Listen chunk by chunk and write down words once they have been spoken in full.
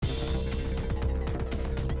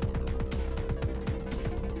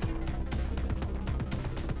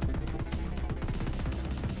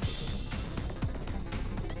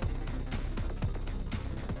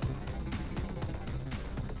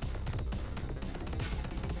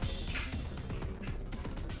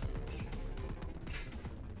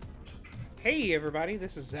Hey everybody,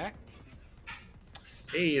 this is Zach.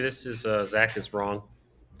 Hey, this is Zach is wrong.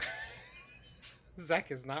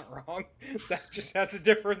 Zach is not wrong. Zach just has a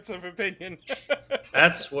difference of opinion.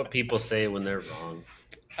 That's what people say when they're wrong.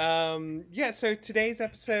 Yeah, so today's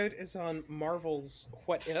episode is on Marvel's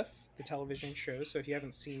What If, the television show. So if you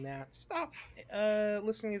haven't seen that, stop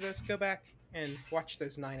listening to this, go back and watch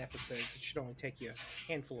those 9 episodes. It should only take you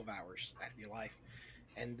a handful of hours out of your life.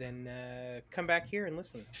 And then come back here and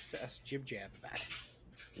listen to us jib jab about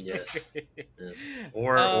Yes, it. yes.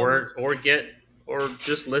 Or um, or or get or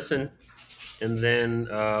just listen and then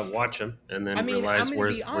watch them and I then mean, I'm realize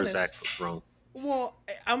going to be where Zach honest. was wrong. Well,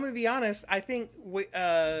 I'm gonna be honest. I think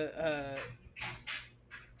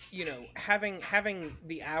having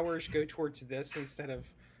the hours go towards this instead of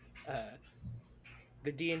uh,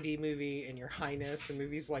 the D&D movie and Your Highness and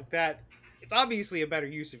movies like that. It's obviously a better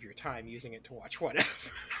use of your time using it to watch What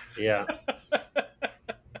If. Yeah,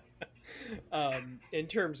 In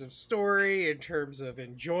terms of story, in terms of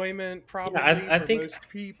enjoyment, yeah. probably I for think most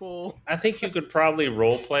people. I think you could probably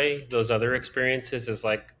role play those other experiences as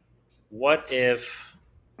like, what if?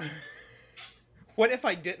 What if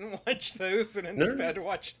I didn't watch those and No, no, no. instead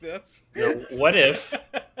watched this? No, what if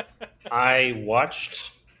I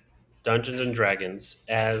watched Dungeons and Dragons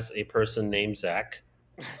as a person named Zach,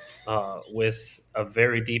 with a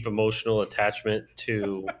very deep emotional attachment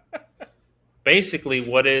to basically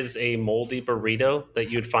what is a moldy burrito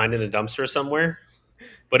that you'd find in a dumpster somewhere,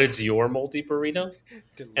 but it's your moldy burrito.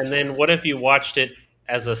 And then Delicious. what if you watched it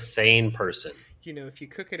as a sane person? If you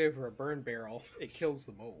cook it over a burn barrel, it kills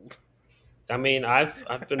the mold. I mean,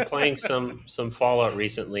 I've been playing some Fallout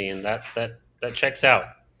recently, and that checks out.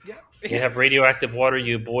 Yeah. You have radioactive water.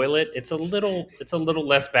 You boil it. It's a little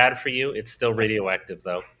less bad for you. It's still radioactive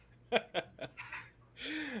though.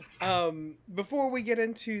 Before we get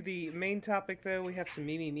into the main topic, though, we have some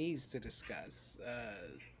memes to discuss.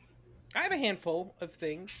 I have a handful of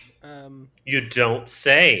things. You don't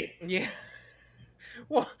say. Yeah.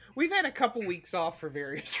 Well, we've had a couple weeks off for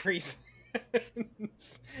various reasons.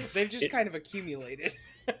 They've just It, kind of accumulated.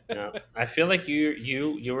 no, I feel like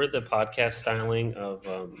you're the podcast styling of.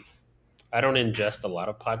 I don't ingest a lot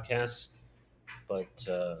of podcasts, but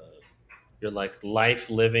you're like life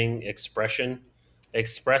living expression,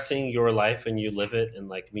 expressing your life and you live it in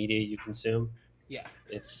like media you consume. Yeah.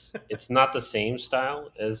 It's not the same style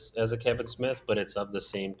as a Kevin Smith, but it's of the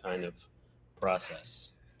same kind of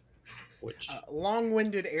process. Which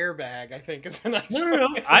Long-winded airbag, I think, is a no, nice no, way no.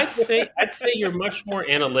 of I'd say you're much more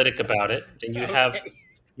analytic about it, and you have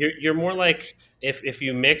Okay. you're more like if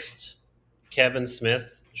you mixed Kevin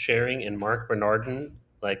Smith sharing and Mark Bernardin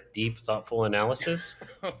like deep thoughtful analysis.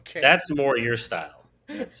 Okay. That's more your style,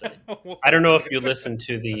 I'd say. Well, I don't thank know you. if you listen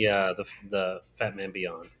to the Fat Man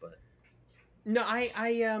Beyond, but No,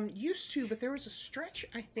 I used to, but there was a stretch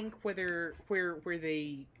I think where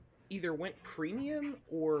they either went premium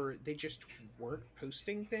or they just weren't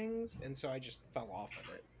posting things, and so I just fell off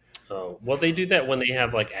of it. oh well, they do that when they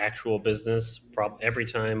have like actual business. Every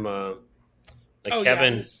time, like Oh yeah, I'm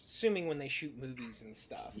Kevin, assuming when they shoot movies and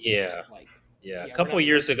stuff, they just yeah, like, yeah. A yeah, we're couple of not going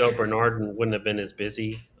years to ago, do. Bernardin wouldn't have been as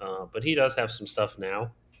busy, but he does have some stuff now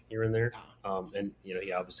here and there, Ah, and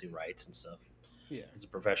he obviously writes and stuff. yeah. He's a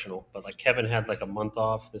professional, but like Kevin had like a month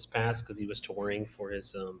off this past because he was touring for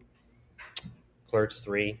his Clerks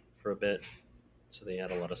 3 for a bit. So they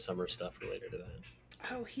had a lot of summer stuff related to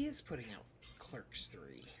that. Oh, he is putting out Clerks 3.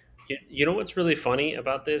 You know what's really funny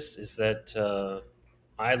about this is that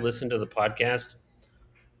I listened to the podcast.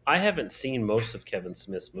 I haven't seen most of Kevin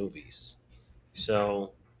Smith's movies.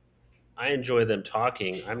 So I enjoy them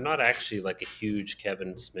talking. I'm not actually like a huge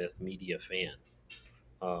Kevin Smith media fan.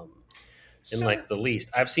 Um, in So like the least.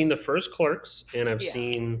 I've seen the first Clerks and I've yeah.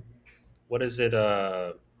 seen, what is it,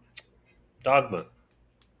 Dogma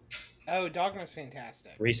Oh, Dogma's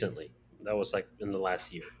fantastic. recently. That was like in the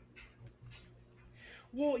last year.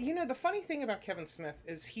 Well, the funny thing about Kevin Smith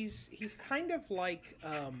is he's kind of like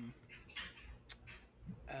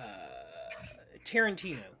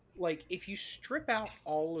Tarantino. Like if you strip out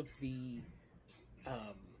all of the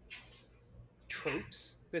um,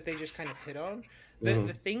 tropes that they just kind of hit on, the Hmm.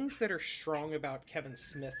 things that are strong about Kevin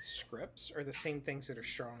Smith's scripts are the same things that are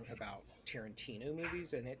strong about Tarantino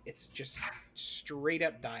movies, and it's just straight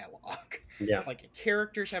up dialogue. Yeah. Like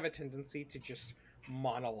characters have a tendency to just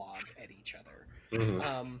monologue at each other. Hmm.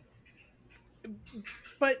 Um,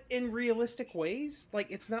 but in realistic ways,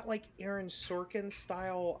 like it's not like Aaron Sorkin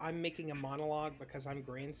style. I'm making a monologue because I'm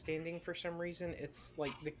grandstanding for some reason. It's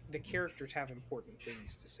like the characters have important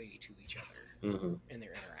things to say to each other Hmm. in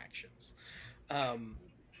their interactions. Um,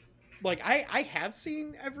 like I have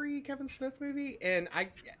seen every Kevin Smith movie, and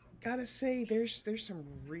gotta say, there's some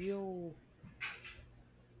real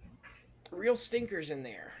stinkers in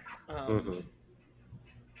there. Hmm.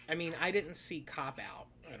 I mean, I didn't see Cop Out.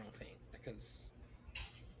 I don't think because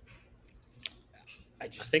I I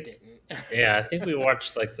just think, didn't. yeah, I think we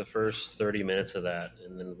watched like the first 30 minutes of that,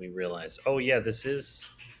 and then we realized, oh yeah, this is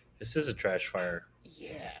a trash fire,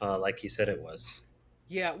 Yeah, like he said it was.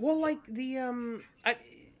 yeah. Well, like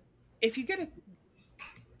if you get a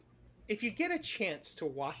if you get a chance to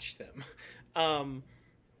watch them, um,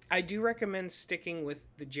 I do recommend sticking with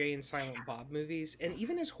the Jay and Silent Bob movies and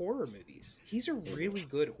even his horror movies. He's a really Hmm.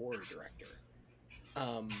 good horror director.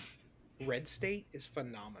 Um, Red State is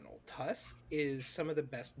phenomenal. Tusk is some of the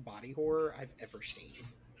best body horror I've ever seen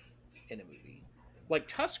in a movie. Like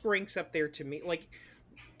Tusk ranks up there to me. Like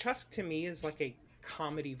Tusk to me is like a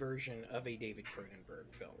comedy version of a David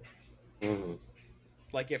Cronenberg film. Hmm.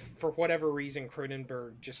 Like if for whatever reason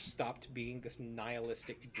Cronenberg just stopped being this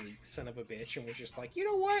nihilistic bleak son of a bitch and was just like, you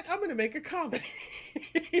know what, I'm gonna make a comedy.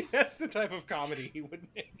 That's the type of comedy he would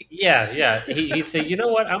make. Yeah, yeah. He'd say, you know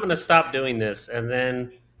what, I'm going to stop doing this, and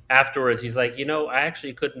then afterwards, he's like, I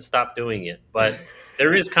actually couldn't stop doing it, but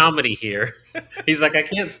there is comedy here. He's like, I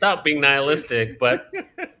can't stop being nihilistic, but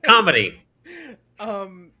comedy.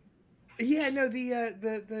 um yeah, no,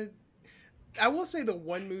 the I will say the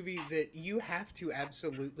one movie that you have to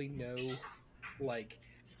absolutely know like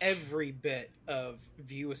every bit of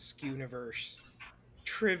View Askew universe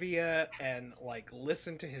trivia and like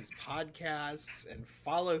listen to his podcasts and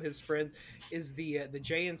follow his friends is the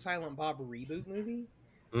Jay and Silent Bob reboot movie.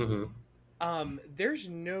 Hmm. There's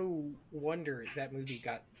no wonder that movie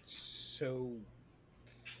got so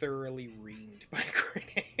thoroughly reamed by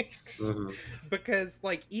critics Hmm. because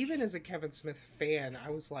like even as a Kevin Smith fan I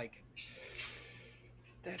was like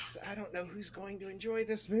that's I don't know who's going to enjoy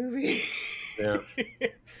this movie. Yeah.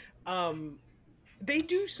 um they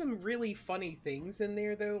do some really funny things in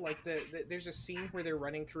there though like there's a scene where they're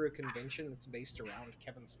running through a convention that's based around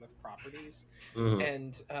Kevin Smith properties Hmm.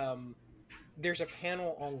 and there's a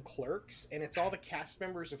panel on Clerks and it's all the cast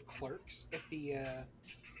members of Clerks at the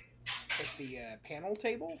panel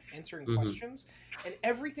table answering Hmm. questions and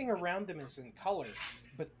everything around them is in color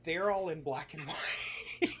but they're all in black and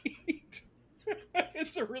white.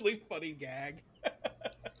 It's a really funny gag.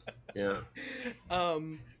 Yeah.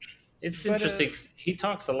 um It's but interesting. 'Cause he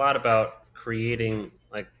talks a lot about creating,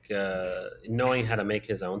 like, knowing how to make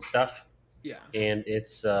his own stuff. yeah. And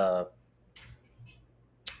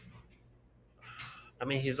I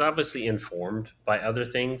mean, he's obviously informed by other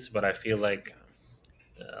things, but I feel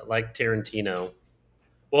Yeah. like Tarantino,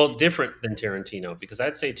 well, different than Tarantino, because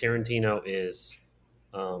I'd say Tarantino is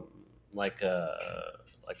um, like a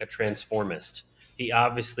transformist. He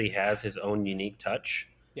obviously has his own unique touch,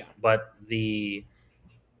 Yeah. but the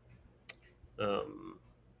um,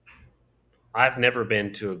 I've never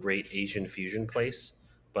been to a great Asian fusion place,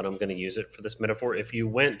 but I'm going to use it for this metaphor. If you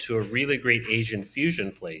went to a really great Asian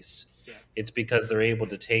fusion place, Yeah. it's because they're able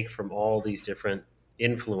to take from all these different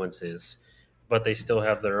influences, but they still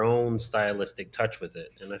have their own stylistic touch with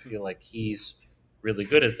it. And I feel Mhm. like he's really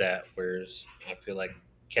good at that. Whereas I feel like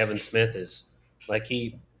Kevin Smith is, like,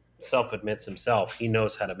 he self admits himself, he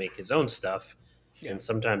knows how to make his own stuff. Yeah. And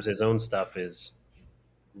sometimes his own stuff is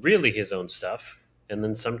really his own stuff, and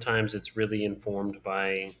then sometimes it's really informed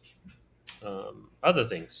by other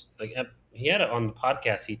things. Like, he had it on the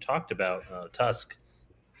podcast. He talked about Tusk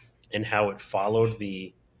and how it followed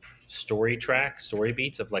the story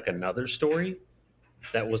beats of like another story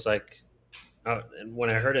that was like. And when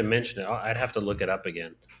I heard him mention it, I'd have to look it up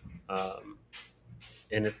again. Um,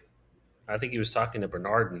 and I think he was talking to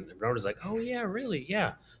Bernard, and Bernard was like, "Oh yeah, really?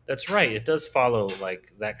 Yeah, that's right. It does follow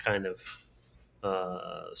like that kind of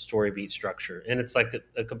story beat structure, and it's like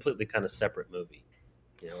a completely kind of separate movie.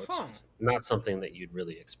 Huh. It's not something that you'd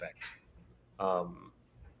really expect. Um,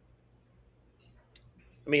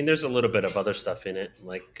 I mean, there's a little bit of other stuff in it,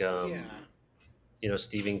 like Yeah.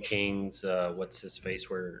 Stephen King's what's his face,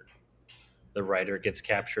 where the writer gets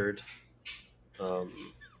captured. Um,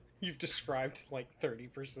 You've described like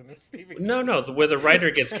 30% of Stephen no, no, King's. where the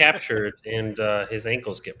writer gets captured and his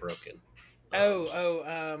ankles get broken.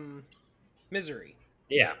 Um, Misery.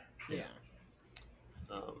 yeah, yeah.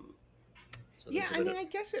 Yeah. Um, so Yeah, there's a I bit mean, of I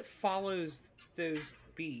guess it follows those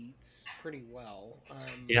beats pretty well.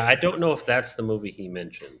 yeah. I don't know if that's the movie he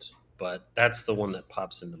mentioned, but that's the one that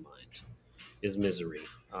pops into mind. Is Misery.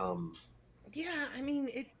 Yeah, I mean,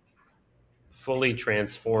 it Fully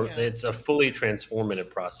transform. yeah, It's a fully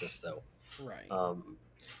transformative process, though, right. um,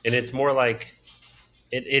 and it's more like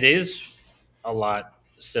it is a lot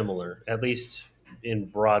similar, at least in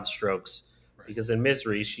broad strokes, Right. because in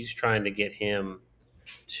Misery, she's trying to get him.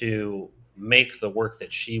 to make the work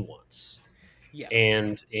that she wants. Yeah.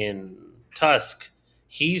 And in Tusk,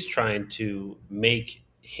 he's trying to make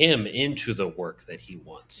him into the work that he Yeah.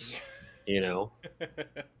 wants. You know,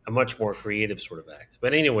 a much more creative sort of act.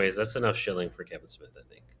 But anyways, that's enough shilling for Kevin Smith, I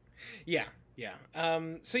think. Yeah. Yeah.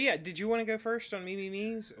 So yeah, did you want to go first on Me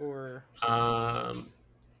Me's or?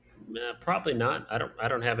 Probably not. I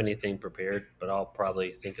don't have anything prepared, but I'll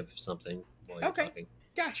probably think of something while you're Okay. talking.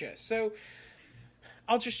 Gotcha. So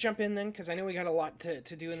I'll just jump in then because I know we got a lot to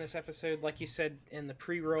do in this episode. Like you said in the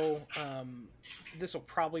pre-roll, this will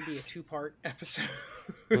probably be a two-part episode.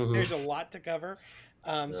 Hmm. There's a lot to cover.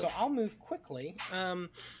 Yeah. So I'll move quickly.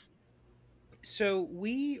 So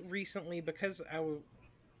we recently, because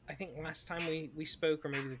I think last time we spoke, or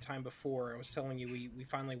maybe the time before, I was telling you we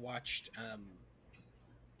finally watched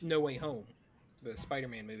No Way Home, the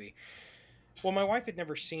Spider-Man movie. Well, my wife had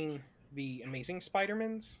never seen the Amazing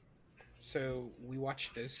Spider-Mans, so we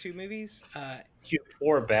watched those two movies. You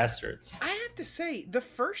poor bastards. I have to say, the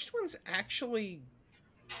first one's actually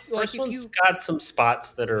like First if one's you got some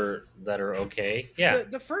spots that are okay. Yeah.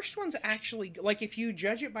 the first one's actually like if you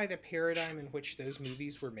judge it by the paradigm in which those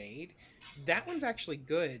movies were made, that one's actually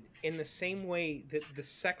good in the same way that the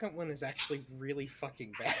second one is actually really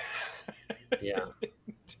fucking bad. Yeah.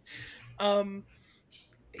 um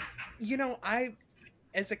I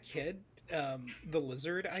as a kid, the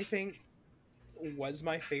Lizard, I think, was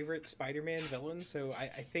my favorite Spider-Man villain, so I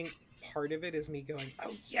think part of it is me going,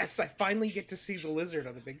 oh yes, I finally get to see the Lizard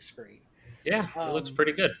on the big screen. Yeah. It looks um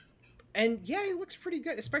pretty good. and yeah, it looks pretty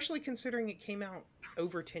good, especially considering it came out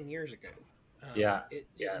over 10 years ago. Yeah. It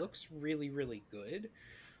Yeah. looks really, really good.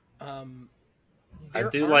 um I there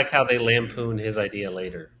do aren't like how they lampoon his idea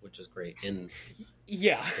later, which is great. And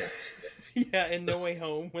yeah. yeah. Yeah, and No Way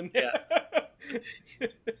Home when Yeah.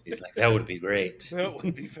 He's like, that would be great. that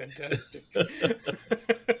would be fantastic.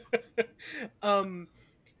 um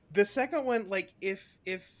the second one, like if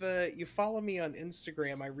you follow me on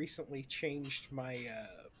Instagram, I recently changed my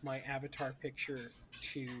avatar picture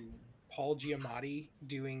to Paul Giamatti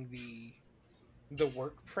doing the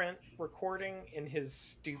work print recording in his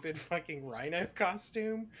stupid fucking rhino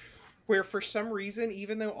costume, where for some reason,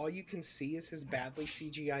 even though all you can see is his badly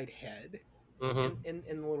CGI'd head Hmm. in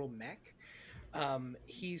the little mech,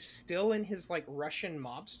 he's still in his like Russian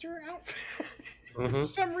mobster outfit for Hmm.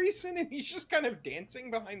 some reason, and he's just kind of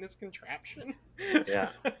dancing behind this contraption. Yeah.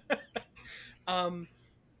 um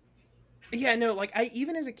yeah, no, like I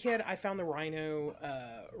even as a kid I found the Rhino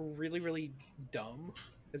really, really dumb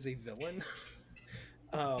as a villain.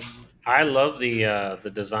 um I love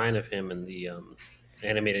the design of him in the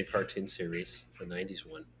animated cartoon series, the '90s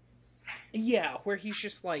one. yeah, where he's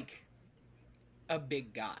just like a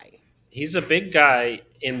big guy. He's a big guy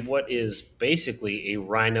in what is basically a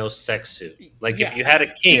rhino sex suit. Like if Yeah. you had a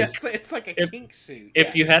Yeah, kink, it's like a if kink suit. if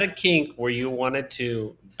Yeah. you had a kink where you wanted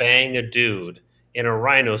to bang a dude in a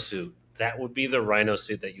rhino suit, that would be the rhino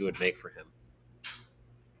suit that you would make for him.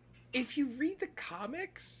 If you read the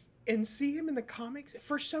comics and see him in the comics,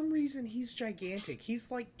 for some reason he's gigantic.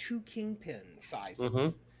 He's like two Kingpin Hmm.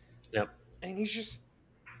 sizes, Yep. and he's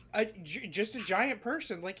just a giant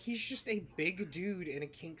person. Like he's just a big dude in a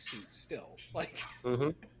kink suit still. Like, Hmm.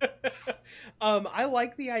 I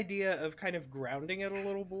like the idea of kind of grounding it a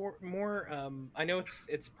little more. I know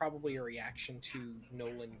it's probably a reaction to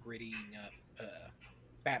Nolan grittying up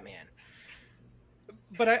Batman,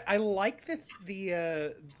 but I like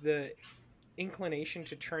the inclination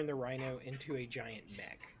to turn the Rhino into a giant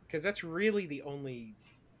mech, because that's really the only,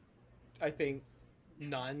 I think,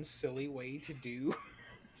 non-silly way to do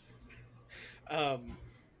um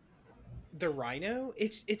the Rhino.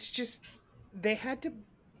 It's just they had to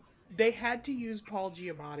they had to use Paul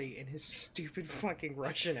Giamatti in his stupid fucking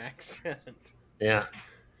Russian accent. Yeah.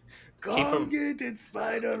 Keep Come him. get it,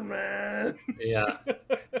 Spider-Man. Yeah.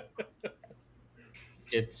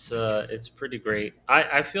 It's pretty great.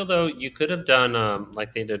 I feel though you could have done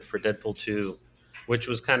like they did for Deadpool 2, which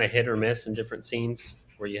was kind of hit or miss in different scenes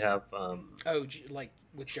where you have Oh, like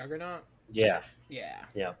with Juggernaut. yeah. Yeah.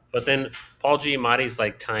 Yeah. But then Paul Giamatti's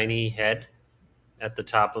like tiny head at the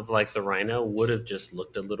top of like the rhino would have just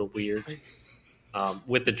looked a little weird.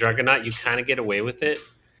 With the Juggernaut, you kind of get away with it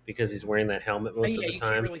because he's wearing that helmet most of Yeah, the you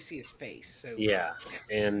can't time. really see his face, so Yeah,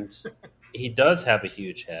 and he does have a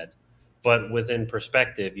huge head, but within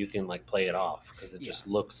perspective, you can like play it off because it yeah. just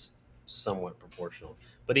looks somewhat proportional.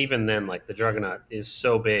 But even then, like the Juggernaut is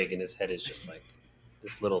so big, and his head is just like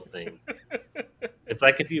this little thing. It's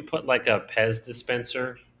like if you put like a Pez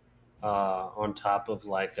dispenser on top of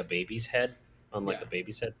like a baby's head, on like Yeah. a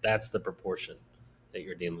baby's head. That's the proportion that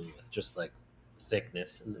you're dealing with, just like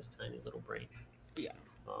thickness in this tiny little brain. Yeah,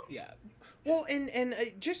 Um, yeah. Well, and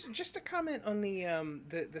just to comment on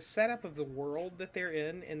the setup of the world that they're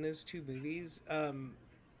in those two movies.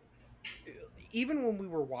 Even when we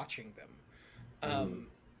were watching them, mm,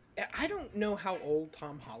 I don't know how old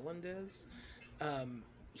Tom Holland is.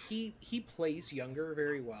 He plays younger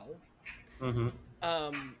very well. hmm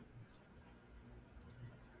Um,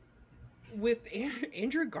 with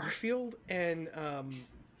Andrew Garfield and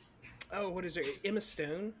oh, what is it, Emma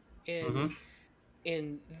Stone in hmm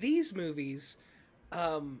these movies,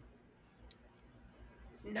 um,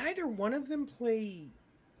 neither one of them play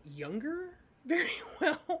younger very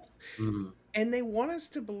well, hmm and they want us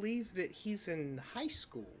to believe that he's in high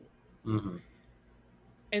school. hmm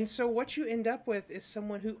And so what you end up with is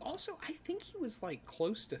someone who also, I think he was like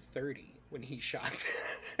close to 30 when he shot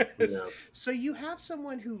this. Yeah. So you have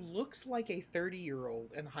someone who looks like a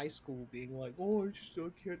 30-year-old in high school being like, "Oh, I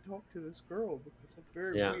can't talk to this girl because I'm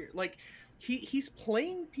very Yeah. weird." Like he's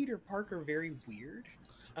playing Peter Parker very weird.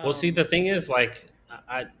 Well, see, the Um thing is, like,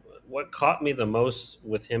 what caught me the most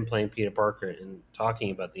with him playing Peter Parker and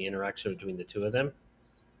talking about the interaction between the two of them,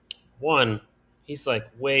 one, he's like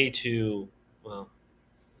way too, well,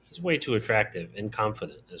 he's way too attractive and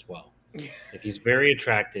confident as well. Like, he's very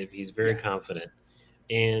attractive, he's very yeah. confident,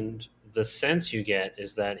 and the sense you get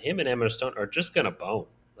is that him and Emma Stone are just gonna bone.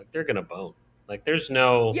 Like, they're gonna bone. Like, there's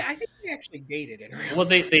no, Yeah, I think they actually dated in real well,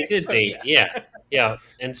 they life. did So date, yeah. yeah, yeah,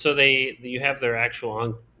 and so you have their actual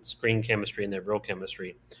on screen chemistry and their real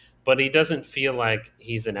chemistry, but he doesn't feel like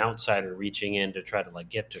he's an outsider reaching in to try to like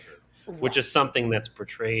get to her, which is Right. something that's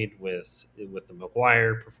portrayed with the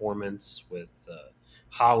McGuire performance, with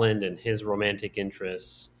Holland and his romantic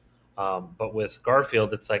interests, but with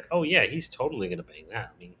Garfield, it's like, oh yeah, he's totally gonna bang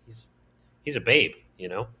that. I mean, he's a babe, you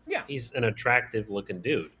know, Yeah. he's an attractive looking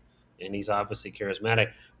dude, and he's obviously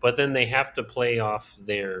charismatic, but then they have to play off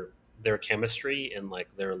their chemistry and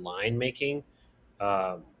like their line making,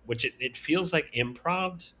 which it feels like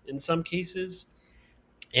improv in some cases,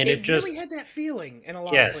 and it It really just, had that feeling in a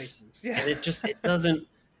lot of yes, places. Yeah. and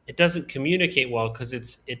it doesn't communicate well because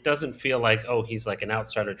it doesn't feel like, oh, he's like an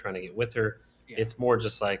outsider trying to get with her. Yeah. It's more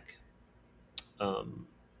just like, um,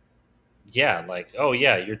 yeah, like, oh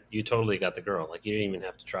yeah, you totally got the girl, like you didn't even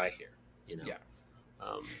have to try here, you know. Yeah.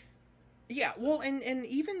 um, Yeah, well, and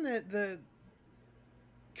even the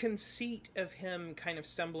conceit of him kind of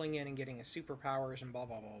stumbling in and getting his superpowers and blah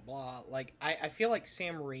blah blah blah. Like I feel like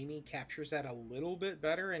Sam Raimi captures that a little bit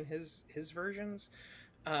better in his versions.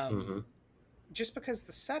 Um, hmm just because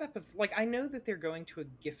the setup of, like, I know that they're going to a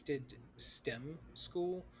gifted STEM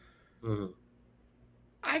school. hmm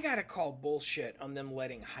I gotta call bullshit on them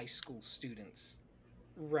letting high school students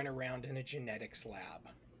run around in a genetics lab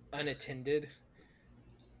unattended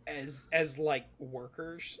as like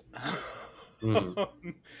workers. hmm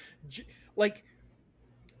Um, like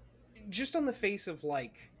just on the face of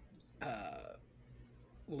like uh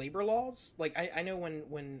labor laws. Like I know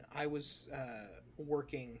when I was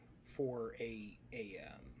working for a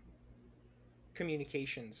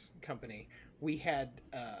communications company, we had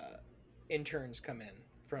interns come in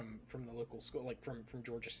from the local school, like from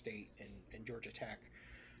Georgia State and Georgia Tech.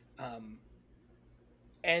 um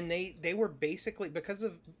and they were basically, because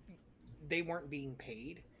of they weren't being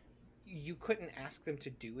paid, you couldn't ask them to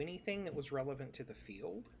do anything that was relevant to the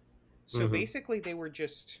field. So hmm basically they were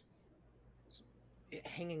just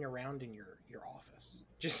hanging around in your office,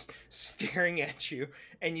 just staring at you,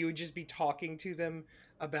 and you would just be talking to them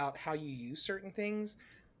about how you use certain things.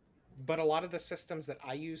 But a lot of the systems that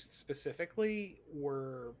I used specifically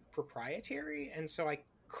were proprietary, and so I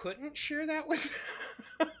couldn't share that with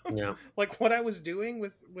them. yeah. Like what I was doing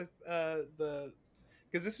with the,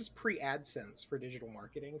 because this is pre AdSense for digital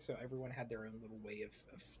marketing, so everyone had their own little way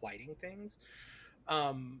of flighting things.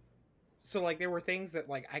 Um, so like there were things that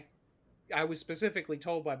like I was specifically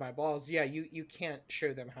told by my boss, yeah, you can't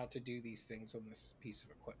show them how to do these things on this piece of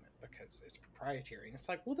equipment because it's proprietary. And it's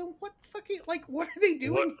like, well, then what fucking, like, what are they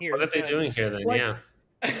what doing here what are they then? doing here then? Like, Yeah.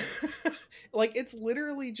 like it's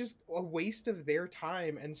literally just a waste of their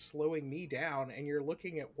time and slowing me down. And you're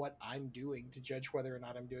looking at what I'm doing to judge whether or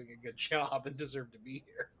not I'm doing a good job and deserve to be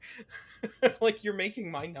here. Like you're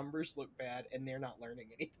making my numbers look bad and they're not learning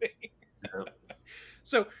anything. Yeah.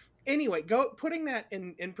 So anyway, go putting that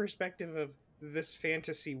in perspective of this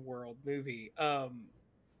fantasy world movie.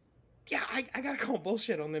 Yeah, I gotta call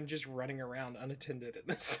bullshit on them just running around unattended in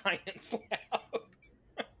the science lab.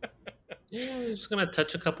 Yeah, we're just gonna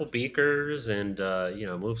touch a couple beakers and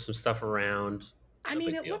move some stuff around. I No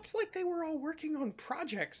mean, big it deal. looks like they were all working on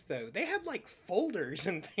projects though. They had like folders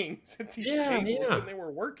and things at these Yeah, tables yeah, and they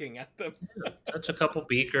were working at them. yeah. Touch a couple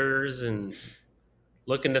beakers and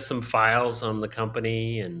look into some files on the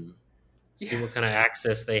company and see Yeah. what kind of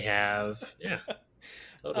access they have. Yeah,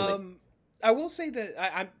 totally. Um, I will say that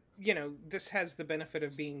I'm, this has the benefit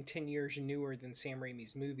of being 10 years newer than Sam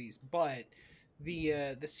Raimi's movies, but the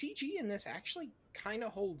CG in this actually kind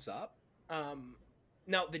of holds up. Um,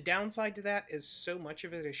 Now the downside to that is so much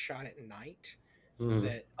of it is shot at night Hmm.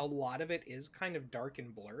 that a lot of it is kind of dark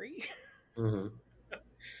and blurry. Hmm.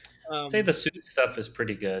 Say um, the suit stuff is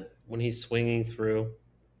pretty good when he's swinging through.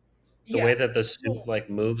 The yeah, way that the suit well, like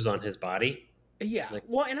moves on his body, yeah, like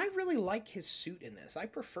well, and I really like his suit in this. I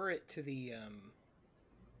prefer it to the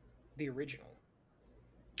original,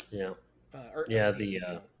 yeah, or yeah, the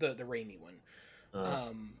original, the Raimi one. uh,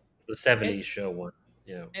 Um, the and '70s show one.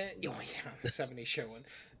 Yeah. Oh yeah, the '70s show one.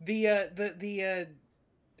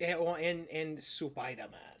 Well, and Spider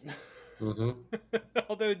Man. Hmm.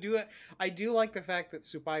 Although I do like the fact that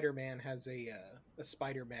Spider Man has a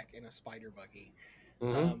spider mech and a spider buggy.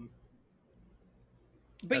 Hmm. Um,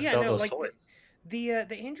 but I yeah, sell no, those like toys. the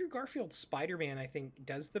Andrew Garfield Spider Man, I think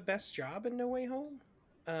does the best job in No Way Home.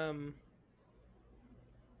 Um,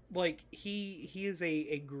 like he is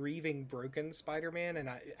a grieving broken Spider-Man, and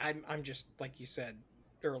I'm just like you said,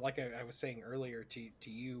 or like I was saying earlier to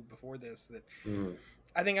you before this, that Hmm.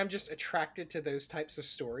 I think I'm just attracted to those types of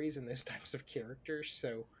stories and those types of characters.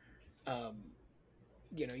 So um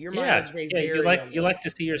your Yeah, mileage may yeah. You vary on like you the. like to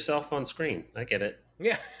see yourself on screen. I get it.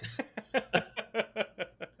 Yeah.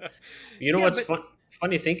 You know Yeah, what's but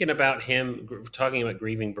funny thinking about him talking about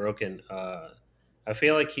grieving broken. I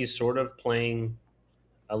feel like he's sort of playing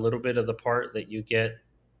a little bit of the part that you get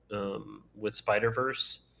with Spider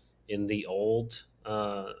Verse in the old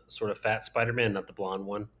sort of fat Spider Man, not the blonde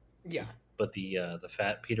one, yeah, but the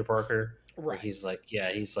fat Peter Parker, where right. he's like,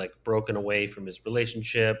 yeah, he's like broken away from his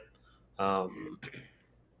relationship. Um,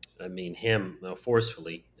 I mean, him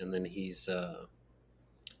forcefully, and then he's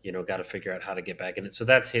got to figure out how to get back in it. So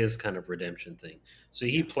that's his kind of redemption thing. So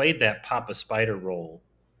he Yeah. played that Papa Spider role,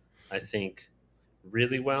 I think,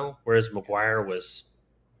 really well. Whereas Maguire was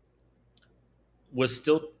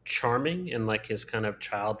still charming in like his kind of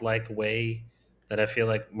childlike way that I feel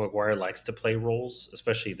like Maguire likes to play roles,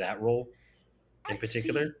 especially that role I in see.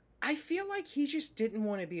 particular. I feel like he just didn't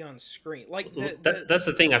want to be on screen. Like the That's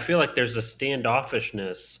the thing. I feel like there's a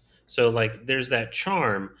standoffishness. So like there's that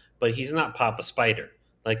charm, but he's not Papa Spider.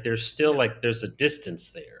 Like there's still No. like there's a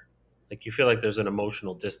distance there. Like you feel like there's an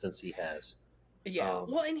emotional distance he has. Yeah.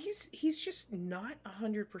 Um, Well, and he's just not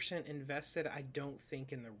 100% invested, I don't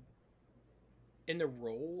think, in the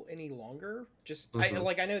role any longer. Just mhm.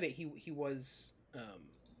 I know that he was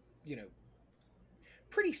you know,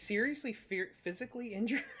 pretty seriously physically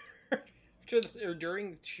injured after or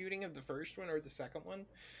during the shooting of the first one or the second one.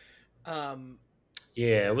 Um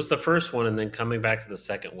Yeah, it was the first one, and then coming back to the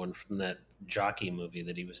second one from that jockey movie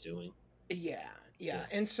that he was doing. yeah, yeah. Yeah.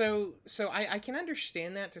 And so I can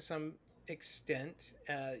understand that to some extent,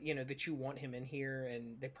 that you want him in here,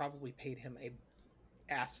 and they probably paid him a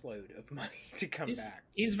ass load of money to come He's back.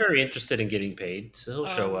 he's very interested in getting paid, so he'll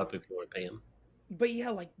show Um, up if you want to pay him. but yeah,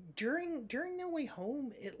 like during No Way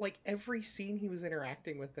Home, it like every scene he was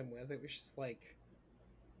interacting with them with, it was just like,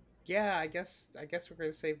 yeah, I guess we're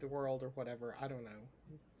gonna save the world or whatever. I don't know.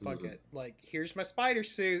 Fuck Hmm. it. Like, here's my spider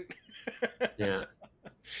suit. Yeah.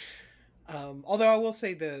 Although I will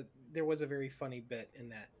say there was a very funny bit in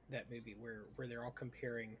that movie where they're all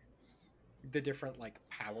comparing the different like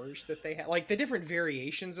powers that they have, like the different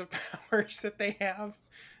variations of powers that they have,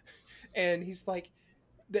 and he's like,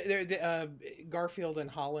 Garfield and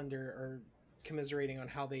Holland are commiserating on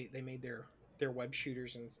how they made their web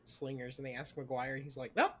shooters and slingers, and they ask McGuire, and he's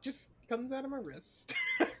like, nope, just comes out of my wrist.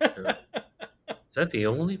 Yeah. Is that the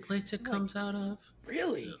only place it I'm like, comes out of? Yeah.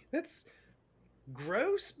 really? That's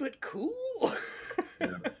gross but cool.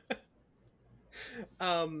 Yeah.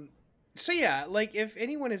 um so yeah, like if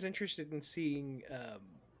anyone is interested in seeing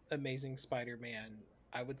Amazing Spider-Man,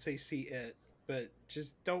 I would say see it, but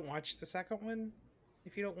just don't watch the second one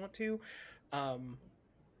if you don't want to. um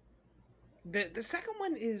the second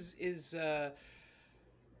one is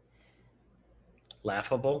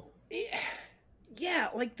Laughable. eh, yeah,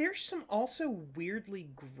 like there's some also weirdly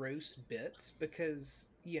gross bits because,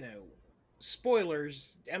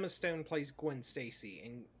 spoilers, Emma Stone plays Gwen Stacy,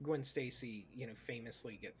 and Gwen Stacy,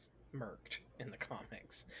 famously gets murked in the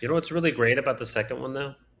comics. You know what's really great about the second one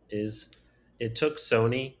though is it took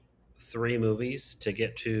Sony 3 movies to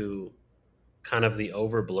get to kind of the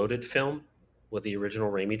over bloated film with the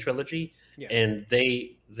original Raimi trilogy, Yeah. and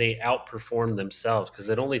they outperformed themselves because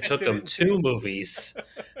it only I took did them it too. 2 movies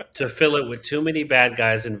to fill it with too many bad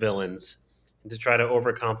guys and villains and to try to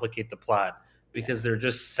overcomplicate the plot. Yeah. because they're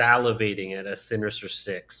just salivating at a Sinister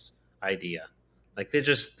Six idea. Like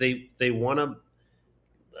they want to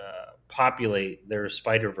populate their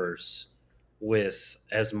Spider Verse with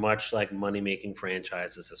as much like money making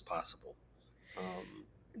franchises as possible. Um,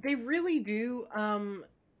 They really do.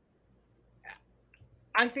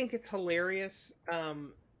 I think it's hilarious.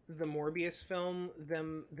 The Morbius film,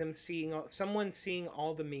 them seeing someone seeing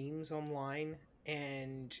all the memes online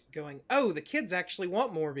and going, "Oh, the kids actually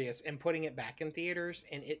want Morbius," and putting it back in theaters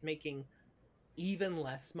and it making even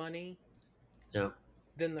less money yeah,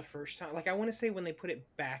 than the first time. Like I want to say when they put it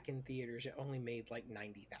back in theaters, it only made like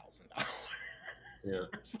yeah,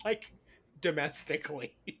 $90,000, like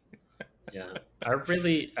domestically. yeah. I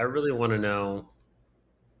really want to know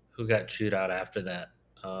who got chewed out after that,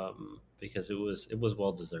 because it was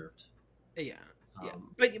well deserved. Yeah, yeah,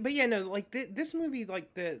 Um, but yeah, no, like this movie,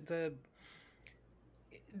 like the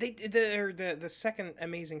second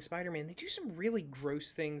Amazing Spider-Man, they do some really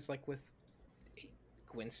gross things, like with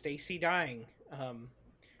Gwen Stacy dying.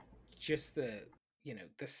 Just the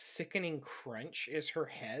sickening crunch as her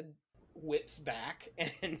head whips back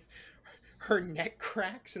and her neck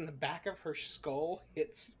cracks and the back of her skull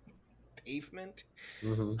hits pavement.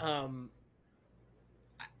 mhm. Um,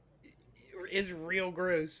 is real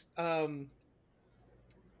gross.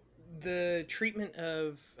 The treatment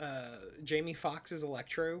of Jamie Foxx's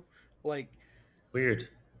Electro, like Weird.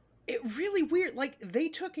 it really weird. Like they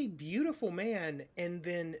took a beautiful man and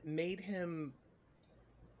then made him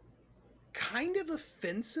kind of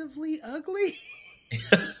offensively ugly.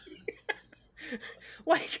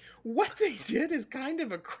 Like what they did is kind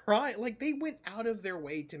of a crime. Like they went out of their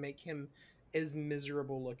way to make him as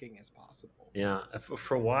miserable looking as possible. Yeah,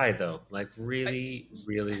 for why though? Like I, really,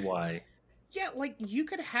 really why? yeah, like you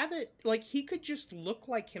could have it like he could just look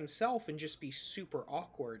like himself and just be super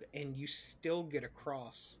awkward and you still get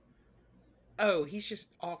across, oh, he's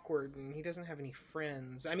just awkward and he doesn't have any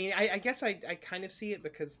friends. I mean, I guess I kind of see it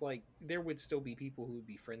because like there would still be people who would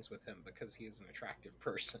be friends with him because he is an attractive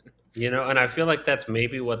person. You know, and I feel like that's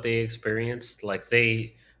maybe what they experienced. Like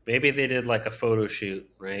maybe they did like a photo shoot,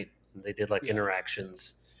 right? They did like Yeah.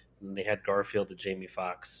 interactions, and they had Garfield and Jamie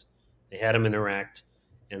Foxx. They had them interact,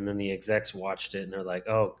 and then the execs watched it, and they're like,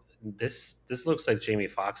 "Oh, this looks like Jamie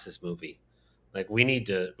Foxx's movie. Like we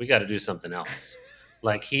got to do something else.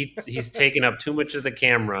 Like he's taking up too much of the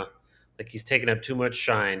camera. Like he's taking up too much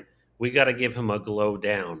shine. We got to give him a glow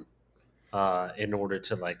down, in order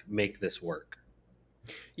to like make this work."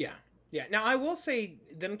 Yeah. Yeah. Now I will say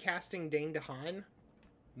them casting Dane DeHaan,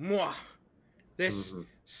 mwah, this Hmm.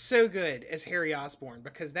 so good as Harry Osborn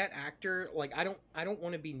because that actor, like I don't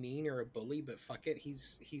want to be mean or a bully, but fuck it,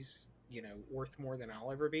 he's worth more than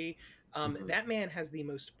I'll ever be. Hmm. That man has the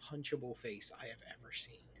most punchable face I have ever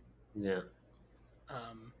seen. Yeah.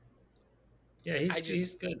 Um, Yeah, I he's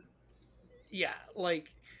just good. yeah,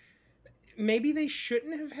 like maybe they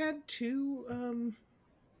shouldn't have had two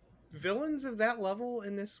villains of that level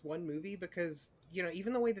in this one movie because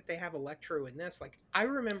even the way that they have Electro in this, like I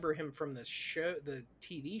remember him from the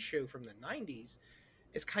TV show from the 90s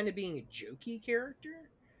as kind of being a jokey character.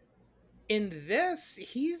 In this,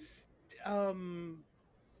 he's um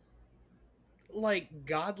like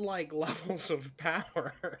godlike levels of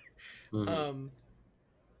power. Hmm. um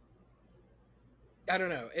I don't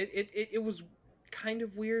know. It was kind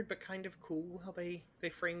of weird, but kind of cool how they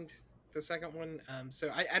framed the second one.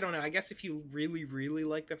 So I don't know. I guess if you really really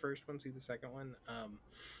like the first one, see the second one.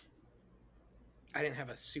 I didn't have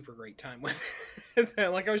a super great time with it.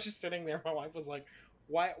 Like I was just sitting there. My wife was like,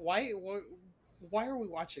 why are we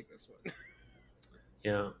watching this one?"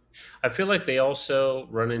 Yeah, I feel like they also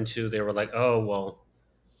run into. They were like, "Oh well,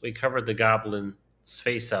 we covered the Goblin's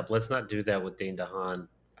face up. Let's not do that with Dane DeHaan,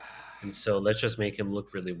 and so let's just make him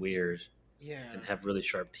look really weird Yeah. and have really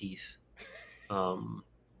sharp teeth." Um,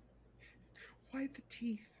 Why the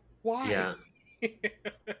teeth? Why? yeah,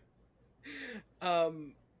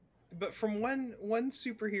 um, but from one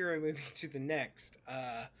superhero movie to the next,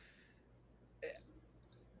 I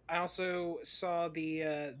also saw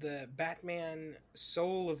the Batman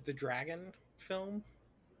Soul of the Dragon film.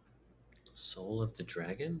 Soul of the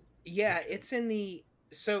Dragon. Yeah, Okay, it's in the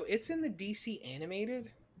DC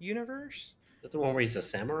animated universe. that's the one where he's a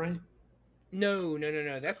samurai. No, no, no,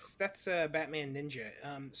 no. That's Batman Ninja.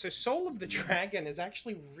 So Soul of the Mm. Dragon is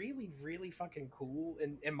actually really, really fucking cool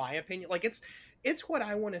in my opinion. Like it's what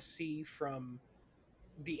I want to see from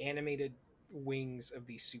the animated wings of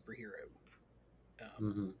these superhero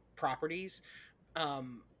um, Hmm. properties.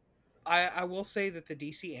 Um, I will say that the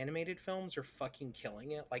DC animated films are fucking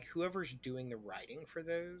killing it. Like whoever's doing the writing for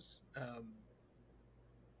those, I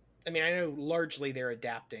mean, I know largely they're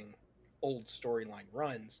adapting. old storyline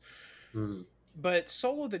runs. Mm. But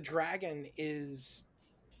Solo the Dragon is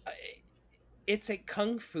uh, it's a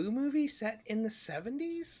kung fu movie set in the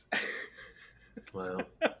 70s. Wow.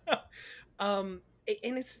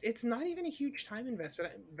 And it's not even a huge time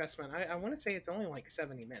investment. I want to say it's only like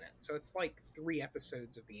 70 minutes, so it's like 3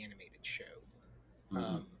 episodes of the animated show, Hmm.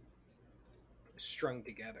 um, strung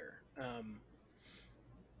together.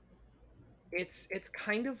 It's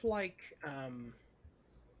kind of like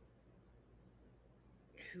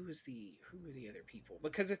who are the other people,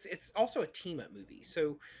 because it's also a team up movie.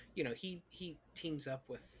 So he teams up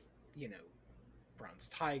with Bronze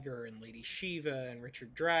Tiger and Lady Shiva and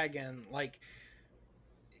Richard Dragon. Like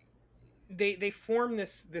they form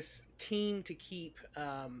this team to keep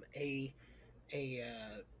a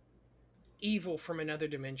evil from another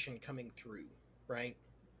dimension coming through, right?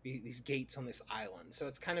 These gates on this island. So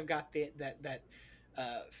it's kind of got that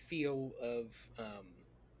feel of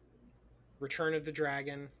Return of the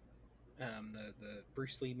Dragon, the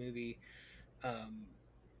Bruce Lee movie. Um,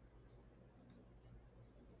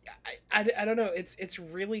 I don't know. It's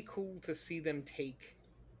really cool to see them take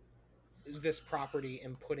this property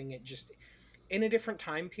and putting it just in a different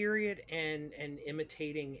time period and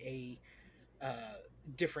imitating a uh,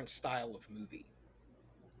 different style of movie.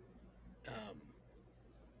 Um,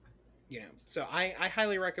 so I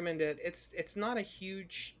highly recommend it. It's not a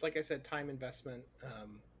huge, like I said, time investment,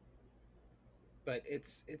 but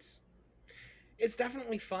it's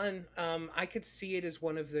definitely fun. I could see it as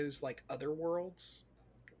one of those like other worlds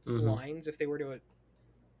Hmm. lines if they were to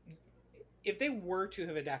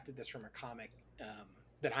have adapted this from a comic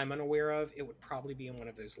that I'm unaware of. It would probably be in one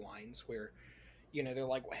of those lines where they're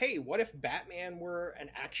like, hey, what if Batman were an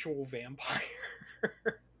actual vampire?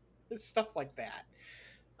 Stuff like that.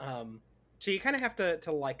 Um, so you kind of have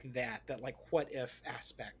to like that like what if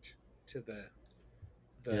aspect to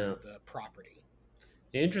Yeah. the property.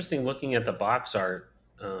 Interesting looking at the box art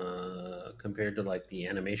compared to like the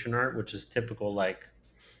animation art, which is typical, like,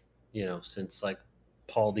 since like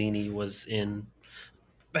Paul Dini was in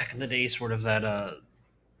back in the day, sort of that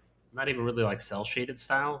not even really like cell shaded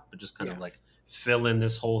style, but just kind Yeah, of like fill in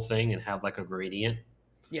this whole thing and have like a gradient,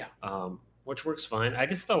 yeah. which works fine. I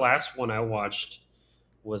guess the last one I watched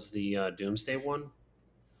was the Doomsday one,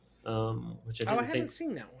 which Oh, I haven't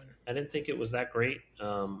seen that one. I didn't think it was that great.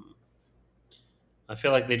 I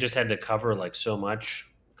feel like they just had to cover like so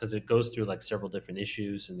much because it goes through like several different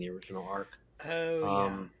issues in the original arc, Oh yeah,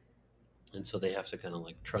 um, and so they have to kind of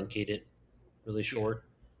like truncate it really yeah. short.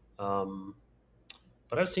 Um,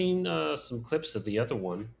 but I've seen some clips of the other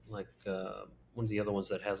one, like one of the other ones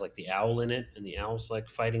that has like the owl in it, and the owl's like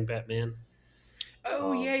fighting Batman.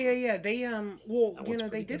 Oh Um, yeah. They well, that one's they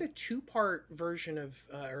pretty did good. a 2-part version of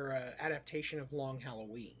or adaptation of Long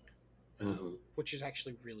Halloween, Hmm. which is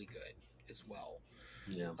actually really good as well.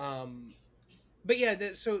 Yeah. Um, but yeah,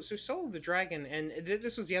 so Soul of the Dragon, and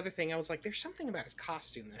this was the other thing. I was like, there's something about his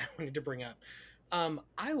costume that I wanted to bring up.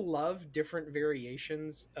 I love different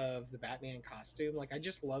variations of the Batman costume. Like, I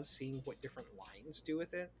just love seeing what different lines do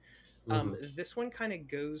with it. Hmm. This one kind of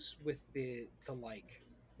goes with the like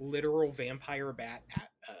literal vampire bat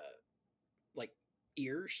like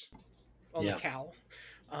ears on the Yeah. cowl.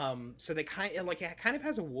 So they it kind of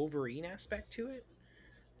has a Wolverine aspect to it.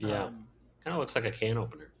 Yeah. Um, Kind of looks like a can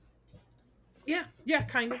opener, yeah,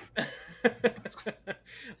 kind of.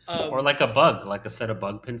 or um, like a bug, like a set of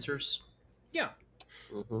bug pincers. yeah,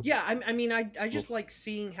 Hmm. yeah. I mean, I just like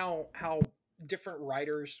seeing how different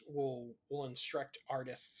writers will instruct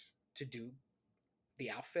artists to do the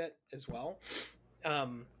outfit as well.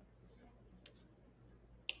 Um,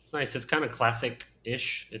 It's nice. It's kind of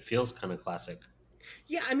classic-ish. It feels kind of classic.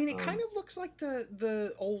 yeah, I mean, it kind Um, of looks like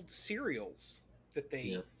the old serials that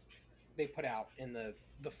yeah. they put out in the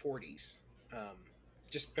 40s,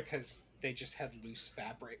 just because they just had loose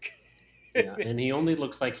fabric. Yeah, and he only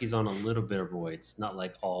looks like he's on a little bit of roids, not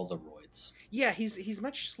like all the roids. Yeah, he's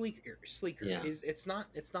much sleeker. Yeah, Is it's not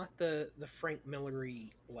the Frank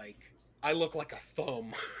Millery like I look like a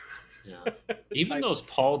thumb yeah. Even type. those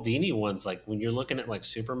Paul Dini ones, like when you're looking at like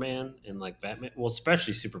Superman and like Batman, well,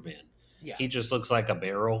 especially Superman, Yeah. he just looks like a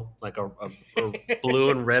barrel, like a blue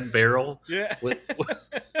and red barrel Yeah. with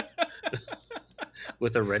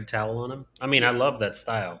with a red towel on him. I mean, I Yeah. love that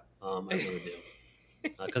style. I really do,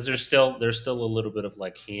 because there's still a little bit of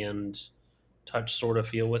like hand touch sort of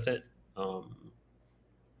feel with it. Um,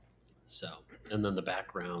 so, and then the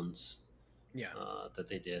backgrounds Yeah. that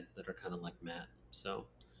they did that are kind of like matte. So,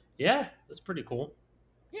 yeah, that's pretty cool.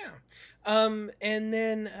 Yeah. And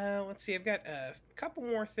then let's see, I've got a couple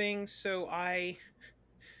more things. So I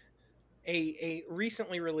a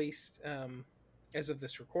recently released as of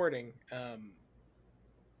this recording,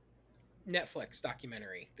 Netflix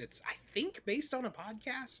documentary that's I think based on a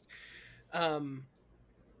podcast um,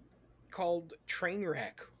 called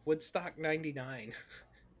Trainwreck Woodstock '99.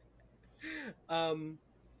 um,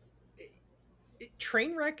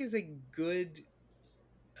 Trainwreck is a good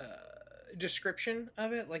description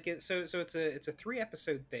of it. Like it's a 3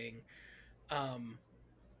 episode thing. Um,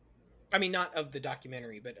 I mean, not of the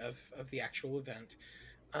documentary, but of the actual event.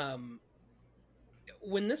 Um,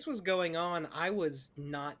 when this was going on, I was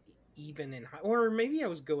not even in high, or maybe I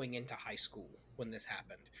was going into high school when this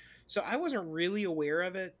happened. So I wasn't really aware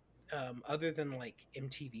of it, other than like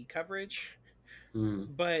MTV coverage. Mm.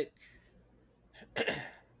 But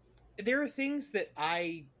there are things that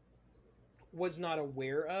I was not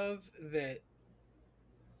aware of that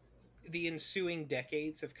the ensuing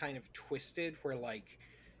decades have kind of twisted, where like,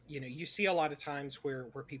 you see a lot of times where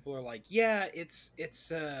people are like, yeah, it's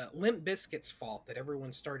Limp Bizkit's fault that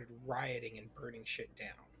everyone started rioting and burning shit down,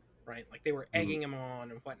 right? Like they were Mm. egging them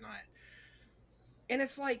on and whatnot. And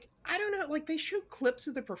it's like, I don't know, like they show clips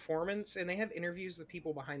of the performance and they have interviews with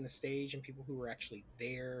people behind the stage and people who were actually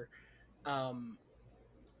there. um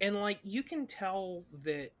and like you can tell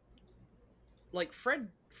that like Fred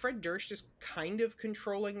Durst is kind of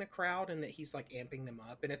controlling the crowd and that he's like amping them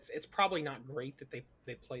up, and it's probably not great that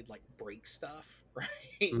they played like break stuff,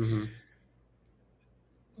 right? Hmm.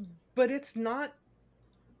 But it's not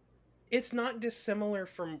dissimilar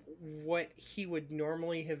from what he would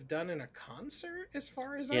normally have done in a concert, as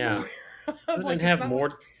far as I'm Yeah. aware of. Doesn't Like it's have not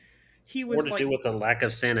like he more was to like, do with the lack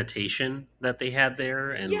of sanitation that they had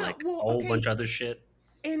there and yeah, like well, a whole bunch okay. of other shit.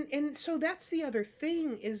 And so that's the other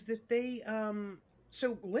thing, is that they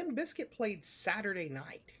so Limp Bizkit played Saturday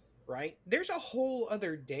night, right? There's a whole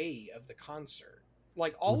other day of the concert.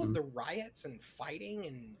 Like all of Hmm. the riots and fighting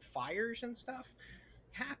and fires and stuff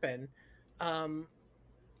happen. Um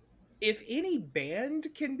if any band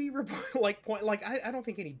can be like point, like I don't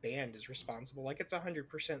think any band is responsible. Like it's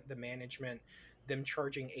 100% the management, them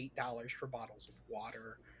charging $8 for bottles of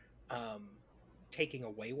water, um taking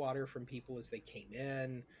away water from people as they came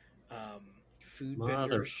in, food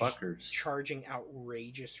vendors Motherfuckers. charging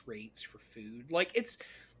outrageous rates for food. Like it's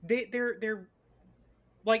they're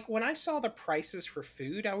like, when I saw the prices for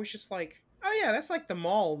food, I was just like, oh yeah, that's like the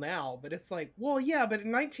mall now. But it's like, well, yeah, but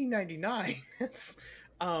in 1999, it's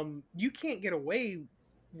you can't get away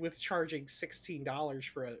with charging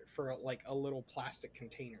 $16 like a little plastic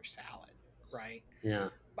container salad, right? Yeah.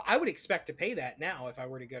 But I would expect to pay that now if I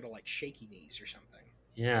were to go to like Shaky Knees or something.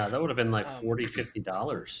 Yeah, that would have been like Um, 40,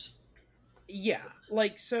 $50. yeah,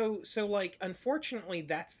 like so like unfortunately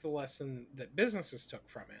that's the lesson that businesses took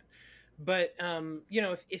from it. But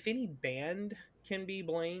if any band can be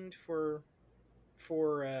blamed for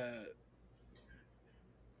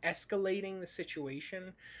escalating the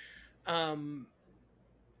situation, um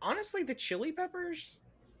honestly the Chili Peppers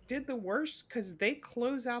did the worst, because they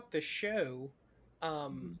close out the show.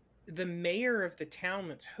 um Mhm. the mayor of the town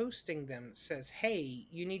that's hosting them says, hey,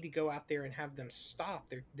 you need to go out there and have them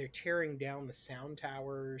stop. They're tearing down the sound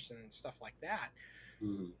towers and stuff like that.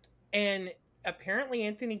 Mhm. And apparently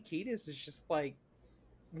Anthony Kiedis is just like,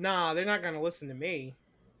 nah, they're not going to listen to me,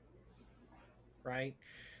 right?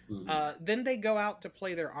 Mhm. Then they go out to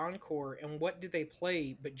play their encore, and what did they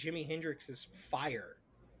play but Jimi Hendrix's Fire?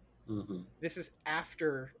 Mhm. This is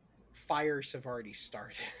after fires have already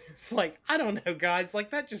started. It's like, I don't know, guys.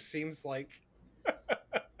 Like, that just seems like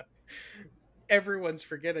everyone's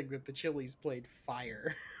forgetting that the Chili's played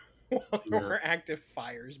Fire while there Yeah. were active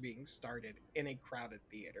fires being started in a crowded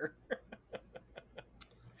theater.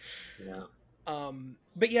 Yeah.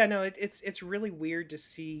 But yeah, no, it's really weird to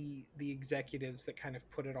see the executives that kind of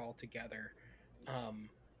put it all together, um,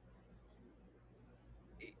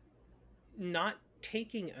 not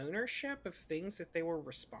taking ownership of things that they were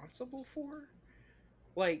responsible for.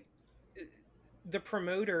 Like the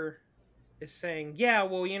promoter is saying, yeah,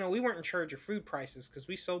 well, we weren't in charge of food prices because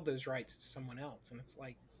we sold those rights to someone else. And it's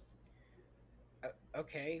like,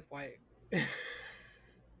 okay, why?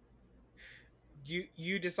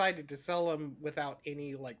 You decided to sell them without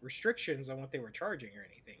any like restrictions on what they were charging or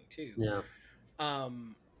anything too. Yeah.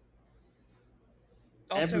 um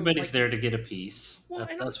Also, Everybody's like, there to get a piece. well,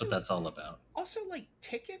 That's and that's what that's all about. also like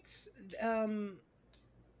tickets. um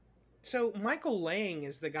so Michael Lang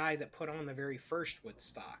is the guy that put on the very first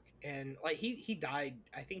Woodstock, and like he died,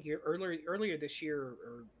 I think, earlier this year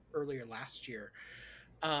or earlier last year.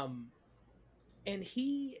 um and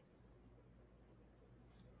he,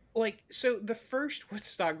 like, so the first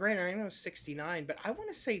Woodstock, granted I know it was 69, but I want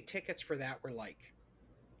to say tickets for that were like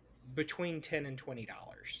between $10 and $20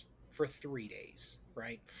 for 3 days,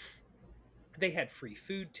 right? They had free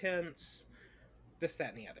food tents, this, that,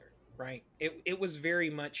 and the other, right? It was very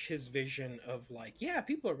much his vision of like, yeah,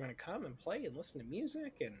 people are going to come and play and listen to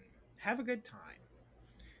music and have a good time.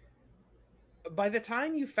 By the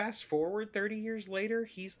time you fast forward 30 years later,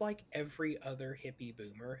 he's like every other hippie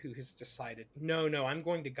boomer who has decided, no, no, I'm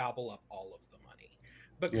going to gobble up all of the money.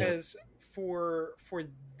 Yeah. Because for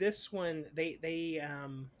this one, they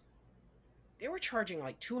were charging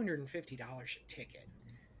like $250 a ticket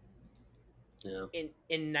Yeah.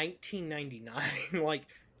 in 1999. Like,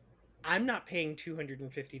 I'm not paying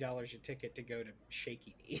 $250 a ticket to go to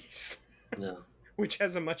Shaky Knees, Yeah. which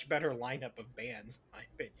has a much better lineup of bands, in my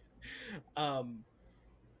opinion.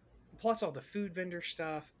 Plus all the food vendor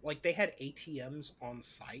stuff. Like, they had ATMs on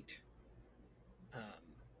site, um,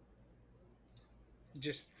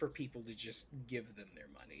 just for people to just give them their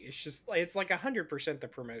money. It's just like it's like 100% the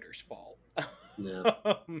promoter's fault. Yeah.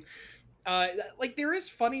 um, like, there is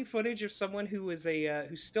funny footage of someone who is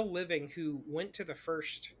who's still living, who went to the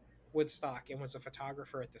first Woodstock and was a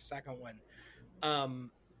photographer at the second one.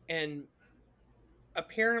 And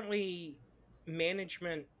apparently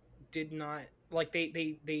management did not, like,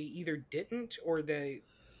 they either didn't, or they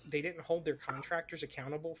didn't hold their contractors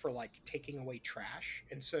accountable for like taking away trash.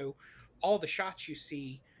 And so all the shots you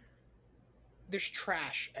see, there's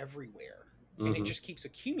trash everywhere, and it Hmm. just keeps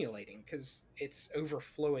accumulating because it's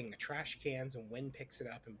overflowing the trash cans, and wind picks it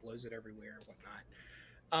up and blows it everywhere and whatnot.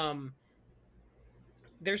 um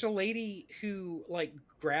there's a lady who like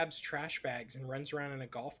grabs trash bags and runs around in a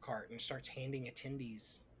golf cart and starts handing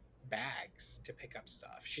attendees bags to pick up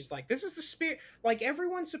stuff. She's like, this is the spirit, like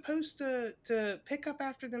everyone's supposed to pick up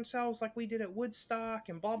after themselves like we did at Woodstock,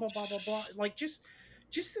 and blah blah blah blah blah. Like, just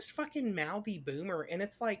this fucking mouthy boomer. And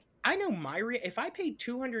it's like, I know if I paid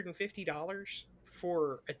 $250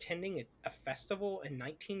 for attending a festival in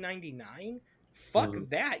 1999, fuck Hmm.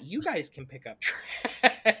 that, you guys can pick up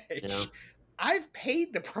Yeah. trash. I've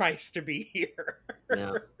paid the price to be here.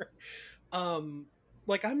 Yeah. um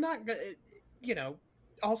like, I'm not gonna, you know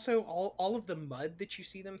also all of the mud that you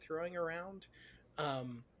see them throwing around,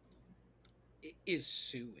 um is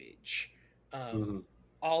sewage. Hmm.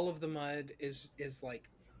 All of the mud is like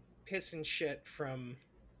piss and shit from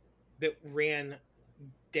that ran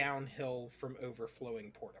downhill from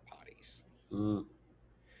overflowing porta potties. Mm.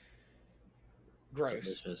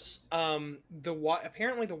 Gross. Delicious.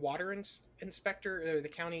 Apparently the water inspector, or the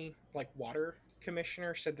county like water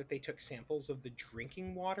commissioner, said that they took samples of the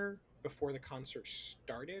drinking water before the concert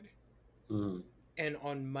started, Mm. and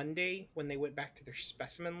on Monday when they went back to their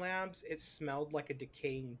specimen labs, it smelled like a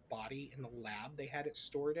decaying body in the lab they had it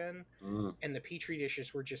stored in, Mm. and the petri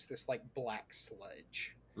dishes were just this like black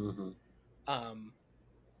sludge. Hmm. um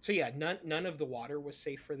so yeah, none of the water was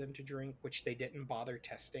safe for them to drink, which they didn't bother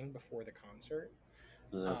testing before the concert.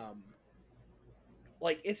 Yeah. um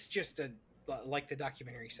like, it's just a, like the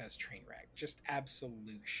documentary says, train wreck, just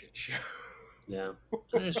absolute shit show. Yeah.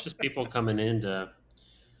 And it's just people coming in to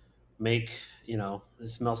make,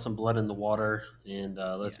 smell some blood in the water, and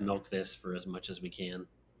let's Yeah, milk this for as much as we can.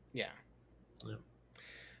 yeah. Yeah.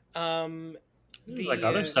 um There's like the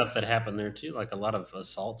other stuff that happened there too, like a lot of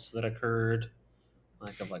assaults that occurred,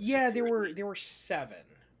 like of like Yeah, there were security. there were seven,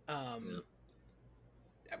 Yeah.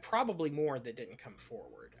 probably more that didn't come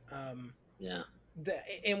forward. Yeah. The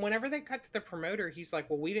and whenever they cut to the promoter, he's like,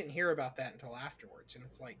 well, we didn't hear about that until afterwards. And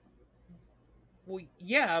it's like, well,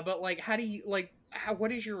 yeah, but like, how do you, like,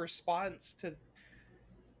 what is your response to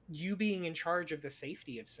you being in charge of the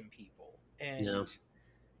safety of some people? Yeah.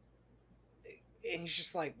 And he's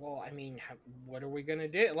just like, well, I mean, what are we gonna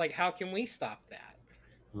do? Like, how can we stop that?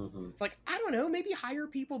 Hmm. It's like, I don't know, maybe hire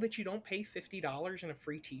people that you don't pay $50 and a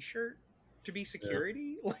free T-shirt to be Yeah.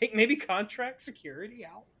 security. Like, maybe contract security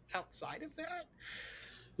outside of that.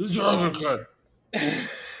 Who's your other Um,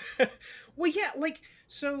 cut? well, yeah, like,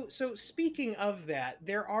 so speaking of that,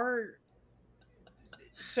 there are,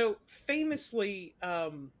 so famously,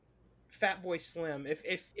 Fatboy Slim.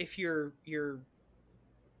 If you're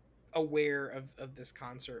aware of this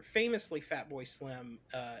concert, famously Fatboy Slim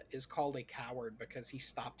is called a coward because he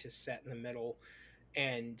stopped his set in the middle,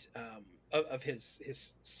 and of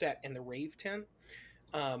his set in the rave tent,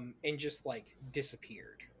 and just like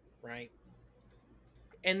disappeared, right?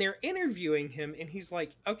 And they're interviewing him, and he's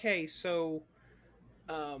like, okay, so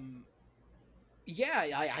um yeah,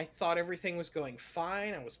 I thought everything was going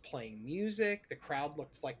fine. I was playing music, the crowd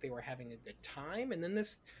looked like they were having a good time, and then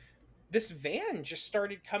this van just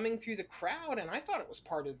started coming through the crowd, and I thought it was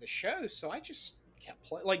part of the show, so I just kept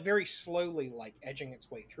playing, like, very slowly, like edging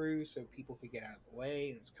its way through so people could get out of the way,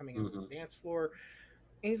 and it's coming onto Hmm. the dance floor.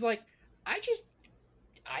 And he's like, I just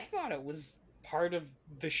I thought it was part of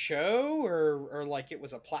the show, or like it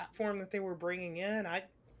was a platform that they were bringing in. I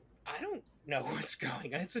don't know what's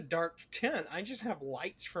going on. It's a dark tent. I just have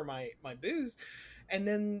lights for my booze, and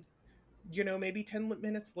then maybe 10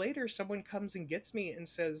 minutes later, someone comes and gets me and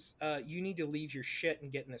says, you need to leave your shit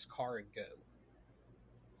and get in this car and go.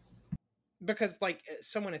 Because like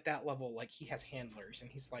someone at that level, like he has handlers and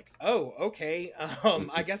he's like, oh, okay,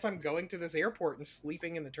 I guess I'm going to this airport and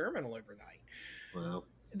sleeping in the terminal overnight. Wow.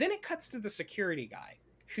 Then it cuts to the security guy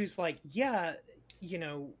who's like, yeah, you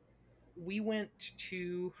know we went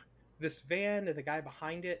to this van and the guy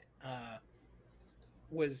behind it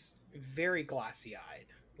was very glassy eyed,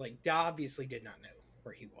 like obviously did not know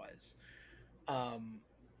where he was, um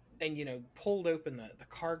and pulled open the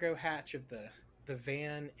cargo hatch of the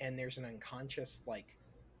van, and there's an unconscious, like,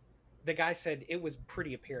 the guy said it was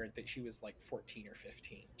pretty apparent that she was like 14 or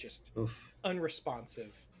 15, just Oof.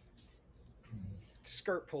 unresponsive,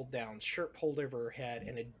 skirt pulled down, shirt pulled over her head,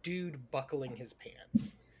 and a dude buckling his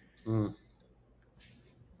pants. Mm.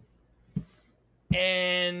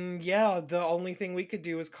 And yeah, the only thing we could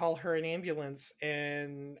do is call her an ambulance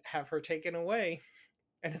and have her taken away.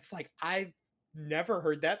 And it's like, I've never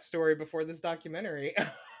heard that story before this documentary.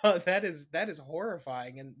 That is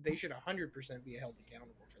horrifying, and they should 100% be held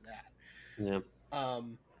accountable for that. Yeah.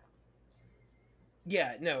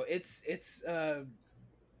 Yeah, no, it's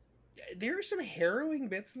there are some harrowing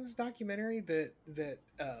bits in this documentary that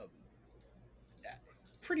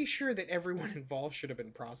pretty sure that everyone involved should have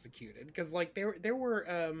been prosecuted, because like there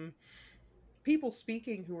were people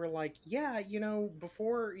speaking who were like, yeah,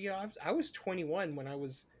 before, I was 21 when I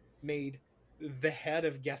was made the head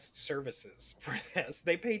of guest services for this.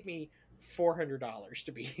 They paid me $400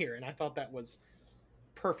 to be here, and I thought that was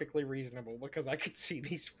perfectly reasonable because I could see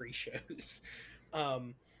these free shows.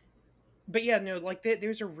 um but yeah, no, like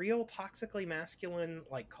there's a real toxically masculine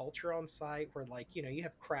like culture on site where, like, you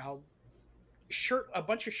have a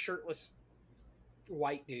bunch of shirtless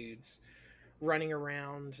white dudes running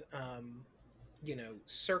around,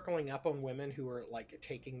 circling up on women who are like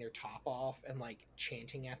taking their top off and like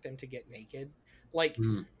chanting at them to get naked, like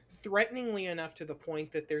Mm. threateningly enough to the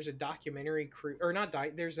point that there's a documentary crew, or not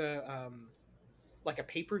there's a like a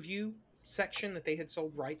pay-per-view section that they had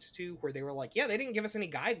sold rights to, where they were like, yeah, they didn't give us any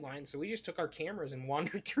guidelines, so we just took our cameras and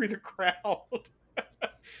wandered through the crowd.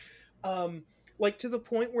 um like, to the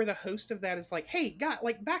point where the host of that is like, hey, God,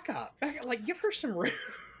 like, back up, like, give her some room.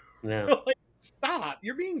 Yeah. Like, stop,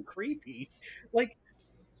 you're being creepy. Like,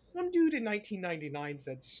 some dude in 1999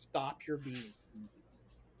 said, stop, you're being creepy,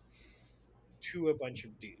 to a bunch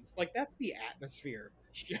of dudes. Like, that's the atmosphere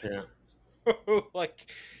of the Yeah. show. Like,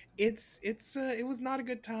 it was not a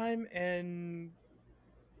good time, and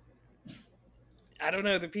I don't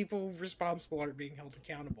know, the people responsible aren't being held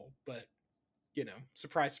accountable, but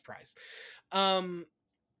surprise, surprise. um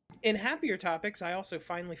in happier topics, I also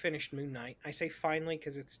finally finished Moon Knight. I say finally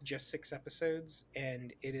because it's just 6 episodes,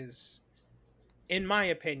 and it is, in my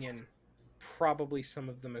opinion, probably some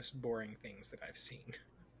of the most boring things that I've seen.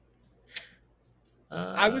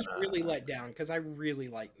 I Uh, was really let down because I really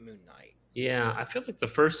like Moon Knight. yeah. I feel like the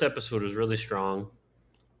first episode was really strong,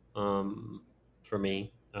 for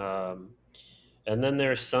me. And then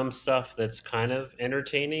there's some stuff that's kind of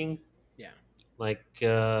entertaining, Yeah. like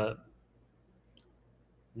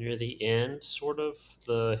near the end, sort of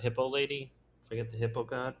the hippo lady. Forget the hippo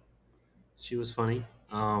god. She was funny.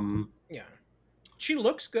 Yeah. She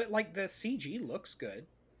looks good. Like, the CG looks good.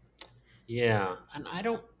 Yeah, and I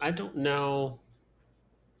don't know.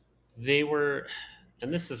 They were,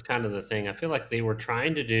 and this is kind of the thing. I feel like they were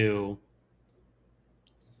trying to do.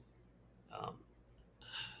 Um,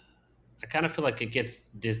 I kind of feel like it gets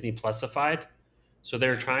Disney Plusified, so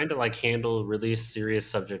they're Yeah. trying to like handle really serious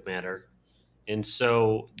subject matter, and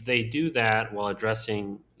so they do that while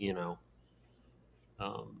addressing,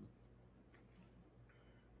 um,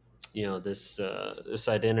 this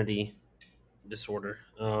identity disorder.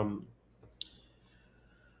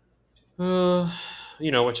 Uh,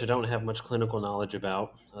 which I don't have much clinical knowledge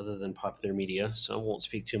about other than popular media, so I won't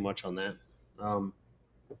speak too much on that. Um,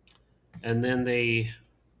 and then they,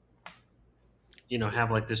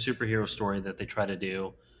 have like the superhero story that they try to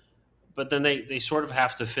do, but then they sort of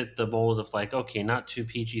have to fit the mold of like, okay, not too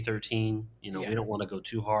PG-13. We Yeah. don't want to go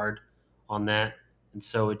too hard on that, and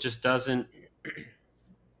so it just doesn't.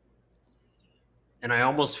 And I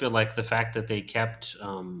almost feel like the fact that they kept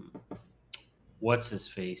what's his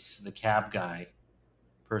face, the cab guy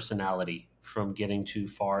personality from getting too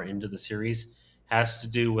far into the series has to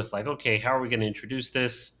do with like, okay, how are we going to introduce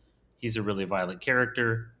this? He's a really violent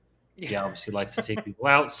character. Yeah. He obviously likes to take people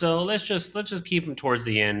out, so let's just keep him towards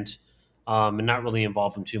the end. and not really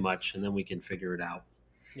involve them too much, and then we can figure it out.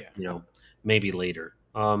 Yeah. You know, maybe later.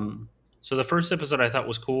 So the first episode I thought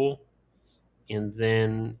was cool, and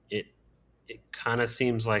then it kind of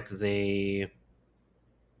seems like they,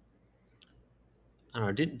 I don't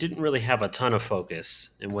know, didn't really have a ton of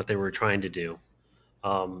focus in what they were trying to do.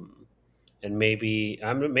 Um, and maybe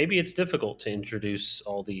it's difficult to introduce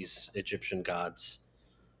all these Egyptian gods.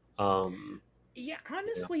 Um, Yeah, yeah.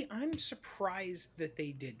 honestly, I'm surprised that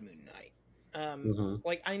they did Moon Knight. Hmm.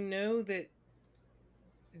 Like I know that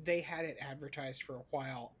they had it advertised for a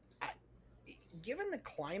while. Given the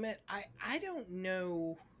climate, I don't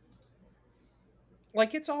know.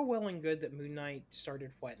 Like it's all well and good that Moon Knight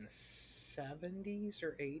started what in the 70s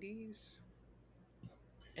or 80s,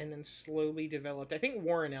 and then slowly developed. I think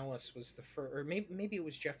Warren Ellis was the first, or maybe it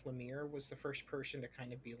was Jeff Lemire was the first person to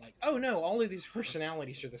kind of be like, oh no, all of these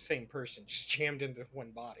personalities are the same person, just jammed into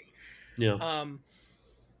one body. Yeah. Um,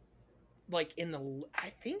 like I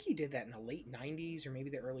think he did that in the late 90s or maybe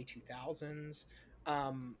the early 2000s.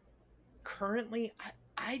 Um, currently,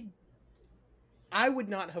 I would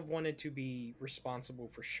not have wanted to be responsible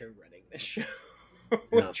for show running this show,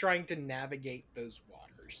 Yeah. trying to navigate those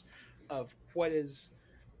waters of what is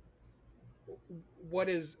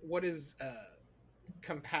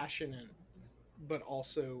compassionate but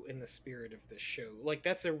also in the spirit of this show. Like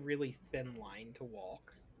that's a really thin line to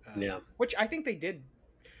walk, Yeah. which I think they did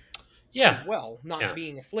pretty Yeah. well, not Yeah.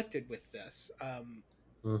 being afflicted with this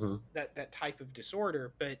Hmm. that type of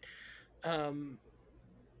disorder. But um,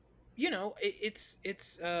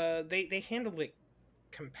 they handled it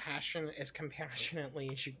compassionately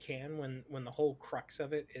as you can when the whole crux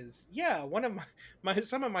of it is, yeah, one of my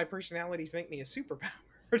some of my personalities make me a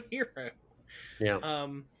superpowered hero. Yeah.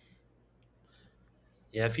 um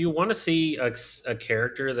Yeah. If you want to see a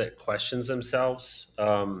character that questions themselves,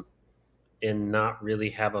 and not really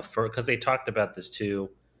have a because they talked about this too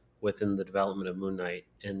within the development of Moon Knight,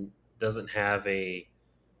 and doesn't have a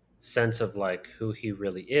sense of like who he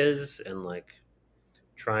really is, and like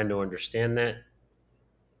trying to understand that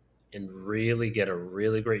and really get a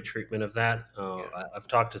really great treatment of that. yeah. I've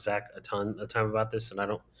talked to Zach a time about this, and I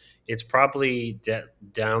don't. It's probably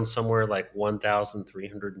down somewhere like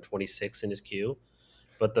 1,326 in his queue,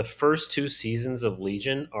 but the first two seasons of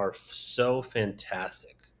Legion are so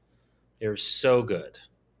fantastic. They're so good.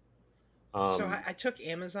 So Um, I took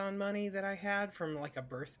Amazon money that I had from like a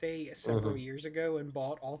birthday several mhm, years ago and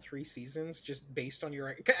bought all three seasons just based on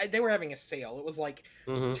your. They were having a sale. It was like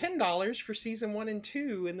mhm. $10 for season 1 and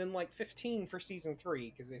 2, and then like 15 for season 3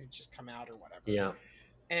 because it had just come out or whatever. Yeah,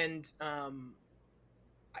 And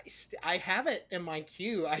I have it in my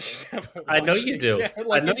queue. I just haven't I know watched you it do. yet. I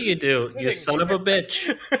Like know it's you just do. You sitting son of a there.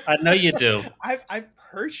 bitch. I know you do. I've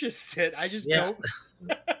purchased it. I just Yeah, don't.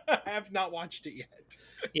 I have not watched it yet.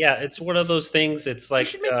 yeah. It's one of those things. It's We like,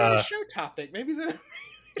 should make that a show topic. Maybe the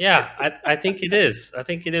yeah. I think it is. I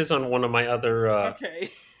think it is on one of my other okay.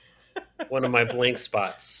 one of my blank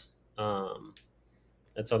spots.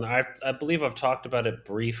 It's on. I believe I've talked about it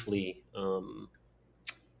briefly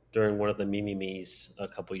during one of the Mimi Me's a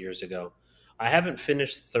couple years ago. I haven't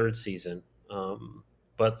finished the third season,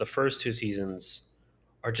 but the first two seasons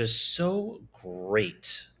are just so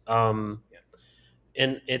great. Yeah.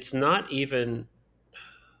 And it's not even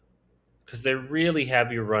because they really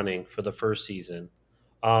have you running for the first season.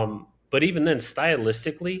 But even then,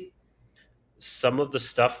 stylistically, some of the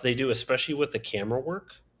stuff they do, especially with the camera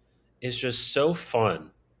work, is just so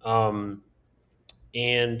fun. Um,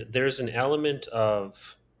 and there's an element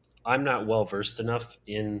of I'm not well versed enough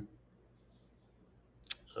in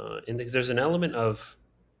things. There's an element of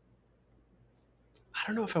I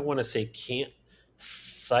don't know if I want to say camp,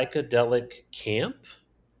 psychedelic camp,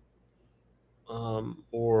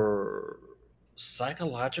 or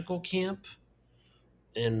psychological camp,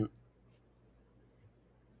 and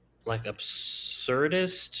like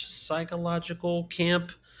absurdist psychological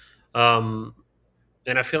camp. Um,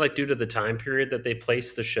 and I feel like due to the time period that they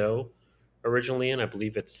placed the show originally in, I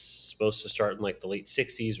believe it's supposed to start in like the late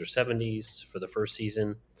 60s or 70s for the first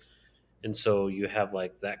season. And so you have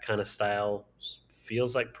like that kind of style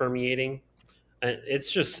feels like permeating. And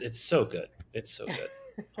it's so good. It's so good.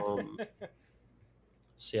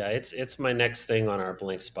 So yeah, it's my next thing on our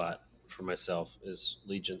blank spot for myself is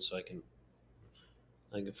Legion, so I can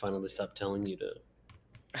finally stop telling you to.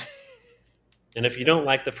 And if you don't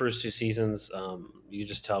like the first two seasons, you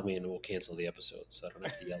just tell me and we'll cancel the episode, so I don't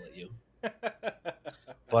have to yell at you.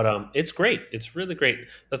 But it's great. It's really great.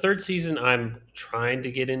 The third season, I'm trying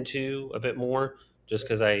to get into a bit more, just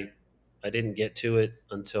because I didn't get to it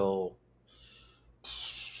until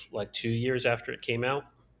like 2 years after it came out.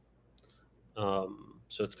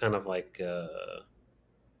 So it's kind of like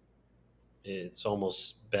it's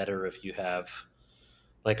almost better if you have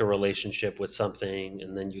like a relationship with something,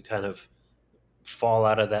 and then you kind of fall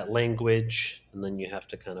out of that language, and then you have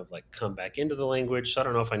to kind of like come back into the language. So I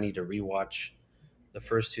don't know if I need to rewatch the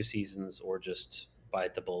first two seasons or just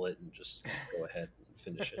bite the bullet and just go ahead and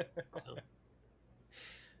finish it. So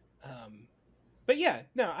um, but yeah,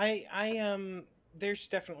 no, there's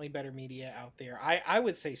definitely better media out there. I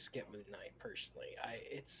would say skip Moon Knight personally.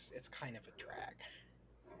 It's kind of a drag.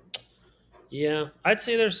 yeah, I'd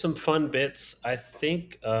say there's some fun bits. I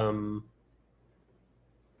think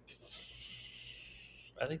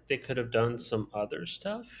they could have done some other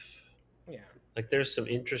stuff. Yeah. Like there's some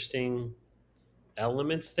interesting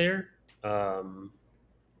elements there, um,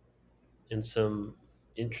 and some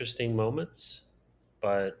interesting moments,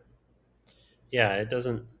 but yeah, it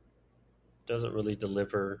doesn't really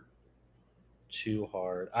deliver too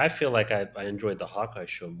hard. I feel like I enjoyed the Hawkeye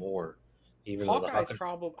show more, even though the Hawkeye's Hawkeye,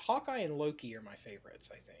 probably Hawkeye and Loki are my favorites,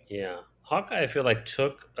 I think. yeah, Hawkeye, I feel like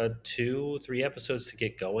took 2 3 episodes to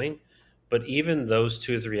get going, but even those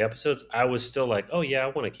 2 or 3 episodes, I was still like, oh yeah, I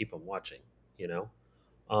want to keep them watching, you know.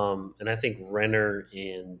 And I think Renner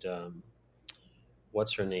and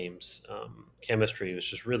what's her name's chemistry was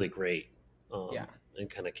just really great, Yeah. and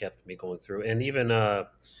kind of kept me going through. And even the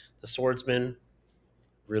Swordsman,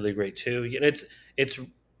 really great too. You know, it's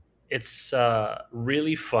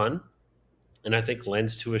really fun, and I think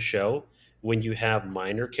lends to a show when you have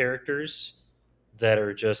minor characters that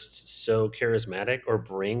are just so charismatic or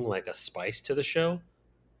bring like a spice to the show.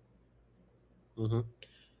 hmm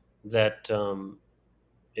that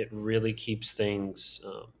it really keeps things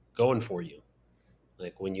going for you.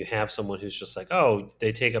 Like when you have someone who's just like, oh,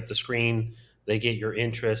 they take up the screen, they get your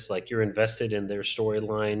interest, like you're invested in their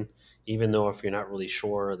storyline, even though if you're not really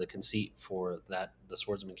sure the conceit for that the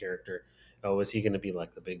swordsman character, oh, is he going to be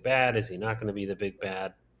like the big bad? Is he not going to be the big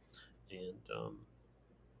bad? And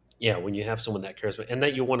yeah, when you have someone that cares and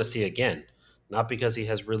that you want to see again, not because he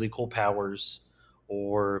has really cool powers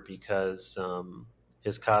or because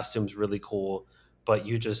his costume's really cool, but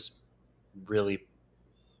you just really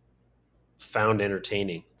found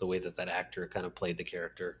entertaining the way that that actor kind of played the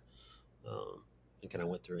character, and kind of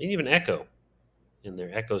went through. And even Echo in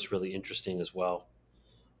there, Echo's really interesting as well.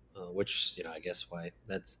 Which I guess why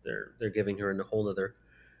that's they're giving her a whole other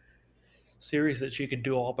series that she could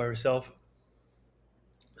do all by herself.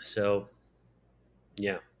 So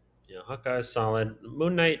yeah, yeah, Hawkeye's solid.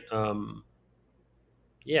 Moon Knight,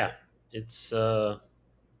 yeah, it's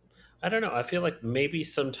I don't know. I feel like maybe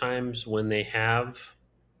sometimes when they have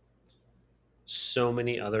so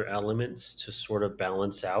many other elements to sort of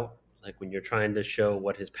balance out, like when you're trying to show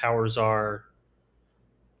what his powers are,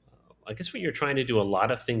 I guess when you're trying to do a lot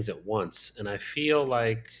of things at once, and I feel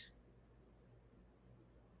like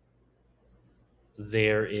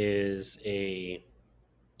there is a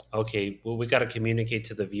okay, well, we got to communicate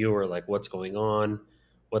to the viewer like what's going on,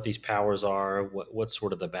 what these powers are, what's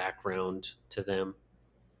sort of the background to them.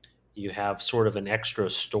 You have sort of an extra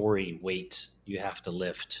story weight you have to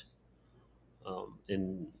lift,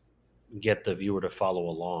 and get the viewer to follow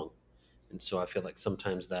along. And so I feel like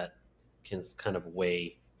sometimes that can kind of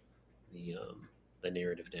weigh the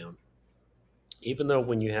narrative down. Even though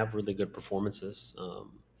when you have really good performances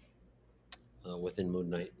within Moon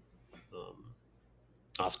Knight, um,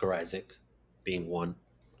 Oscar Isaac being one,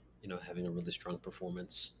 having a really strong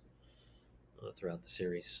performance throughout the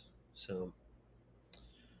series. So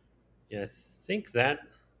yeah, I think that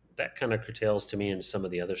kind of curtails to me into some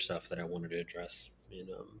of the other stuff that I wanted to address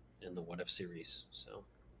in the What If series. So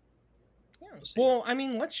Yeah. we'll see. Well, I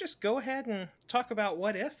mean, let's just go ahead and talk about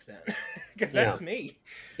what if then, because Yeah, that's me.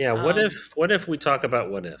 yeah. What Um, if we talk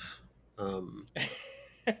about what if? Um,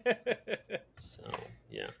 so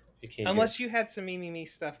yeah, you came here. Unless you had some me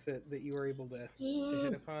stuff that you were able to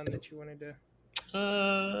hit Uh, upon that you wanted to.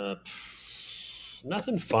 uh,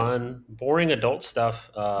 Nothing fun, boring adult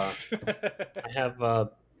stuff. I have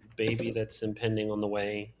a baby that's impending on the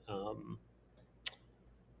way.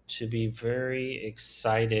 To be very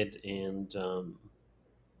excited and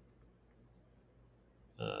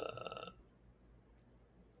uh,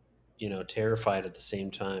 terrified at the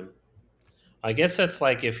same time. I guess that's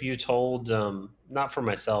like if you told, not for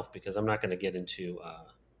myself because I'm not going to get into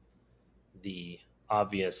the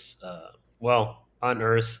obvious,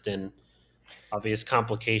 unearthed and obvious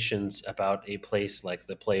complications about a place like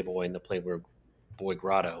the Playboy and the Playboy Boy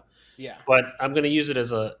Grotto. Yeah. But I'm going to use it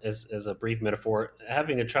as a brief metaphor.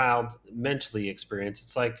 Having a child mentally experience,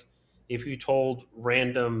 it's like if you told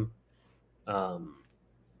random um,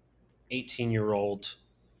 18-year-old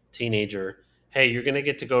teenager, "Hey, you're going to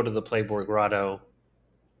get to go to the Playboy Grotto.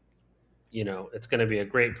 it's going to be a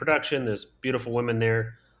great production. There's beautiful women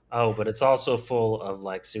there. Oh, but it's also full of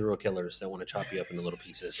like serial killers that want to chop you up into little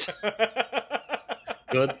pieces.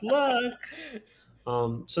 Good luck.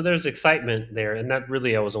 So there's excitement there, and that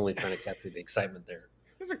really I was only trying to capture the excitement there.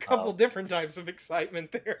 There's a Uh, couple different types of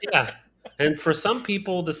excitement there. yeah, and for some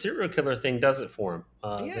people, the serial killer thing does it for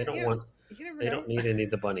them. Yeah, They don't yeah. want, You never they know. don't need any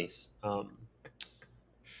of the bunnies.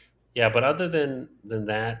 Yeah, but other than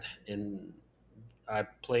that, and I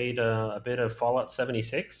played a bit of Fallout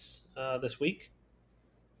 76 this week.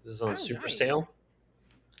 This is on Oh, super nice. sale.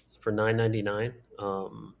 It's for $9.99.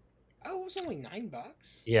 Oh, it was only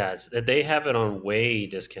 $9. Yeah, they have it on way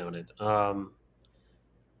discounted.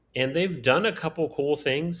 And they've done a couple cool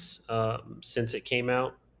things since it came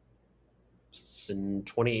out in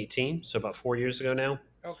 2018, so about 4 years ago now.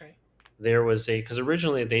 Okay. There was because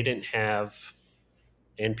originally they didn't have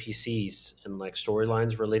NPCs and like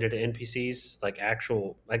storylines related to NPCs, like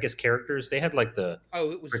actual, I guess, characters. They had like the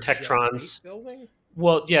Oh, it was just base Protectrons. building?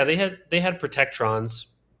 Well, yeah, they had Protectrons.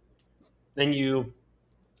 Then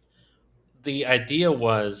the idea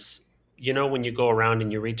was, when you go around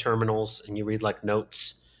and you read terminals and you read like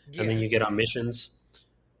notes, and then Yeah, you get yeah, on missions.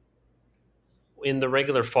 In the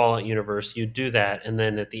regular Fallout universe, you'd do that, and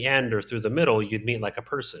then at the end or through the middle, you'd meet like a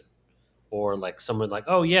person or like someone like,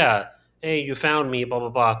 oh yeah, hey, you found me, blah blah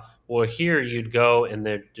blah. Well, here you'd go and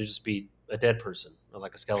there'd just be a dead person or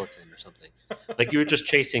like a skeleton or something. Like you were just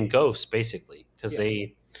chasing ghosts basically, because yeah.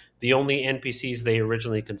 the only NPCs they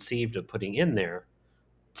originally conceived of putting in there,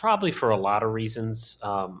 probably for a lot of reasons.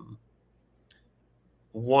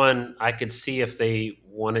 One, I could see if they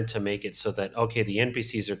wanted to make it so that okay, the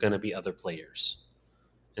NPCs are going to be other players,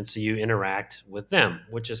 and so you interact with them,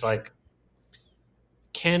 which is Sure. like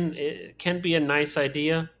can be a nice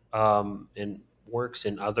idea, and works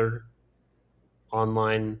in other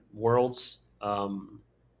online worlds.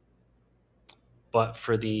 But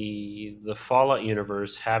for the Fallout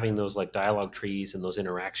universe, having those like dialogue trees and those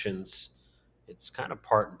interactions, it's kind of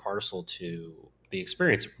part and parcel to the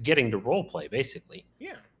experience, getting to role play basically.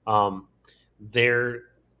 Yeah. Um, their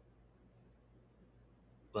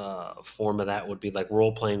form of that would be like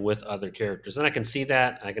role playing with other characters, and I can see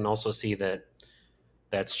that. I can also see that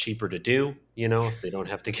that's cheaper to do, if they don't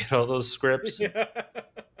have to get all those scripts. And, Yeah.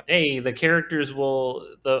 hey, the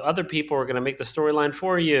other people are going to make the storyline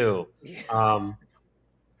for you. Yeah. Um,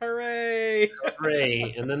 Hooray!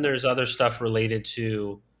 Hooray. And then there's other stuff related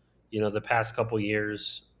to, the past couple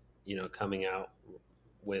years, coming out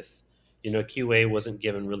with, QA wasn't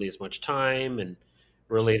given really as much time and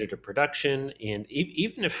related to production. And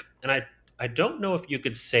even if, and I don't know if you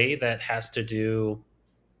could say that has to do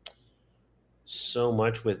so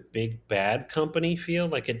much with big bad company feel.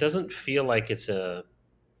 Like it doesn't feel like it's I'm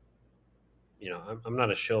not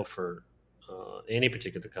a shill for any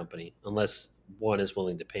particular company unless one is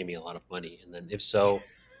willing to pay me a lot of money. And then if so,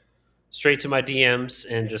 straight to my DMs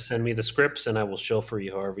and just send me the scripts and I will shill for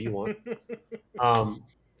you however you want. Um,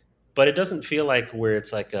 but it doesn't feel like where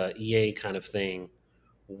it's like a EA kind of thing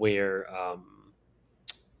where,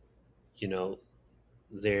 you know,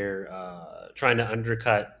 they're trying to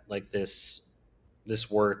undercut like this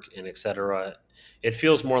work and etc. It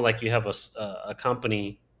feels more like you have a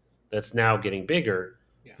company that's now getting bigger,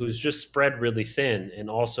 Yeah. who's just spread really thin and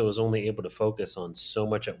also is only able to focus on so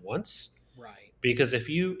much at once. Right. Because if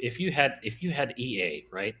you had EA,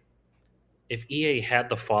 right, if EA had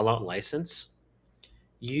the Fallout license,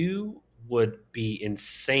 you would be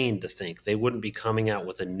insane to think they wouldn't be coming out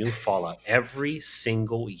with a new Fallout every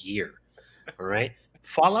single year. All right,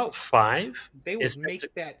 Fallout 5 They would is set to.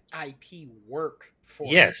 make that IP work for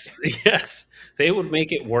it. Yes, yes, they would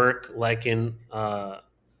make it work like an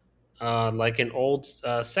old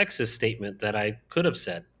sexist statement that I could have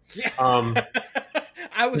said. Yeah. Um,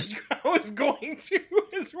 I was going to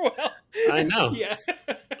as well. I know. Yeah.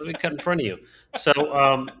 Let me cut in front of you. So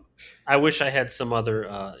I wish I had some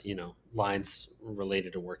other lines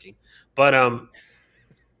related to working, but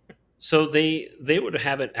so they would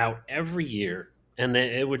have it out every year, and then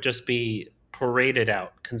it would just be paraded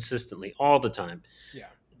out consistently all the time. Yeah.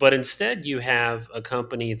 But instead, you have a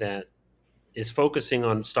company that is focusing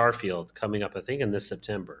on Starfield coming up, I think, in this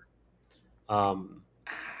September. Um,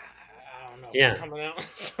 I don't know if it's yeah, coming out in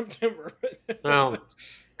September. well,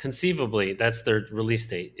 conceivably, that's their release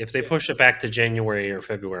date. If they Yeah. push it back to January or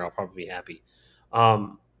February, I'll probably be happy.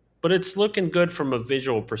 Um, but it's looking good from a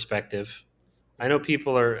visual perspective. I know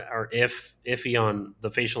people are iffy on the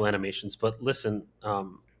facial animations, but listen,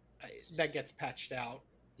 That gets patched out.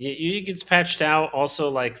 it gets patched out. Also,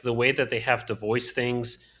 like the way that they have to voice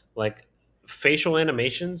things, like facial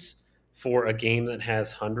animations for a game that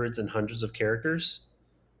has hundreds and hundreds of characters,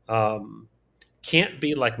 um, can't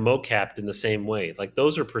be like mocapped in the same way. Like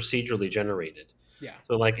those are procedurally generated. Yeah.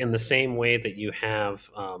 So like in the same way that you have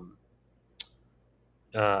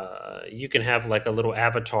you can have like a little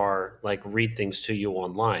avatar like read things to you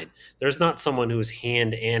online. There's not someone who's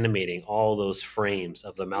hand animating all those frames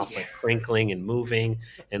of the mouth Yeah. like crinkling and moving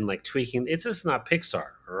and like tweaking. It's just not Pixar,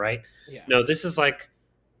 all right? Yeah. No, this is like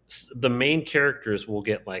the main characters will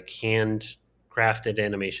get like hand crafted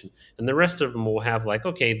animation, and the rest of them will have like,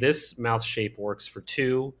 okay, this mouth shape works for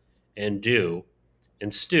to and do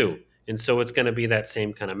and stew, and so it's going to be that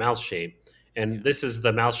same kind of mouth shape. Yeah. And this is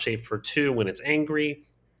the mouth shape for to when it's angry.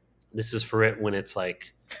 This is for it when it's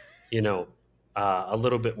like, you know, a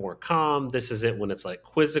little bit more calm. This is it when it's like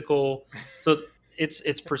quizzical. So it's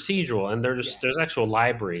procedural, and Yeah. there's actual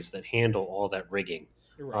libraries that handle all that rigging.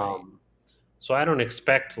 Right. Um, so I don't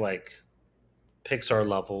expect like Pixar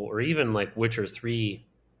level or even like Witcher 3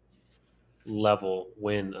 level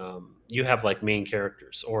when you have like main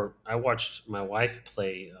characters. Or I watched my wife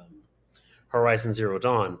play Horizon Zero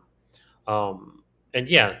Dawn, um, and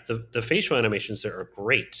yeah, the facial animations there are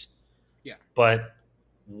great. Yeah. But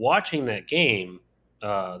watching that game,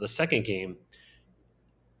 the second game,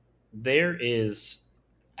 there is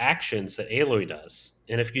actions that Aloy does,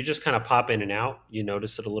 and if you just kind of pop in and out, you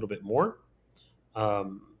notice it a little bit more.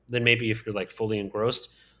 Then maybe if you're like fully engrossed,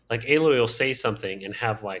 like Aloy will say something and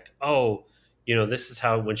have like, oh, this is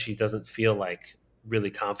how when she doesn't feel like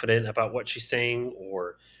really confident about what she's saying,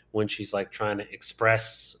 or when she's like trying to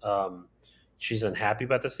express she's unhappy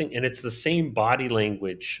about this thing, and it's the same body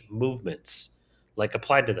language movements like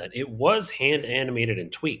applied to that. It was hand animated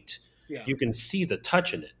and tweaked. Yeah. You can see the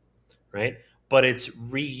touch in it, right? But it's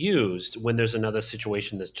reused when there's another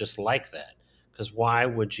situation that's just like that. Because why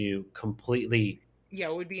would you completely? Yeah.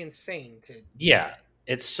 It would be insane to. Yeah,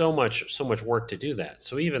 it's so much work to do that.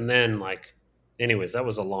 So even then, like, anyways, that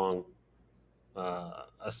was a long a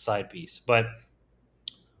side piece. But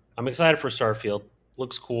I'm excited for Starfield.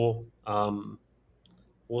 Looks cool.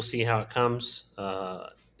 We'll see how it comes.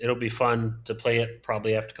 It'll be fun to play it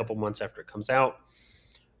probably after a couple months after it comes out,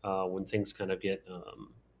 when things kind of get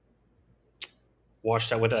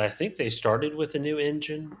washed out with it. I think they started with a new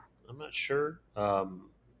engine. I'm not sure,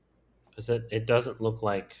 because it doesn't look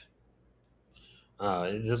like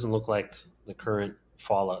the current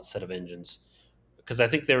Fallout set of engines. Because I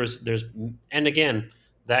think there's and again,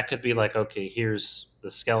 that could be like, okay, here's the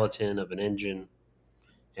skeleton of an engine,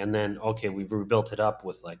 and then okay, we've rebuilt it up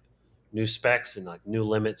with like new specs and like new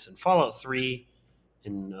limits. And Fallout 3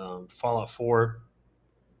 and Fallout 4,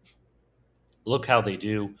 look how they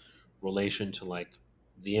do relation to like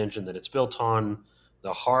the engine that it's built on,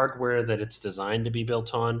 the hardware that it's designed to be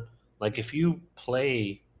built on. Like Yeah. if you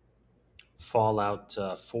play Fallout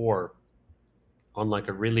 4 on like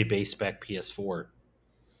a really base spec PS4,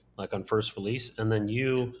 like on first release, and then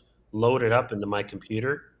you load it up into my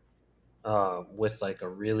computer with like a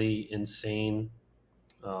really insane,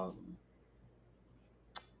 um,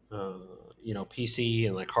 uh, PC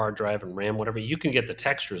and like hard drive and RAM, whatever, you can get the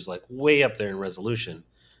textures like way up there in resolution,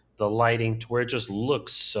 the lighting to where it just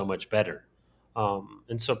looks so much better.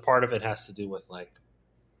 And so part of it has to do with like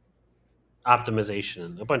optimization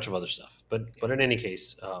and a bunch of other stuff. But Yeah. in any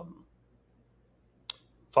case,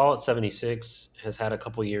 Fallout 76 has had a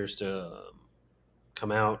couple years to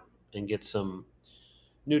come out and get some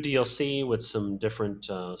new DLC with some different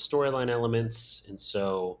storyline elements, and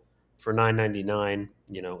so for 9.99,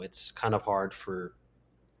 it's kind of hard for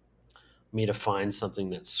me to find something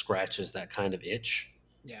that scratches that kind of itch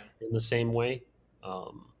Yeah. in the same way.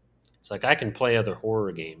 Um, it's like I can play other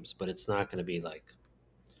horror games, but it's not going to be like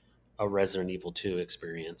a Resident Evil 2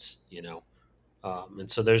 experience. And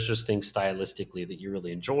so there's just things stylistically that you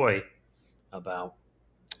really enjoy about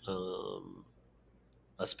um,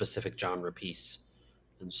 a specific genre piece.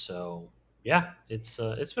 And so, yeah, it's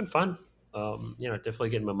been fun. Definitely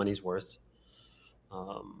getting my money's worth.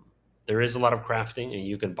 Um, there is a lot of crafting, and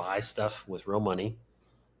you can buy stuff with real money.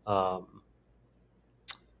 Um,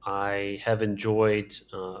 I have enjoyed.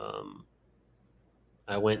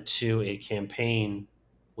 I went to a campaign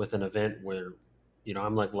with an event where,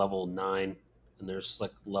 I'm like level 9, and there's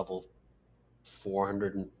like level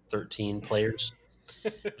 413 players,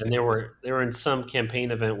 and they were in some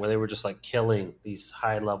campaign event where they were just like killing these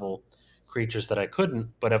high level creatures that I couldn't.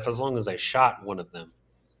 But if as long as I shot one of them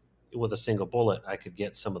with a single bullet, I could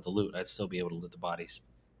get some of the loot. I'd still be able to loot the bodies.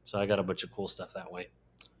 So I got a bunch of cool stuff that way.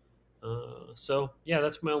 So yeah,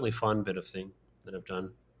 that's my only fun bit of thing that I've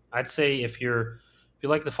done. I'd say if you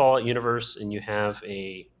like the Fallout universe and you have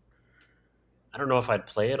I don't know if I'd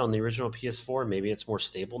play it on the original PS4. Maybe it's more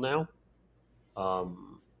stable now.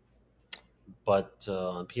 Um, but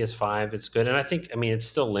on PS5 it's good, and I mean it's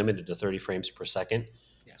still limited to 30 frames per second,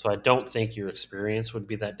 Yeah. so I don't think your experience would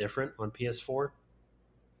be that different on PS4.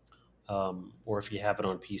 Or if you have it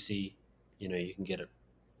on PC, you can get it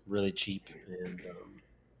really cheap, and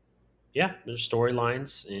yeah, there's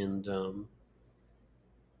storylines and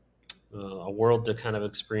a world to kind of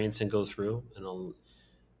experience and go through, and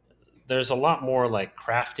there's a lot more like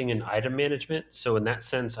crafting and item management. So in that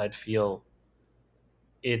sense, I'd feel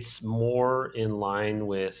it's more in line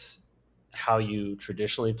with how you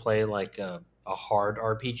traditionally play like a hard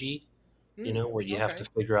RPG, where you have to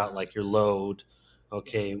Okay. figure out like your load. Yeah.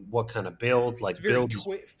 Okay, what kind of build? It's Like very builds.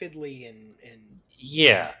 fiddly and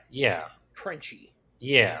Yeah, yeah, crunchy.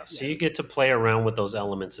 yeah. So Yeah. you get to play around with those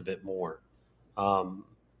elements a bit more. Um,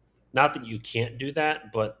 Not that you can't do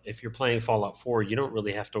that, but if you're playing Fallout 4, you don't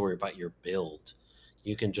really have to worry about your build.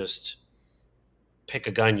 You can just pick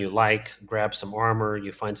a gun you like, grab some armor,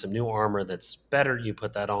 you find some new armor that's better, you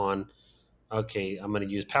put that on. Okay, I'm going to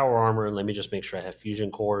use power armor, and let me just make sure I have fusion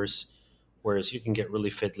cores. Whereas you can get really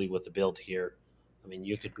fiddly with the build here. I mean,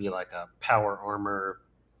 you could be like a power armor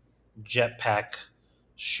jetpack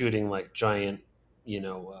shooting like giant,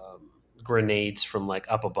 grenades from like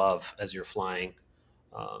up above as you're flying.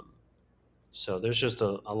 Um, so there's just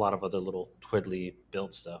a lot of other little twiddly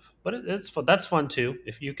build stuff, but it's fun. That's fun too.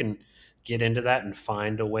 If you can get into that and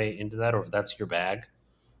find a way into that, or if that's your bag,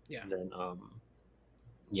 Yeah. then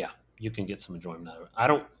yeah, you can get some enjoyment out of it. I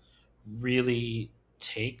don't really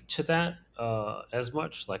take to that as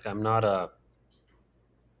much. Like I'm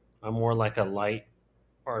more like a light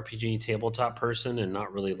RPG tabletop person, and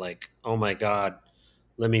not really like, oh my god,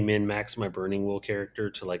 let me min max my Burning Wheel character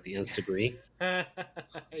to like the nth degree.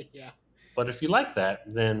 Yeah. But if you like that,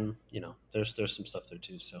 then there's some stuff there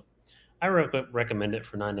too. So I recommend it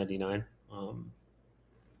for 9.99 on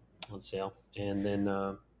sale. And then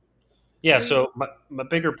yeah, Well, so my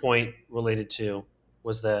bigger point related to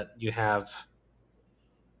was that you have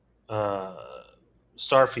uh,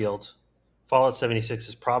 Starfield. Fallout 76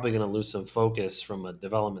 is probably going to lose some focus from a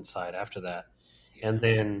development side after that. And yeah.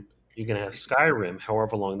 then you're going to have Skyrim,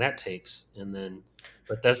 however long that takes. And then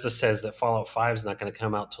Bethesda says that Fallout 5 is not going to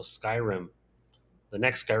come out till Skyrim. The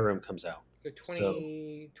next Skyrim comes out. So So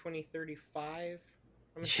 2035,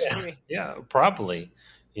 I'm yeah, assuming. yeah, probably,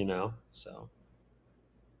 so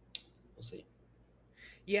we'll see.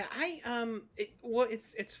 Yeah, well,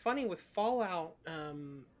 it's funny with Fallout,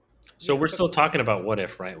 So we're but still talking about what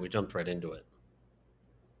if, right? We jumped right into it.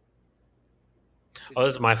 did, Oh,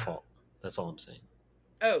 this is my fault. That's all I'm saying.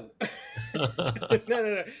 oh.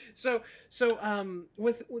 No. So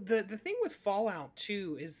with the thing with Fallout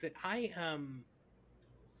 2 is that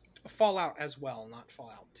Fallout as well, not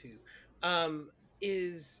Fallout 2. Um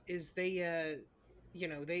is they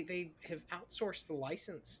they have outsourced the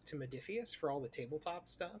license to Modifius for all the tabletop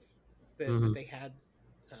stuff that Hmm. they had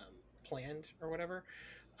planned or whatever.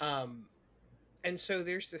 Um and so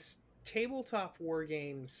there's this tabletop war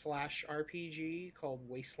game slash RPG called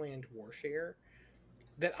Wasteland Warfare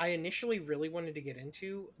that I initially really wanted to get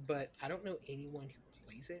into, but I don't know anyone who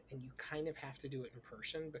plays it, and you kind of have to do it in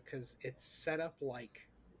person because it's set up like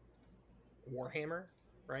Warhammer,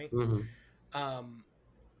 right? Hmm. Um,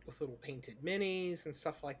 with little painted minis and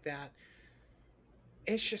stuff like that.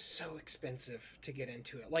 It's just so expensive to get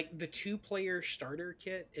into it. Like the two-player starter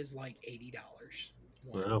kit is like $80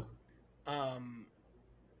 one. Wow. Um,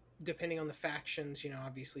 Depending on the factions,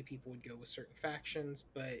 obviously people would go with certain factions,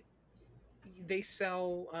 but they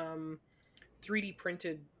sell 3D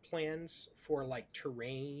printed plans for like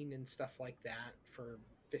terrain and stuff like that for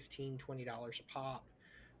 $15-$20 a pop.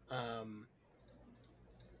 Um,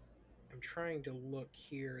 I'm trying to look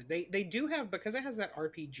here. They do have, because it has that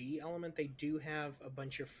RPG element. They do have a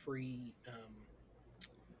bunch of free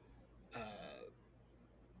uh,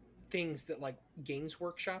 things that like Games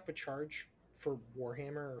Workshop would charge for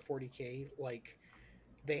Warhammer or 40K. Like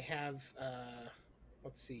they have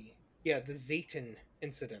let's see, yeah, the Zayton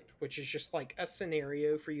incident, which is just like a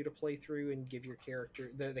scenario for you to play through and give your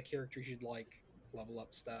character the characters you'd like level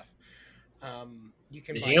up stuff. You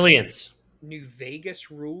can The buy aliens. New Vegas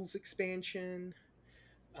rules expansion.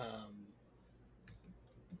 um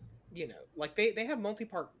like they have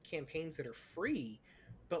multi-part campaigns that are free,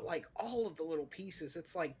 but like all of the little pieces,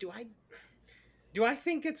 it's like, do I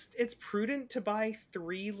think it's prudent to buy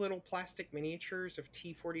three little plastic miniatures of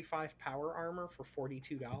T-45 power armor for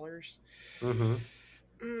 $42? Hmm.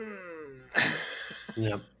 Mm.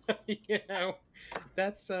 Yeah. you know,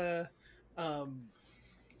 that's um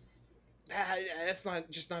that's not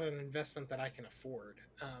an investment that I can afford.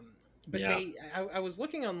 But Yeah. I was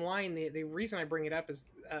looking online. The reason I bring it up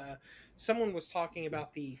is someone was talking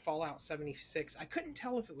about the Fallout 76. I couldn't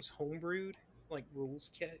tell if it was homebrewed, like rules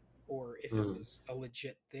kit, or if it Mm. was a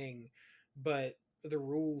legit thing. But the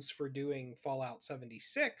rules for doing Fallout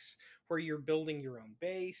 76, where you're building your own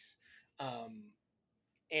base, um,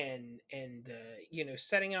 and you know,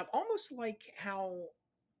 setting up almost like how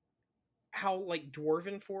like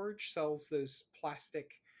Dwarven Forge sells those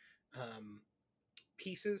plastic um,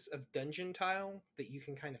 pieces of dungeon tile that you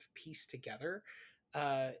can kind of piece together.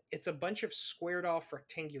 It's a bunch of squared off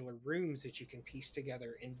rectangular rooms that you can piece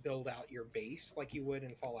together and build out your base like you would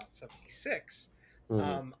in Fallout 76.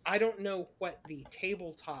 Mm. I don't know what the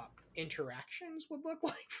tabletop interactions would look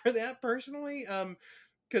like for that personally,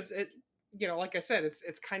 because it, you know, like I said,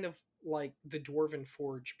 it's kind of like the Dwarven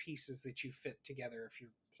Forge pieces that you fit together if you're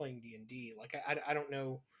playing D&D. Like I don't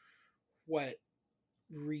know what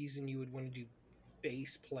reason you would want to do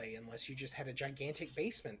base play unless you just had a gigantic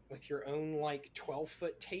basement with your own like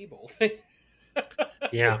 12-foot table that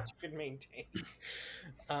Yeah. you could maintain.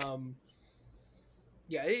 um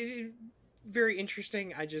yeah, it's very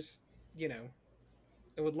interesting. I just, you know,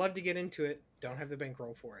 I would love to get into it, don't have the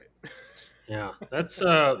bankroll for it. Yeah. That's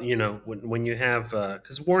you know, when you have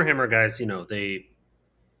because Warhammer guys, you know, they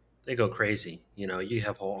go crazy. You know, you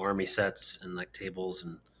have whole army sets and like tables,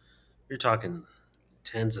 and you're talking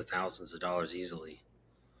tens of thousands of dollars easily.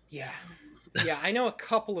 Yeah, yeah, I know a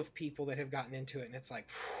couple of people that have gotten into it and it's like,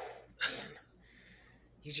 man,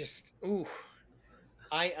 you just ooh.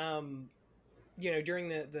 I you know, during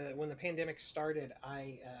the when the pandemic started,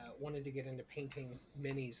 I wanted to get into painting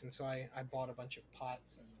minis, and so I bought a bunch of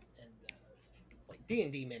pots and like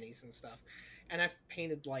D&D minis and stuff, and I've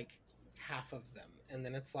painted like half of them, and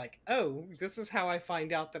then it's like, oh, this is how I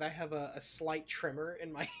find out that I have a slight tremor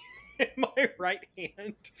in my in my right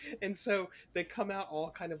hand, and so they come out all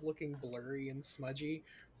kind of looking blurry and smudgy.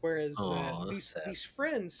 Whereas Oh, that's sad. these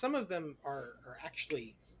friends, some of them are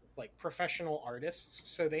actually like professional artists,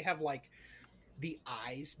 so they have like the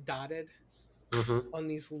eyes dotted Hmm. on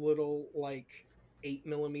these little like 8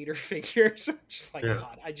 millimeter figures. I'm just like, Yeah.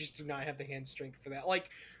 God, I just do not have the hand strength for that. Like,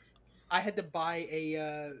 I had to buy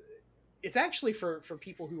a it's actually for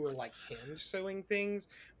people who are like hand sewing things,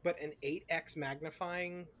 but an 8x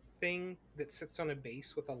magnifying thing that sits on a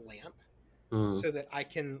base with a lamp Mm. so that I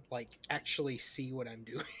can like actually see what I'm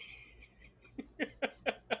doing.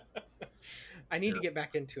 I need to Yeah. get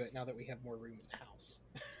back into it now that we have more room in the house.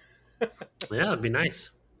 Yeah, it'd be nice.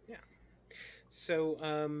 Yeah. So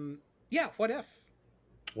yeah, what if?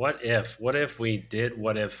 What if? What if we did?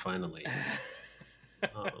 What if finally?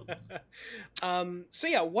 Um, So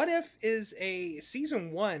yeah, what if is a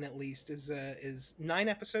season one, at least is 9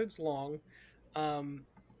 episodes long. um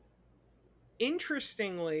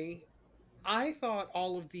Interestingly, I thought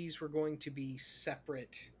all of these were going to be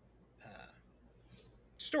separate uh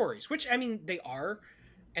stories, which I mean they are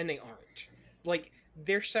and they aren't. Like,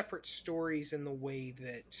 they're separate stories in the way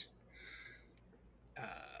that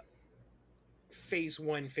uh phase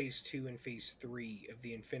one, phase two, and phase three of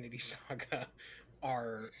the Infinity Saga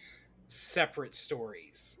are separate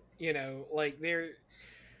stories. You know, like they're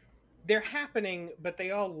happening, but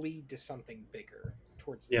they all lead to something bigger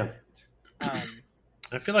towards the yeah, end.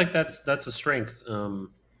 I feel like that's a strength.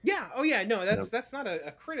 Yeah. Oh, yeah. No, Yeah, that's not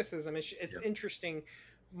a criticism. It's yeah, interesting.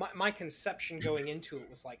 My conception going into it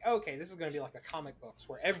was like, okay, this is going to be like the comic books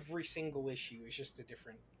where every single issue is just a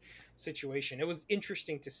different situation. It was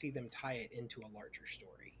interesting to see them tie it into a larger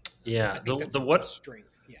story. I yeah. think that's a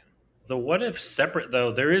strength. Yeah. The what if separate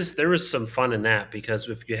though? There is some fun in that because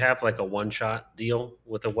if you have like a one shot deal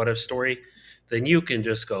with a what if story, then you can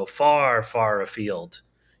just go far far afield.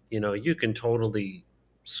 You know, you can totally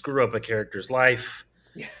screw up a character's life.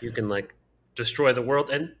 Yeah. You can like destroy the world,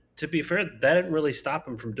 and to be fair, that didn't really stop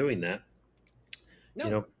him from doing that. You No.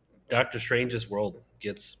 know, Doctor Strange's world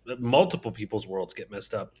gets multiple people's worlds get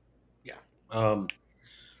messed up. Yeah. Um,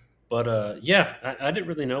 but yeah, I didn't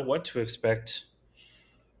really know what to expect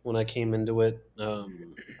when I came into it.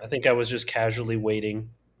 I think I was just casually waiting,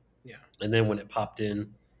 Yeah. and then when it popped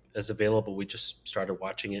in as available, we just started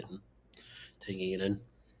watching it and taking it in.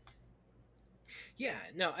 Yeah.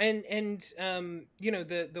 No. And you know,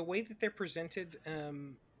 the way that they're presented,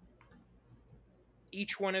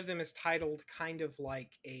 each one of them is titled kind of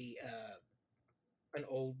like a an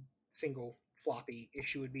old single floppy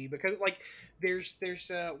issue would be, because like there's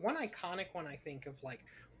one iconic one I think of, like,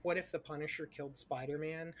 what if the Punisher killed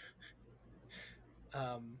Spider-Man,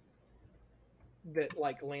 um that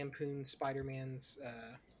like lampoon Spider-Man's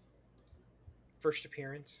first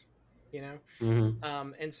appearance, you know.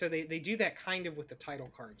 Hmm. And so they do that kind of with the title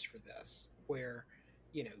cards for this, where,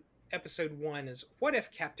 you know, episode 1 is what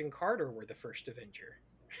if Captain Carter were the first Avenger?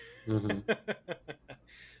 Hmm.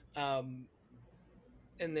 um,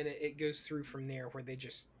 and then it goes through from there where they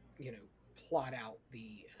just plot out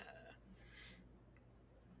the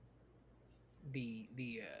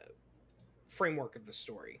framework of the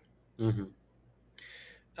story. Hmm.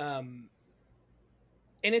 Um,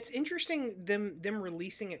 and it's interesting them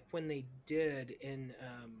releasing it when they did in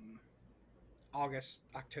August,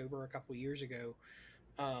 October, a couple years ago.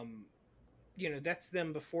 Um, that's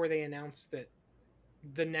them before they announced that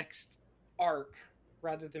the next arc,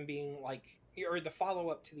 rather than being like, or the follow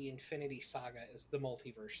up to the Infinity Saga, is the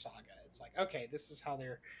Multiverse Saga. It's like, okay, this is how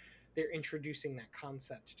they're introducing that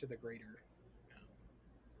concept to the greater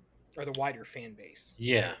or the wider fan base.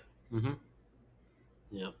 Yeah. Hmm.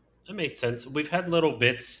 Yeah. That makes sense. We've had little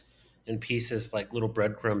bits and pieces, like little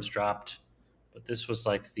breadcrumbs dropped, but this was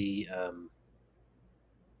like the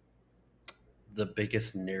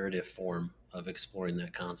biggest narrative form of exploring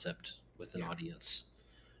that concept with an Yeah, audience.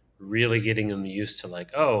 Really getting them used to,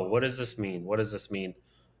 like, oh, what does this mean? What does this mean?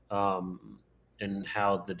 Um, and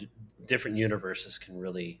how the different universes can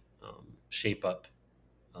really shape up,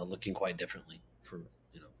 looking quite differently, for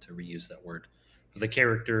to reuse that word, for the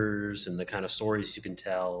characters and the kind of stories you can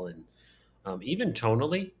tell, and even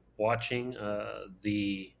tonally watching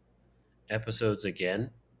the episodes again,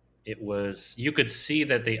 it was, you could see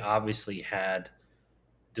that they obviously had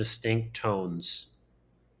distinct tones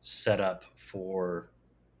set up for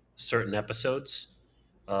certain episodes.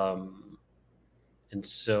 Um, and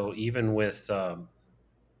so even with the,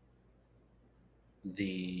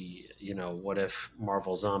 what if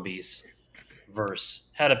Marvel Zombies verse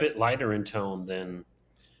had a bit lighter in tone than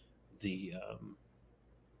the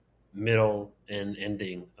middle and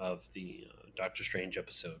ending of the Doctor Strange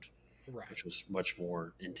episode, right. which was much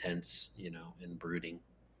more intense, and brooding.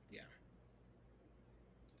 Yeah.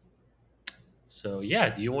 So yeah,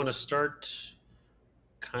 do you want to start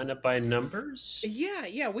kind of by numbers?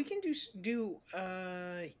 Yeah, we can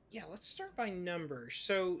yeah, let's start by numbers.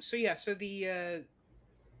 So the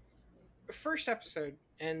first episode,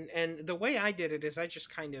 and the way I did it is I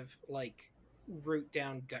just kind of like wrote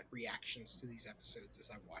down gut reactions to these episodes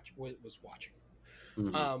as I was watching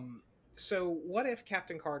them. Hmm. So what if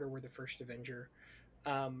Captain Carter were the first Avenger?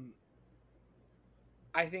 Um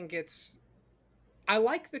I think I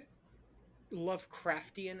like the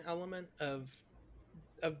Lovecraftian element of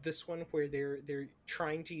this one, where they're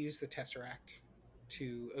trying to use the Tesseract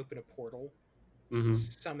to open a portal and Hmm.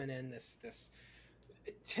 summon in this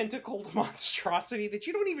tentacled monstrosity that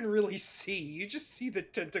you don't even really see. You just see the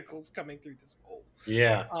tentacles coming through this hole.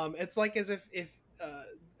 Yeah. It's like as if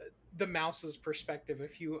the mouse's perspective,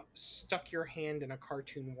 if you stuck your hand in a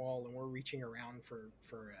cartoon wall and we're reaching around for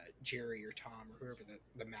Jerry or Tom or whoever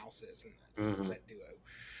the mouse is in Hmm. that duo.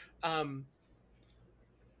 Um,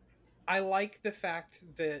 I like the fact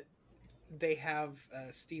that they have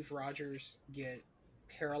Steve Rogers get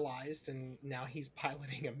paralyzed and now he's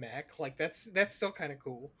piloting a mech. Like that's still kind of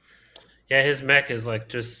cool. Yeah, his mech is like,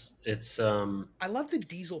 just, it's I love the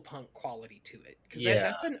diesel punk quality to it because yeah.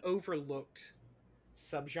 that's an overlooked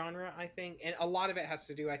subgenre, I think, and a lot of it has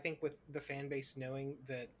to do, I think, with the fan base knowing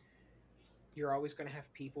that you're always going to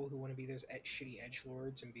have people who want to be those shitty edge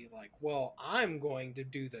lords and be like, well, I'm going to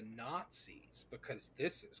do the Nazis because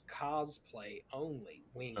this is cosplay only,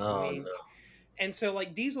 wink Oh wink. no. And so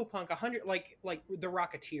like diesel punk 100, like the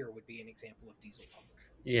Rocketeer would be an example of diesel punk,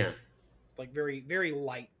 Yeah. like very very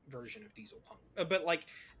light version of diesel punk. But like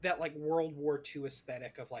that, like World War II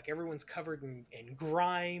aesthetic of like everyone's covered in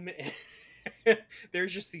grime and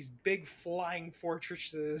there's just these big flying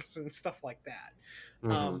fortresses and stuff like that.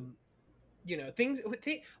 Hmm. um things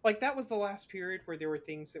like that was the last period where there were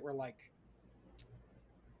things that were like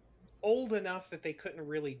old enough that they couldn't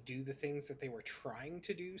really do the things that they were trying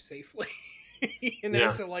to do safely. Yeah.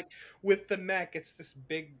 So like with the mech, it's this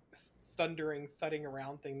big thundering thudding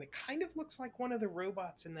around thing that kind of looks like one of the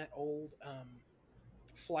robots in that old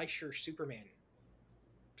Fleischer Superman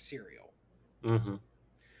serial. Hmm.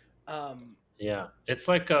 um Yeah, it's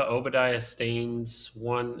like Obadiah Stane's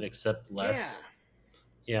one, except yeah, less.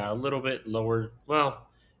 Yeah, a little bit lower. Well,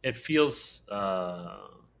 it feels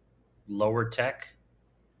lower tech,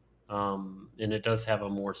 and it does have a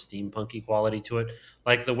more steampunky quality to it.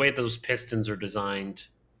 Like the way those pistons are designed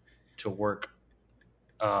to work.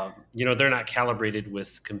 They're not calibrated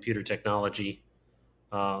with computer technology,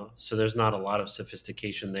 so there's not a lot of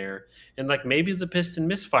sophistication there. And like maybe the piston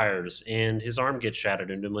misfires and his arm gets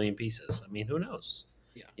shattered into a million pieces. I mean, who knows?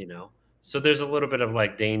 yeah, You know. So there's a little bit of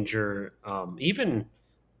like danger, even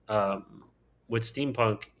um, with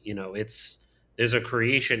steampunk. It's there's a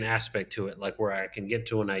creation aspect to it, like where I can get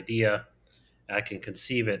to an idea, I can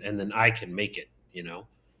conceive it, and then I can make it. Yeah.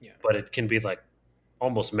 But it can be like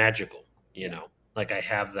almost magical. Yeah. Like I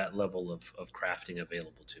have that level of crafting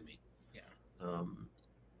available to me. Yeah. Um,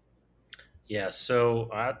 yeah, so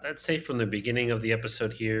I'd say from the beginning of the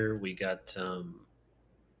episode here, we got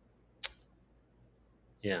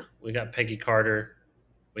we got Peggy Carter.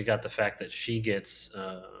 We got the fact that she gets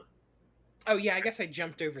Oh yeah, I guess I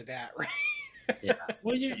jumped over that, right? yeah.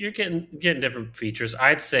 Well, you're getting different features.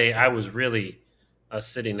 I'd say I was really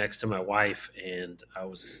sitting next to my wife, and I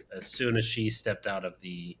was as soon as she stepped out of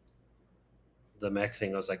the mech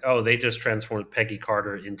thing, I was like, oh, they just transformed Peggy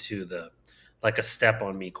Carter into the like a step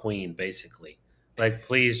on me queen, basically. Like,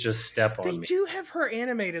 please just step They on me. do have her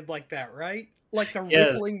animated like that, right? Like the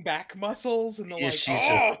Yes, rippling back muscles and the yeah, like. she's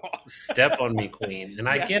just Oh, step on me queen, and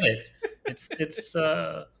I yeah. get it. It's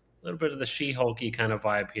a little bit of the She-Hulky kind of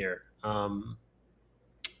vibe here.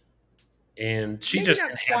 And she Maybe just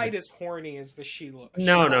not quite as inhabits. horny as the No, She-Hulk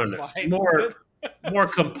no, no. vibe, More but more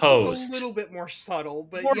this was a composed. little bit more subtle.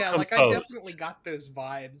 But More yeah, like I definitely composed. got those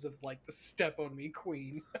vibes of like the step on me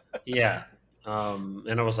queen. Yeah.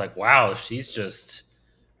 And I was like, wow, she's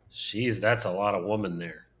that's a lot of woman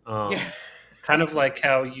there. Yeah. Kind of like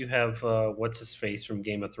how you have what's his face from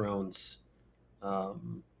Game of Thrones,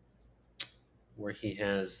 um, where he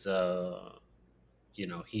has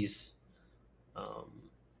he's um,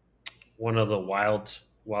 one of the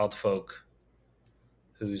wild folk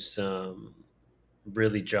who's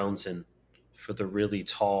really jonesing for the really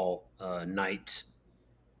tall knight.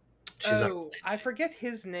 She's not. Oh, I forget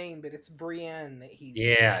his name, but it's Brienne that he's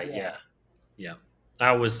Yeah, yeah. yeah, yeah.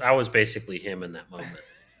 I was basically him in that moment.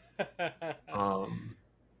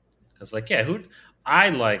 Because like who I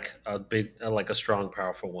like a strong,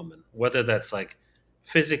 powerful woman, whether that's like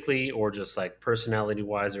physically or just like personality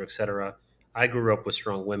wise or etc. I grew up with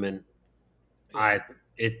strong women. Yeah.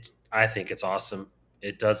 I think it's awesome.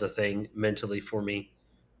 It does a thing mentally for me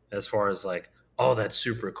as far as like, oh, that's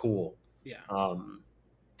super cool. Yeah. Um,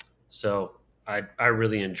 so I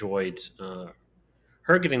really enjoyed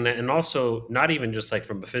her getting that, and also not even just like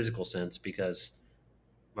from a physical sense, because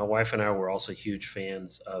my wife and I were also huge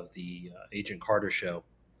fans of the Agent Carter show,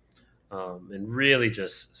 and really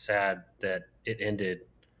just sad that it ended.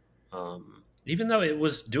 Even though it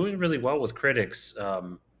was doing really well with critics,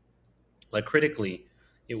 like critically,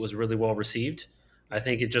 it was really well received. I Yeah.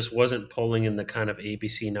 think it just wasn't pulling in the kind of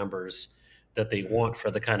ABC numbers that they Mhm. want for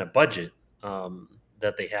the kind of budget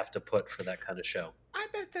that they have to put for that kind of show. I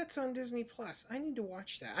bet that's on Disney Plus. I need to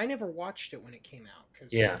watch that. I never watched it when it came out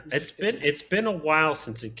because Yeah, we it's just been didn't have. it's been a while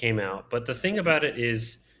since it came out, but the Yeah. thing about it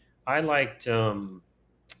is, I liked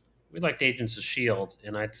we liked Agents of Shield,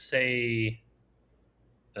 and I'd say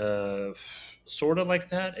uh, sort of like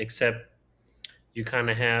that, except you kind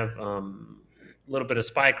of have a little bit of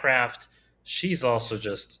spycraft. She's also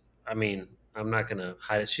just, I mean, I'm not gonna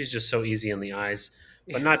hide it. She's just so easy in the eyes,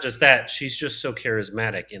 but not just that. She's just so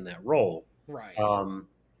charismatic in that role, Right. um,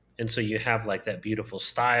 and so you have like that beautiful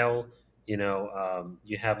style. You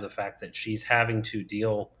have the fact that she's having to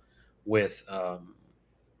deal with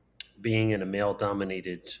being in a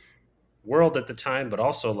male-dominated world at the time, but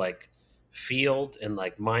also like field and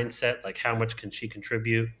like mindset, like how much can she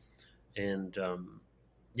contribute? And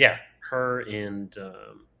yeah, her and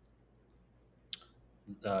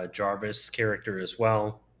Jarvis character as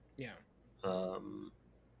well Yeah. um,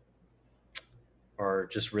 are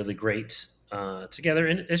just really great together,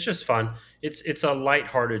 and it's just fun. It's a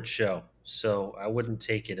lighthearted show, so I wouldn't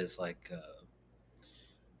take it as like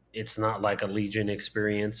it's not like a Legion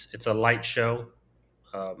experience. It's a light show,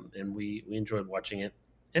 and we enjoyed watching it,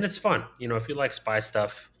 and it's fun. If you like spy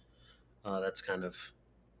stuff, that's kind of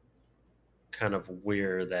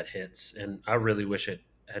where that hits. And I really wish it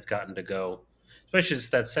had gotten to go, especially since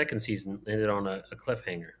that second season ended on a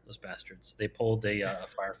cliffhanger. Those bastards. They pulled a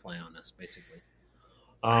Firefly on us, basically.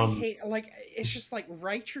 I Um, hate like it's just like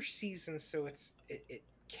write your season so it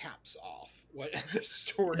caps off what the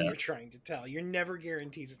story yeah, you're trying to tell. You're never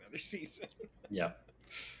guaranteed another season. yeah.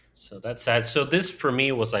 So that's sad. So this for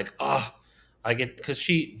me was like, I get because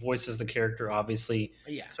she voices the character, obviously.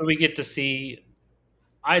 Yeah. So we get to see.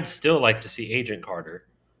 I'd still like to see Agent Carter,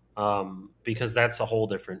 because that's a whole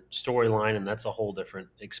different storyline and that's a whole different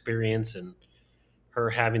experience, and her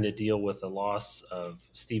having to deal with the loss of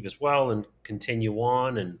Steve as well and continue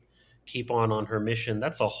on and keep on her mission.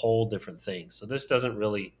 That's a whole different thing. So this doesn't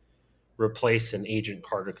really replace an Agent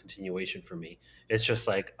Carter continuation for me. It's just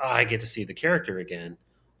like, I get to see the character again,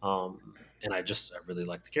 and I really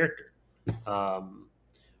like the character. Um,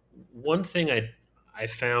 One thing I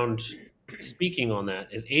found, speaking on that,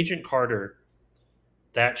 is Agent Carter.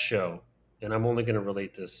 that show, and I'm only going to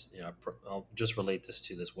relate this, I'll just relate this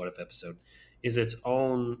to this What If episode, is its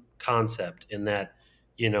own concept in that,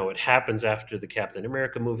 it happens after the Captain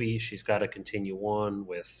America movie. She's got to continue on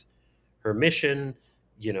with her mission.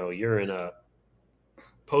 You're in a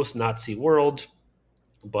post Nazi world,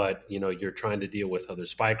 but, you're trying to deal with other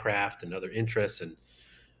spycraft and other interests.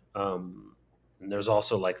 Um, and there's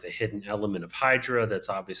also like the hidden element of Hydra that's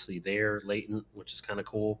obviously there, latent, which is kind of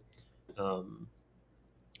cool. Um,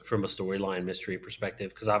 from a storyline mystery perspective,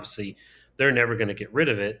 because obviously they're never going to get rid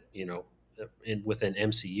of it, within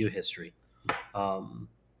MCU history. Um,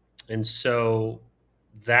 and so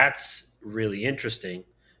that's really interesting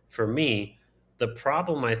for me. The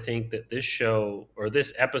problem I think that this show or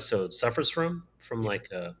this episode suffers from Yeah. like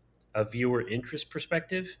a viewer interest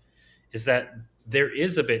perspective, is that there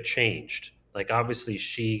is a bit changed. Like obviously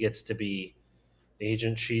she gets to be the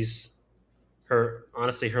agent. She's her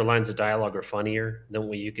honestly her lines of dialogue are funnier than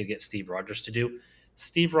what you could get Steve Rogers to do.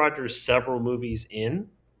 Steve Rogers several movies in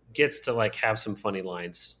gets to like have some funny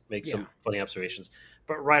lines, make Yeah. some funny observations.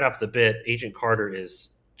 But right off the bit, Agent Carter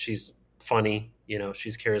she's funny,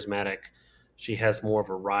 she's charismatic. She has more of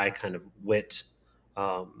a wry kind of wit.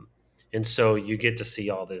 Um, and so you get to see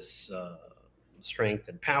all this strength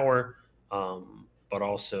and power, but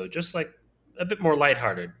also just like a bit more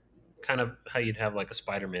lighthearted, kind of how you'd have like a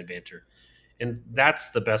Spider-Man banter. And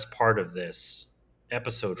that's the best part of this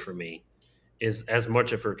episode for me, is as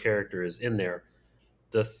much of her character is in there.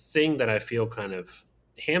 The thing that I feel kind of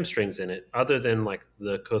hamstrings in it, other than like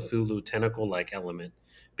the Cthulhu tentacle like element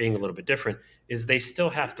being a little bit different, is they still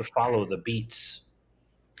have to follow the beats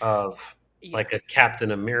of Yeah. like a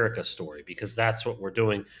Captain America story, because that's what we're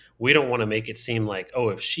doing. We don't want to make it seem like, oh,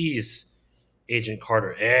 if she's Agent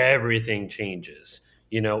Carter, everything changes.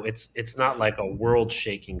 It's not Yeah. like a world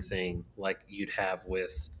shaking thing like you'd have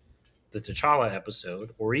with the T'Challa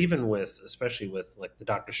episode, or even especially with like the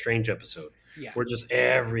Doctor Strange episode, Yeah. where just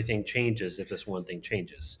everything changes if this one thing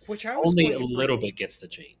changes. Which I was Only going a to bring. little bit gets to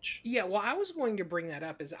change. Yeah, well, I was going to bring that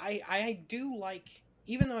up. Is I do like,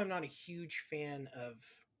 even though I'm not a huge fan of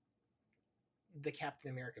the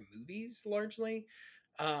Captain America movies largely,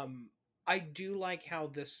 um, I do like how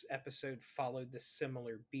this episode followed the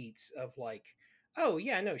similar beats of like, oh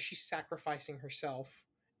yeah, no, she's sacrificing herself,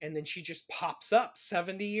 and then she just pops up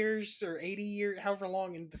 70 years or 80 years, however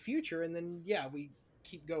long in the future, and then yeah, we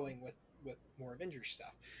keep going with more Avengers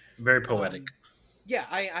stuff. Very poetic. Yeah,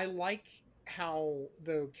 I like how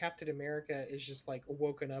though Captain America is just like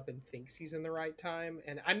woken up and thinks he's in the right time,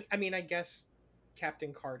 and I mean I guess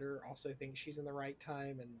Captain Carter also thinks she's in the right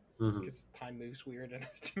time, and Hmm. because time moves weird in other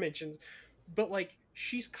dimensions, but like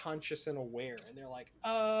she's conscious and aware, and they're like,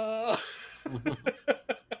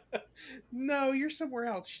 no, you're somewhere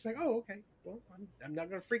else. She's like, oh, okay, well, I'm not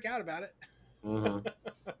gonna freak out about it. Hmm.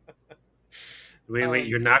 Wait, um,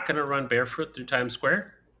 you're not going to run barefoot through Times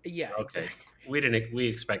Square? yeah, Okay, exactly. we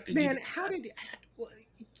expected you to Man, do how that. did well,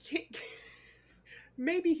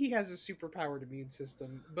 maybe he has a superpowered immune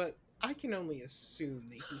system, but I can only assume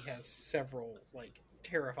that he has several like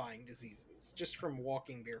terrifying diseases just from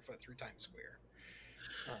walking barefoot through Times Square.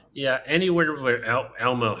 Yeah, anywhere where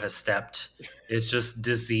Elmo has stepped is just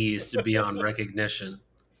diseased beyond recognition.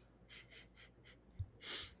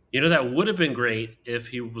 That would have been great if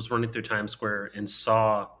he was running through Times Square and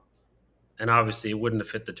saw, and obviously it wouldn't have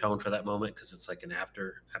fit the tone for that moment because it's like an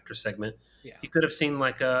after segment. Yeah, He could have seen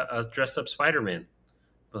like a dressed up Spider Man,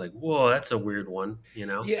 but like, whoa, that's a weird one.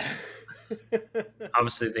 yeah,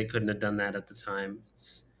 Obviously, they couldn't have done that at the time.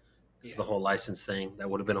 It's yeah. the whole license thing. That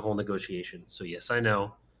would have been a whole negotiation. So yes, I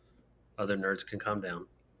know other nerds can calm down.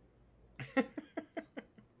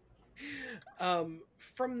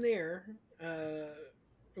 From there,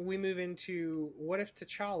 we move into what if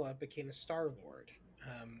T'Challa became a Star Lord?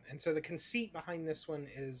 And so the conceit behind this one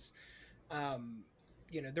is, um,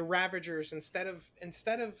 the Ravagers instead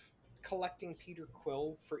of collecting Peter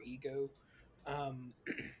Quill for ego, um,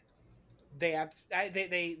 they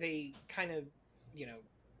kind of, you know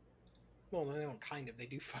well, they don't kind of, they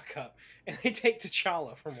do fuck up, and they take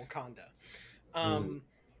T'Challa from Wakanda. Mm. um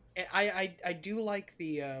and I do like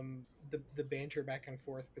the banter back and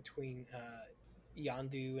forth between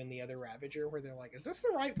Yandu and the other Ravager, where they're like, "Is this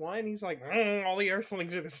the right one?" He's like, "All the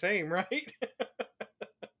Earthlings are the same, right?"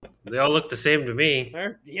 They all look the same to me.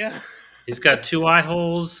 Yeah, He's got two eye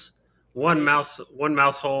holes, I one mouse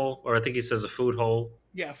hole, or I think he says a food hole.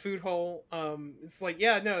 yeah, food hole. It's like,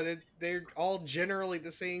 yeah, no, they're all generally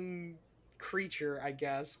the same creature, I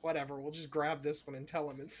guess. Whatever, we'll just grab this one and tell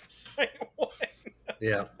him it's the right one.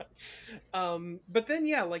 Yeah. But then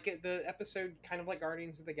yeah, like the episode, kind of like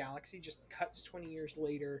Guardians of the Galaxy, just cuts 20 years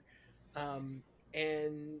later.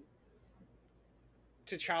 and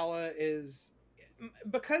T'Challa is,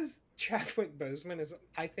 because Chadwick Boseman is,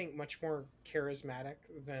 I think, much more charismatic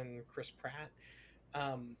than Chris Pratt.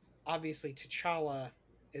 Um, Obviously, T'Challa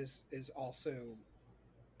is also,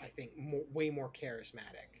 I think, way more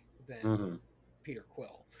charismatic than Mm-hmm. Peter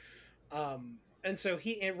Quill. And so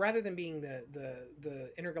and rather than being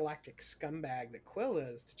the intergalactic scumbag that Quill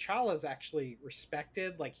is, T'Challa is actually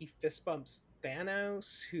respected. Like, he fist bumps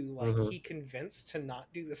Thanos, who, like, Mm-hmm. he convinced to not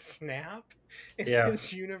do the snap in Yeah.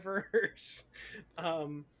 his universe.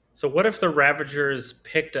 um, So what if the Ravagers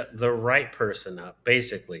picked up the right person up?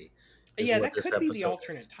 Basically, is yeah, what that this could be the episode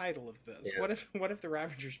alternate is. title of this. Yeah. What if the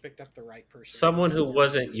Ravagers picked up the right person from Someone the who start?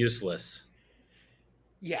 wasn't useless.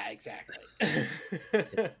 Yeah, exactly.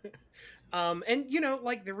 Yeah. And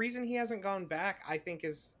like, the reason he hasn't gone back, I think,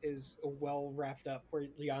 is well wrapped up. Where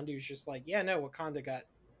Liandu's just like, yeah, no, Wakanda got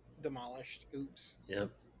demolished. Oops,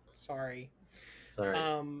 Yep. sorry. Sorry.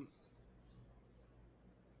 Um,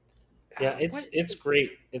 Yeah, what? it's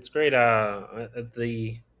great. It's great.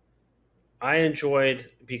 The I enjoyed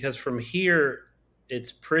because from here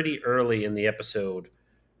it's pretty early in the episode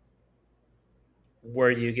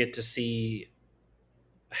where you get to see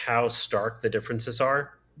how stark the differences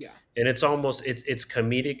are, Yeah, and it's almost it's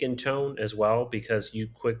comedic in tone as well because you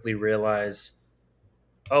quickly realize,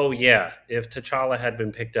 oh yeah, if T'Challa had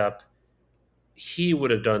been picked up, he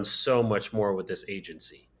would have done so much more with this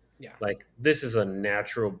agency. yeah, Like, this is a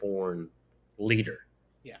natural born leader.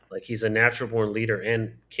 yeah, Like, he's a natural born leader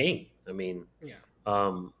and king. I mean, yeah,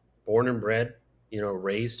 um, born and bred,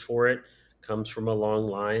 raised for it, comes from a long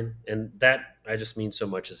line, and that I just mean so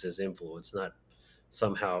much as his influence, not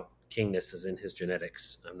somehow kingness is in his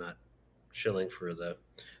genetics. I'm not shilling for the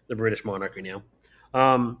British monarchy now.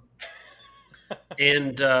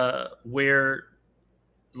 And where,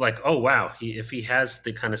 like, oh wow, if he has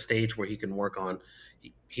the kind of stage where he can work on,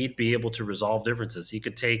 he'd be able to resolve differences. He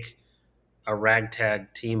could take a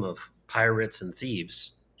ragtag team of pirates and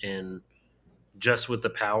thieves, and just with the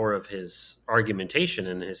power of his argumentation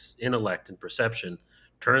and his intellect and perception,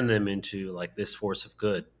 turn them into like this force of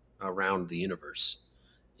good around the universe.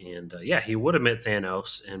 And yeah, he would have met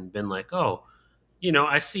Thanos and been like, oh,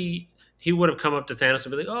 I see. He would have come up to Thanos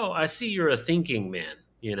and be like, oh, I see you're a thinking man,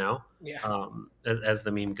 yeah, as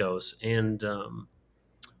the meme goes, and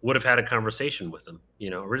would have had a conversation with him,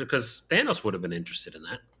 because Thanos would have been interested in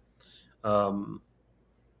that. Um,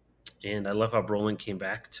 and I love how Brolin came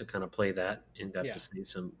back to kind of play that and got yeah, to say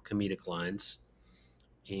some comedic lines.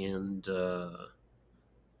 And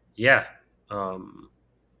yeah, um,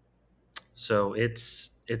 so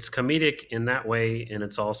it's comedic in that way, and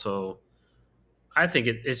it's also, I think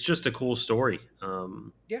it's just a cool story,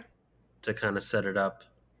 yeah, to kind of set it up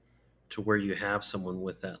to where you have someone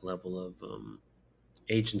with that level of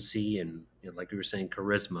agency and, like you were saying,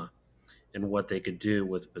 charisma and what they could do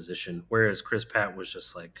with a position. Whereas Chris Pratt was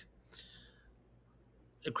just like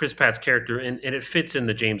Chris Pratt's character, and it fits in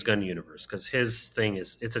the James Gunn universe because his thing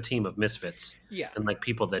is it's a team of misfits yeah, and like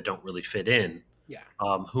people that don't really fit in, yeah.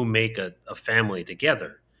 who make a family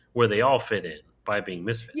together where they all fit in by being Yeah,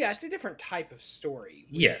 misfits. it's a different type of story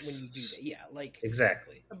when you do that. Yes, Yeah, like,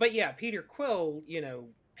 exactly. but yeah, Peter Quill,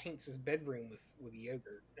 paints his bedroom with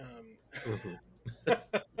yogurt. Hmm.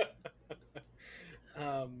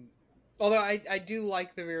 Um, Although I do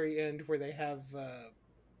like the very end where they have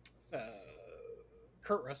uh,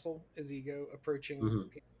 Kurt Russell as Ego approaching Hmm.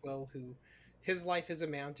 Peter Quill, who his life has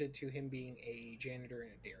amounted to him being a janitor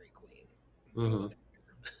and a Dairy Queen. Hmm. Going,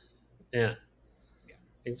 Yeah, yeah.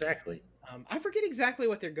 exactly. I forget exactly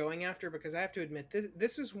what they're going after, because I have to admit,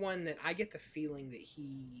 this is one that I get the feeling that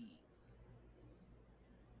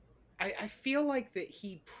I feel like that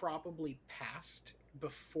he probably passed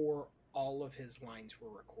before all of his lines were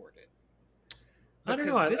recorded, I don't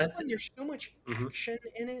know. because this I one, think. there's so much Hmm. action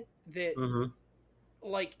in it that, Hmm.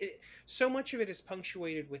 like, so much of it is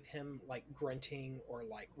punctuated with him, like, grunting or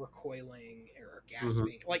like recoiling or Hmm.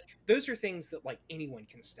 gasping. Like, those are things that, like, anyone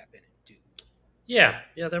can step in and do. Yeah,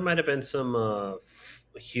 yeah. There might have been some um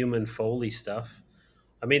human Foley stuff.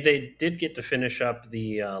 I mean, they did get to finish up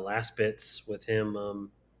the last bits with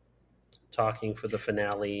him talking for the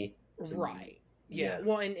finale, and right, yeah. yeah.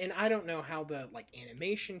 Well, and I don't know how the, like,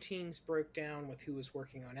 animation teams broke down with who was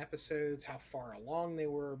working on episodes, how far along they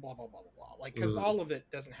were, blah blah blah blah blah, like, because Hmm. all of it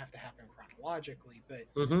doesn't have to happen chronologically. But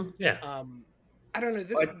Hmm. Yeah. um I don't know,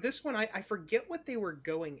 But this one, I forget what they were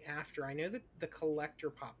going after. I know that the collector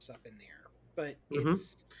pops up in there, but hmm.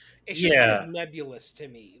 it's just kind of Yeah. nebulous to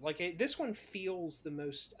me. Like, this one feels the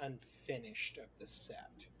most unfinished of the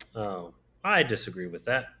set. Oh. I disagree with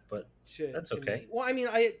that, but that's to okay. me. Well, I mean,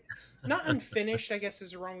 I not unfinished, I guess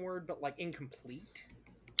is the wrong word, but like incomplete.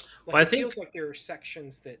 Like Well, I it think feels like there are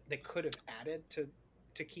sections that they could have added to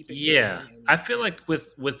keep it yeah, going, I and feel like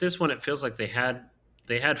with this one, it feels like they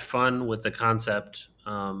had fun with the concept.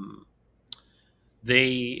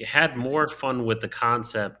 They had more fun with the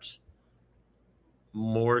concept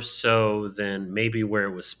more so than maybe where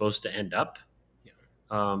it was supposed to end up.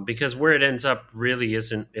 yeah, Because where it ends up really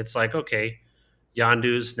isn't. It's like okay,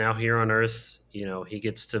 Yandu's now here on Earth. He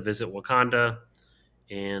gets to visit Wakanda,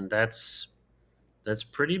 and that's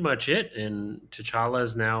pretty much it. And T'Challa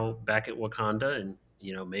is now back at Wakanda, and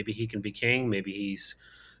maybe he can be king. Maybe he's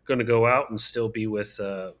going to go out and still be with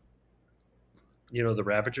the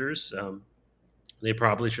Ravagers. They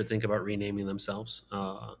probably should think about renaming themselves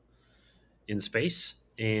in space.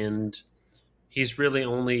 And he's really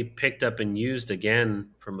only picked up and used again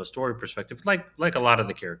from a story perspective, like a lot of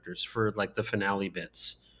the characters for like the finale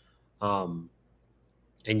bits. Um,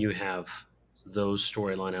 and you have those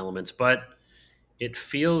storyline elements, but it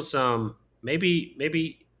feels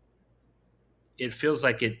maybe it feels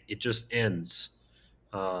like it just ends,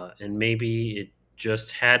 and maybe it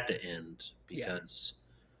just had to end yeah, because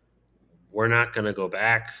we're not going to go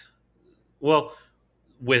back. Well,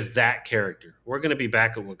 with that character, we're going to be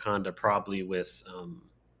back at Wakanda probably with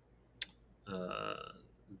uh,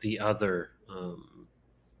 the other.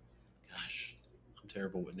 Gosh, I'm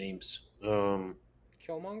terrible with names.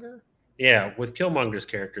 Killmonger. Yeah, with Killmonger's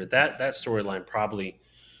character, that storyline probably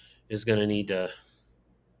is going to need to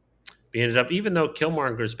be ended up, even though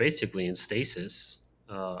Killmonger's basically in stasis.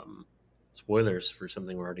 Spoilers for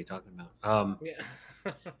something we're already talking about. Yeah,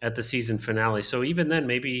 At the season finale. So even then,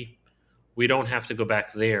 maybe we don't have to go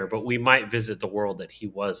back there, but we might visit the world that he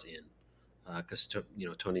was in, because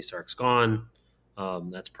Tony Stark's gone.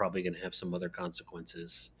 That's probably going to have some other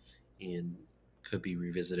consequences and could be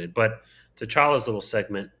revisited. But T'Challa's little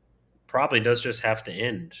segment probably does just have to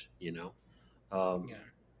end. Um, yeah,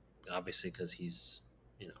 Obviously because he's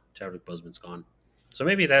Chadwick Boseman's gone. So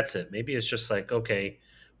maybe that's it. Maybe it's just like, okay,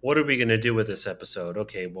 what are we going to do with this episode?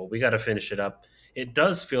 Okay, well, we got to finish it up. It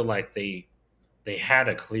does feel like they had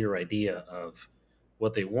a clear idea of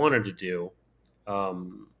what they wanted to do,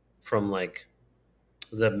 um, from like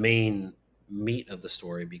the main meat of the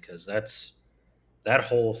story, because that's that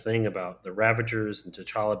whole thing about the Ravagers and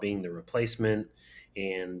T'Challa being the replacement,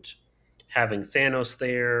 and having Thanos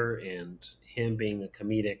there, and him being a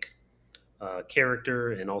comedic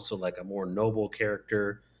character, and also like a more noble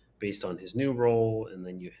character based on his new role. And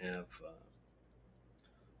then you have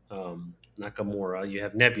Nakamura, you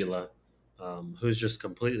have Nebula, who's just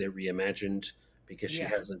completely reimagined because she yeah,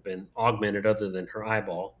 hasn't been augmented other than her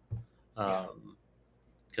eyeball. yeah,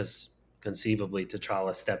 Because conceivably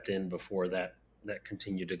T'Challa stepped in before that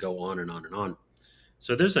continued to go on and on and on.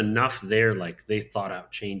 So there's enough there, like they thought out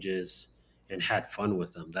changes and had fun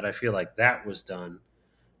with them, that I feel like that was done.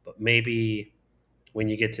 But maybe when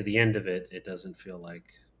you get to the end of it, it doesn't feel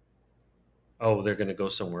like, oh, they're going to go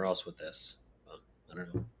somewhere else with this. I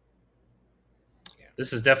don't know. yeah.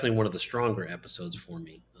 This is definitely one of the stronger episodes for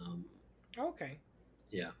me. Okay.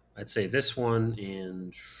 Yeah, I'd say this one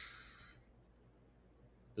and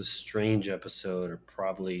the Strange episode are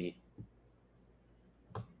probably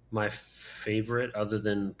my favorite, other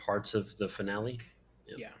than parts of the finale.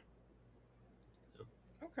 Yeah. Yeah.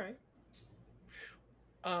 Okay.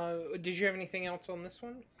 Did you have anything else on this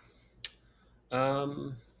one?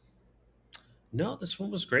 Um, no, this one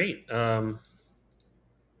was great. They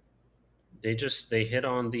hit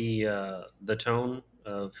on the tone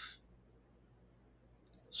of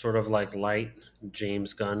sort of like light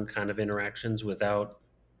James Gunn kind of interactions without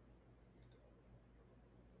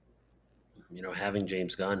having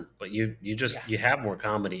James Gunn, but you Yeah. just you have more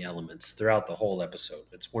comedy elements throughout the whole episode.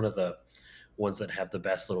 It's one of the ones that have the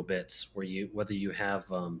best little bits where whether you have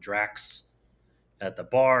Drax at the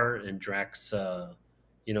bar, and Drax,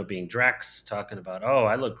 being Drax, talking about, oh,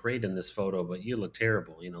 I look great in this photo, but you look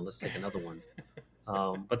terrible. Let's take another one.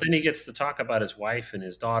 But then he gets to talk about his wife and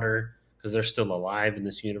his daughter because they're still alive in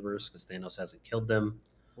this universe because Thanos hasn't killed them.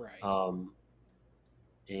 Right. Um,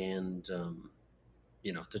 and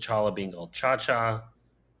T'Challa being all Cha Cha,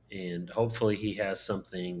 and hopefully he has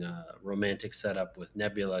something romantic set up with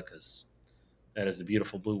Nebula because that is a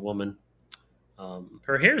beautiful blue woman.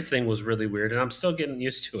 Her hair thing was really weird, and I'm still getting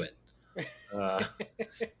used to it. Uh,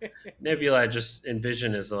 Nebula I just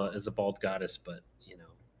envision as a bald goddess, but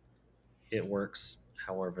it works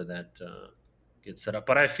however that gets set up.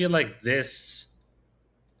 But I feel like this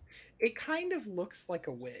it kind of looks like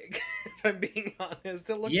a wig, if I'm being honest.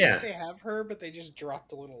 It looks like Yeah. they have her, but they just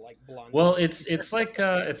dropped a little like blonde Well, hair. it's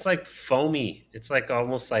like foamy. It's like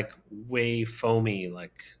almost like way foamy,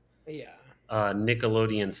 like Yeah.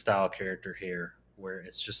 Nickelodeon style character here, where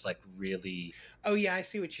it's just like really, Oh yeah, I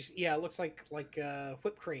see what you. Yeah, it looks like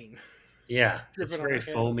whipped cream yeah, it's dripping on very her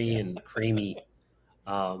head. foamy and creamy.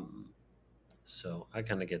 Um, so I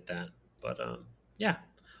kind of get that, but yeah,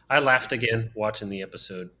 I laughed again watching the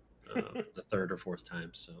episode for the third or fourth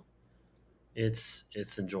time. So it's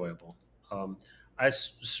enjoyable. Um,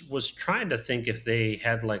 was trying to think if they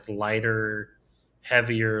had like lighter,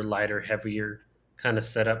 heavier kind of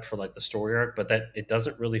setup for like the story arc, but that it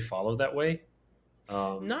doesn't really follow that way.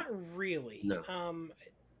 Not really. No.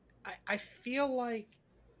 I feel like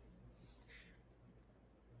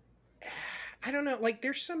I don't know. Like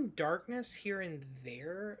there's some darkness here and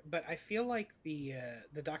there, but I feel like the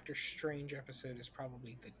Doctor Strange episode is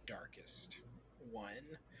probably the darkest one.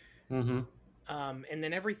 Mm-hmm. And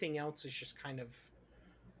then everything else is just kind of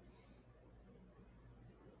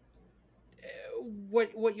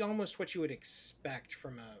what you almost what you would expect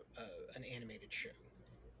from an animated show.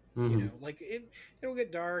 You Mm-hmm. know, like it'll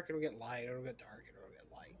get dark, it'll get light, it'll get dark, it'll get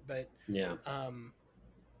light. Yeah. But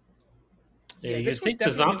Yeah, yeah, you'd this was think the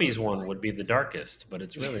definitely one zombies of the one lighter would be the ones. darkest, but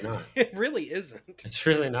it's really not. It really isn't. It's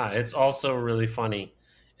really not. It's also really funny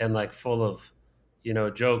and like full of,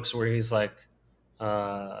 jokes where he's like,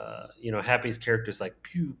 Happy's character's like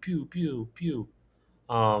pew pew pew pew,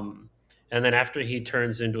 um, and then after he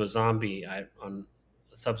turns into a zombie, I on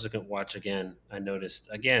a subsequent watch again, I noticed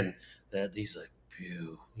again that he's like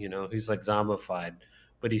pew, he's like zombified,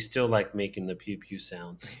 but he's still like making the pew pew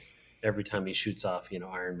sounds every time he shoots off,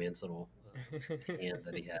 Iron Man's little hand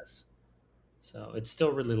that he has. So it's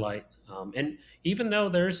still really light, and even though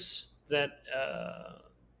there's that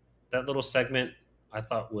little segment, I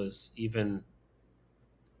thought was even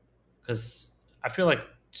because I feel like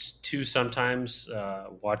too sometimes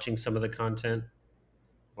watching some of the content,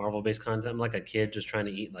 Marvel based content, I'm like a kid just trying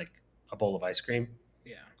to eat like a bowl of ice cream,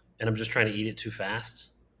 Yeah. and I'm just trying to eat it too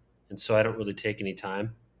fast, and so I don't really take any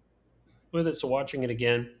time with it. So watching it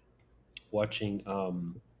again, watching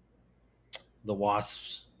the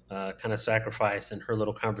Wasp's kind of sacrifice and her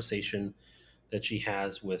little conversation that she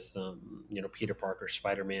has with Peter Parker,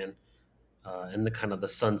 Spider Man, and the kind of the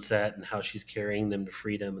sunset and how she's carrying them to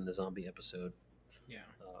freedom in the zombie episode Yeah.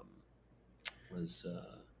 um, was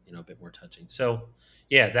a bit more touching. So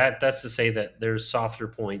yeah, that's to say that there's softer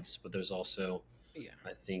points, but there's also Yeah.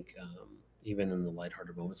 I think even in the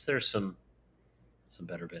lighthearted moments, there's some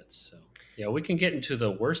better bits. So yeah, we can get into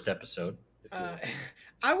the worst episode if you Uh, want.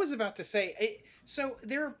 I was about to say so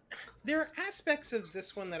there are aspects of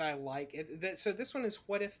this one that I like. So this one is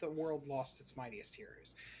what if the world lost its mightiest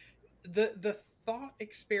heroes? The thought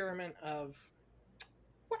experiment of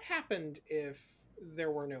what happened if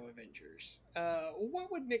there were no Avengers?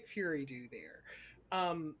 What would Nick Fury do there?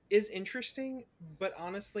 Is interesting, but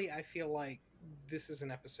honestly, I feel like this is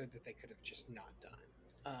an episode that they could have just not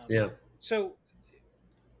done. Yeah. So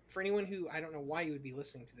for anyone who I don't know why you would be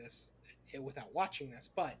listening to this without watching this,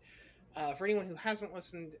 but for anyone who hasn't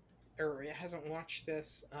listened or hasn't watched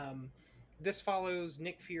this, this follows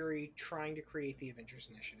Nick Fury trying to create the Avengers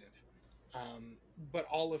Initiative, but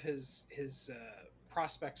all of his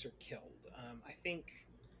prospects are killed. I think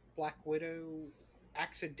Black Widow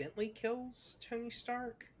accidentally kills Tony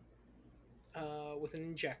Stark with an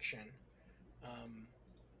injection. Um,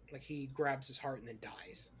 like he grabs his heart and then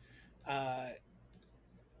dies. Uh,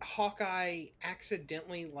 Hawkeye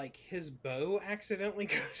accidentally, like his bow accidentally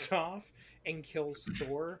goes off and kills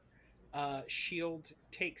Thor. Shield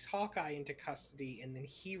takes Hawkeye into custody and then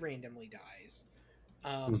he randomly dies.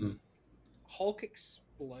 Hmm. Hulk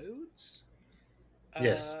explodes,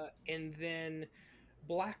 Yes. and then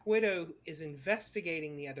Black Widow is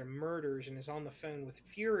investigating the other murders and is on the phone with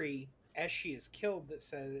Fury as she is killed. That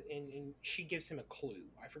says, and she gives him a clue.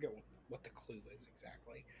 I forget what the clue is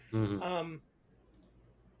exactly. Hmm. Um,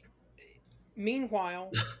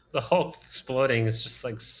 Meanwhile, The Hulk exploding is just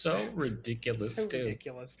like so ridiculous so too.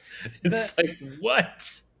 ridiculous. The It's like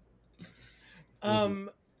what? Hmm. um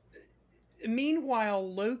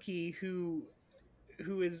Meanwhile, Loki, who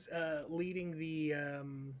is leading the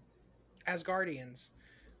Asgardians,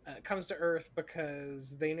 comes to Earth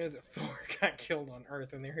because they know that Thor got killed on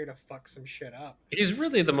Earth and they're here to fuck some shit up. He's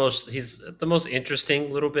the most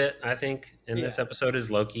interesting little bit I think in this Yeah, episode is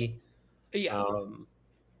Loki. yeah. Um,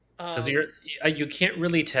 because Um, you can't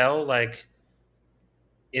really tell like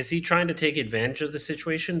is he trying to take advantage of the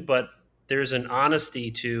situation, but there's an honesty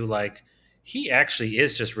to like he actually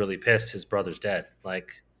is just really pissed his brother's dead.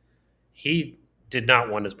 Like he did not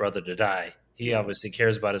want his brother to die. He Yeah. obviously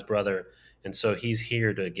cares about his brother, and so he's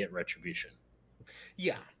here to get retribution.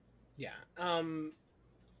 Yeah. Yeah.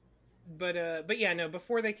 But yeah, no,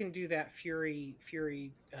 before they can do that, Fury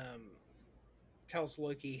tells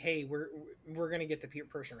Loki, "Hey, we're going to get the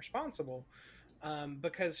person responsible."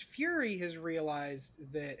 Because Fury has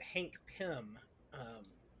realized that Hank Pym,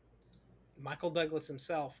 um, Michael Douglas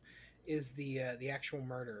himself, is the actual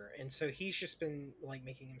murderer, and so he's just been like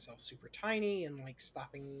making himself super tiny and like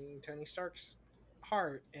stopping Tony Stark's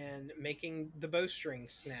heart and making the bowstring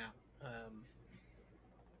snap.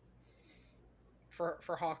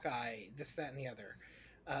 For Hawkeye, this, that, and the other,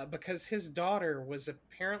 because his daughter was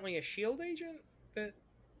apparently a Shield agent. That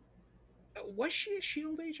Was she a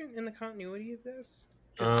Shield agent in the continuity of this?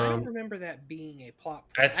 Because I don't Um, remember that being a plot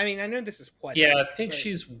I point. I mean, I know this is what Yeah, I if, think but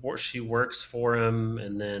she works for him,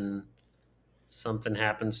 and then something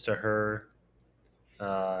happens to her,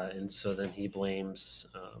 and so then he blames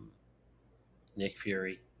Nick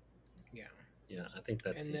Fury. yeah, Yeah, I think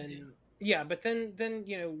that's and the idea. then yeah, but then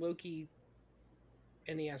Loki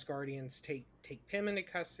and the Asgardians take Pym into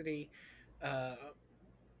custody. Uh,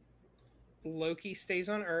 Loki stays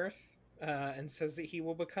on Earth and says that he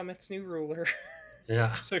will become its new ruler.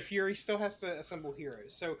 Yeah, So Fury still has to assemble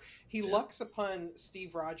heroes. So he yeah. lucks upon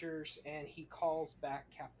Steve Rogers and he calls back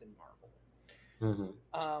Captain Marvel. Hmm.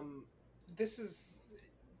 Um, this is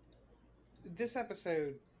this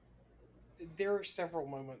episode. There are several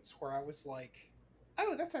moments where I was like,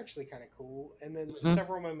 "Oh, that's actually kind of cool," and then Hmm.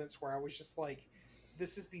 several moments where I was just like,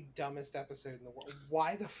 "This is the dumbest episode in the world.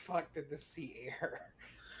 Why the fuck did this see air?"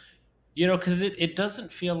 Because it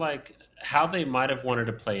doesn't feel like how they might have wanted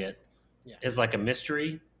to play it Yeah, is like a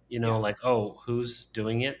mystery. yeah. Like, oh, who's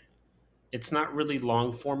doing it? It's not really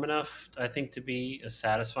long form enough, I think, to be a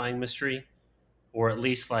satisfying mystery, or at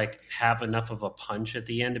least like have enough of a punch at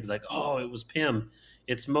the end to be like, oh, it was Pym.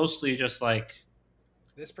 It's mostly just like,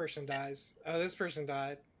 This person dies. Oh, this person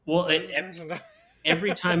died. well, Oh, this person died.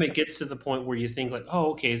 every time it gets to the point where you think like,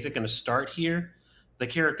 oh, okay, is it going to start here? The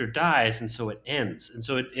character dies, and so it ends, and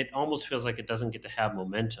so it almost feels like it doesn't get to have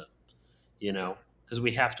momentum, Yeah, because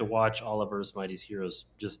we have to watch all of Earth's mightiest heroes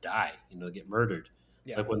just die, get murdered.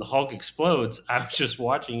 yeah. Like when the Hulk explodes, I was just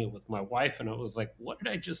watching it with my wife, and I was like, what did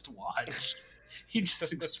I just watch? He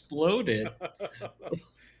just exploded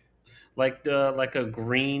like a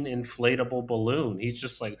green inflatable balloon. He's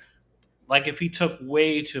just like if he took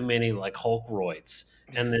way too many like Hulk roids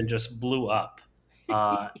and then just blew up.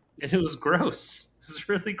 And it was gross. This is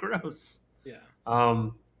really gross. Yeah.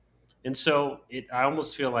 Um, and so I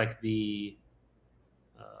almost feel like the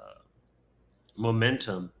uh,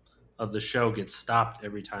 momentum of the show gets stopped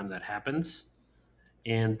every time that happens.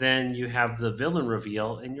 And then you have the villain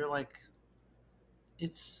reveal, and you're like,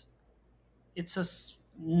 it's it's a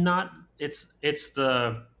not it's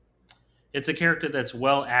a character that's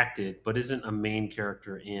well acted, but isn't a main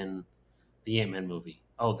character in the Ant-Man movie.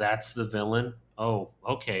 Oh, that's the villain. Oh,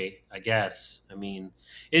 okay, I guess. I mean,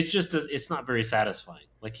 it's not very satisfying.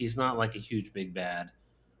 Like he's not like a huge big bad.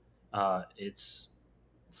 It's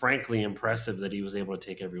frankly impressive that he was able to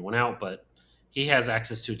take everyone out, but he has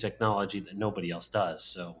access to technology that nobody else does.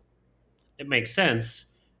 So it makes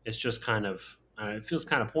sense. It's just kind of it feels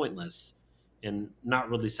kind of pointless and not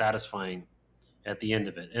really satisfying at the end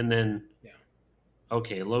of it. And then Yeah.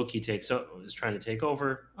 okay, Loki is trying to take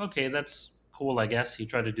over. Okay, that's cool, I guess. He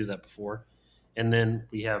tried to do that before. And then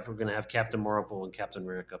we're gonna have Captain Marvel and Captain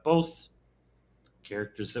America, both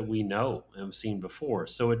characters that we know and have seen before.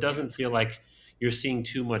 So it Yeah. doesn't feel like you're seeing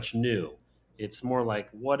too much new. It's more like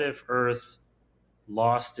what if Earth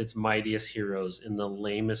lost its mightiest heroes in the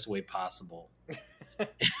lamest way possible?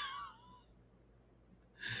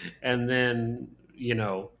 And then,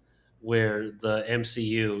 where the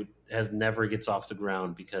MCU has never gets off the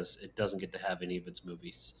ground because it doesn't get to have any of its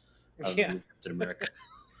movies other Yeah. than Captain America.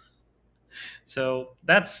 So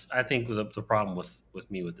that's I think was the problem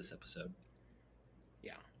with me with this episode.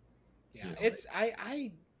 Yeah. Yeah. You know, It's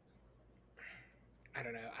I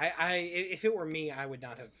don't know. If it were me, I would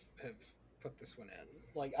not have put this one in.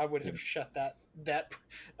 Like I would yeah, have shut that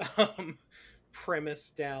um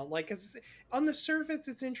premise down. Like cuz on the surface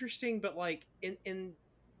it's interesting, but like in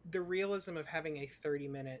the realism of having a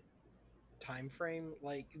 30-minute time frame,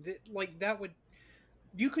 like that would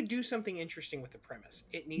you could do something interesting with the premise.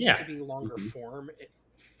 It needs yeah, to be longer hmm form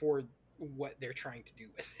for what they're trying to do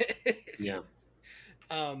with it. yeah,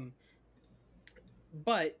 Um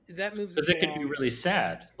but that moves because us it could be along. really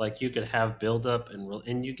sad. Like you could have build up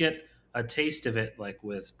and you get a taste of it, like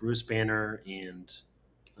with Bruce Banner and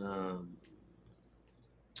um,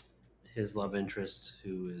 his love interest,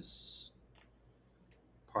 who is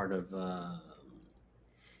part of.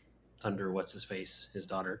 Thunder, what's his face, his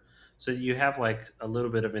daughter. So you have like a little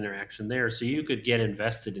bit of interaction there, so you could get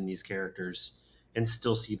invested in these characters and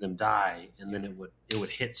still see them die, and then it would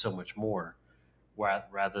hit so much more,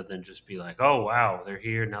 rather than just be like, oh wow, they're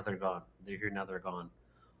here now they're gone, they're here now they're gone.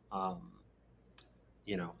 Um,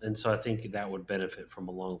 and so I think that would benefit from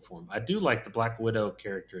a long form. I do like the Black Widow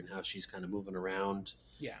character and how she's kind of moving around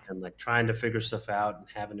Yeah, and like trying to figure stuff out and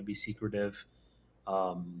having to be secretive.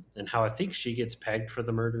 And how I think she gets pegged for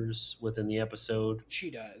the murders within the episode. she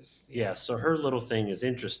does. Yeah, Yeah. so her little thing is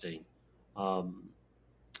interesting. Um,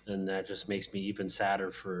 and that just makes me even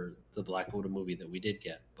sadder for the Black Widow movie that we did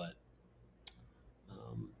get. But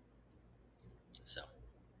um, so,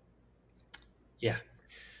 yeah.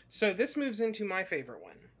 So this moves into my favorite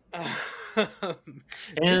one.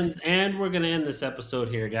 This And we're gonna end this episode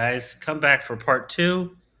here, guys. Come back for part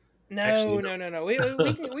two. Actually, no, no, no, no. We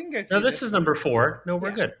can go no, through this this is one. number four. No, we're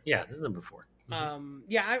Yeah. good. Yeah, this is number four. Mhm.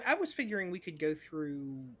 Yeah. I was figuring we could go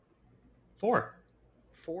through Four.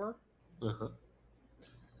 4. Uh-huh.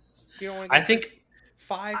 You don't want to I go through think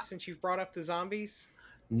 5 since you've brought up the zombies.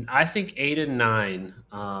 I think 8 and 9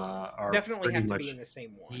 are Definitely pretty have to be much in the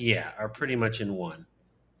same one. yeah are pretty Yeah. much in one.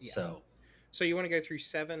 Yeah. So So you want to go through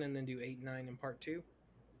 7 and then do 8 and 9 in part 2?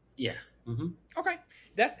 yeah. Hmm. Okay,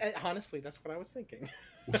 that's honestly that's what I was thinking.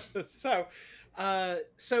 so,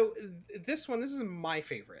 so this is my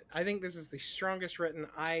favorite. I think this is the strongest written.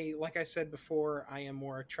 Like I said before, I am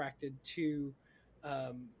more attracted to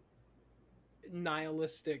um,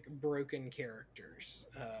 nihilistic, broken characters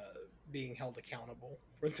being held accountable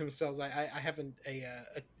for themselves. I have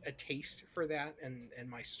a taste for that and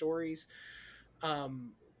my stories,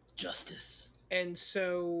 Justice. and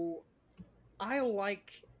so I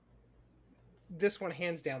like this one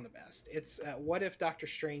hands down the best. It's what if Doctor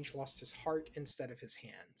Strange lost his heart instead of his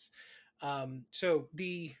hands? So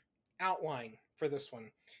the outline for this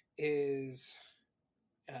one is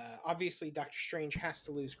obviously Doctor Strange has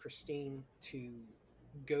to lose Christine to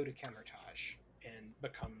go to Camertage and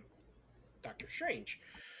become Doctor Strange.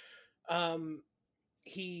 Um,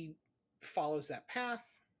 he follows that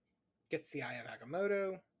path, gets the Eye of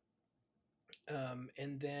Agamotto,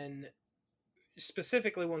 and then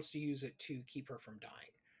specifically wants to use it to keep her from dying.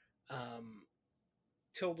 Not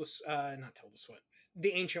Tilda Swinton,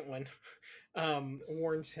 the Ancient One,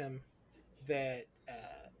 warns him that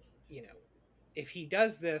you know if he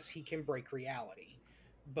does this, he can break reality,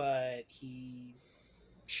 but he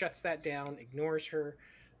shuts that down, ignores her,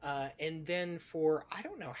 and then for I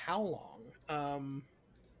don't know how long.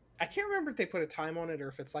 I can't remember if they put a time on it or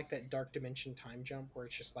if it's like that dark dimension time jump where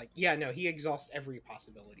it's just like, yeah, no, he exhausts every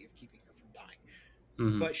possibility of keeping her from dying,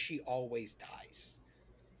 Hmm. but she always dies.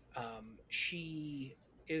 She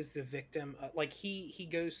is the victim. Like he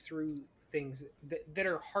goes through things that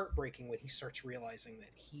are heartbreaking when he starts realizing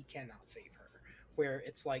that he cannot save her. Where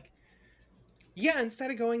it's like, yeah,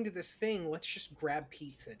 instead of going to this thing, let's just grab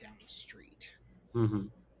pizza down the street, Hmm.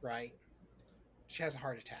 right? She has a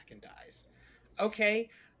heart attack and dies. Okay,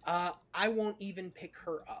 I won't even pick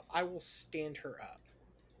her up. I will stand her up.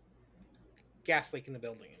 Gas leak in the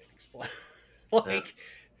building and it explodes. Yeah. Like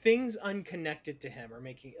things unconnected to him are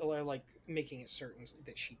making it certain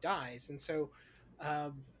that she dies. And so,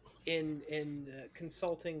 in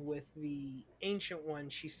consulting with the Ancient One,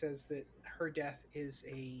 she says that her death is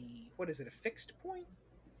a fixed point?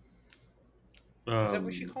 Is that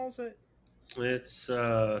what she Um, calls it? it's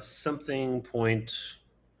something point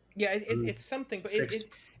Yeah, mm, it's something, but fixed.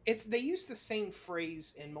 it's they use the same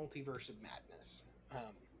phrase in Multiverse of Madness.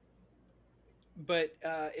 But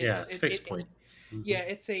Yeah, it's fixed point. Hmm. yeah,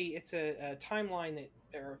 it's a timeline that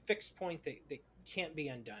or a fixed point that can't be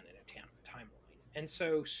undone in a timeline. And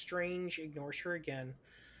so Strange ignores her again.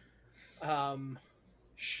 Um,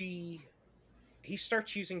 she he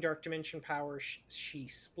starts using dark dimension power. She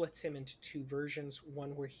splits him into two versions.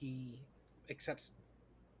 One where he accepts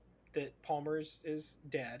that Palmer is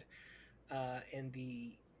dead, and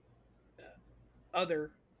the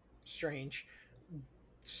other Strange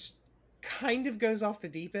kind of goes off the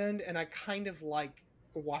deep end, and I kind of like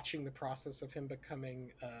watching the process of him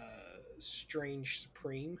becoming Strange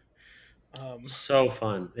Supreme. Um, So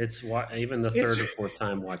fun. It's even the it's third or fourth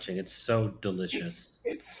time watching. It's so it's delicious.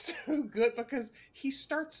 it's so good because he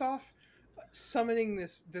starts off summoning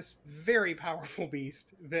this very powerful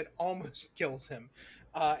beast that almost kills him,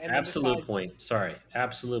 and then Absolute decides point. Sorry,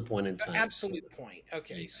 absolute point in time. So, absolute point.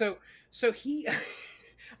 Okay, yeah. so he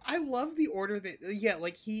I love the order that yeah,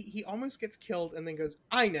 like he almost gets killed and then goes,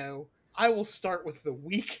 I know, I will start with the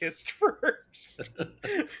weakest first.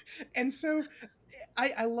 And so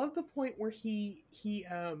I love the point where he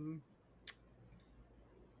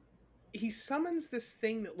he summons this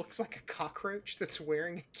thing that looks like a cockroach that's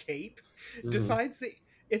wearing a cape, Hmm. decides that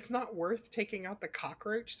it's not worth taking out the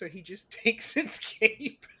cockroach, so he just takes its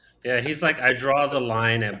cape. Yeah, he's like, I draw the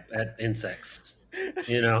line at insects.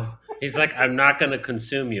 You know, he's like, I'm not going to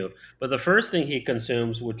consume you. But the first thing he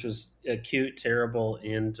consumes, which was cute, terrible,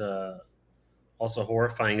 and also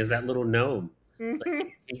horrifying, is that little gnome. Like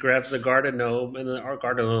Mhm. he grabs the garden gnome, and our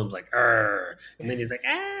garden gnome's like, "Arr!" And then he's like,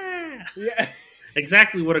 ah, Yeah.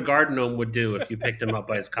 exactly what a garden gnome would do if you picked him up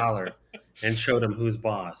by his collar and showed him who's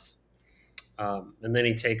boss. And then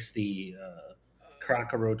he takes the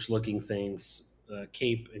cockroach looking things,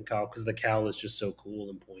 cape and cowl, because the cowl is just so cool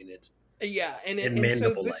and pointed Yeah, and and so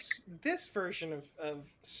mandible like. this version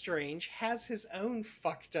of Strange has his own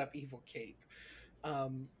fucked up evil cape.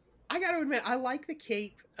 Um, I got to admit, I like the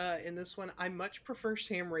cape in this one. I much prefer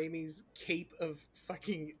Sam Raimi's cape of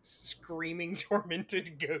fucking screaming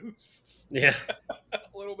tormented ghosts Yeah, a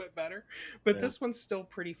little bit better, but yeah. this one's still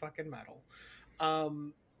pretty fucking metal.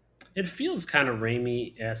 Um, It feels kind of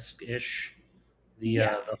Raimi esque ish.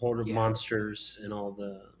 yeah, The horror yeah. monsters and all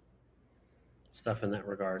the stuff in that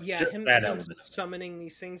regard. Yeah, Just him that him element of it. summoning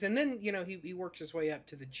these things, and then he works his way up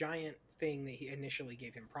to the giant thing that he initially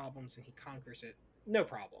gave him problems, and he conquers it, no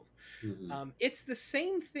problem. Hmm. It's the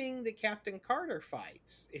same thing that Captain Carter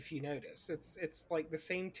fights. If you notice, it's like the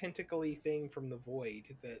same tentacly thing from the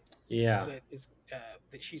void Yeah,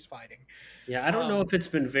 that she's fighting. yeah. I don't know Um, if it's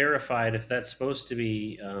been verified if that's supposed to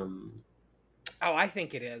be. oh, I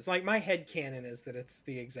think it is. Like my head canon is that it's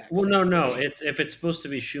the exact Well, same no, thing. no. It's if it's supposed to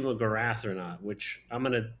be Shuma Gorath or not. Which I'm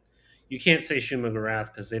gonna. You can't say Shuma Gorath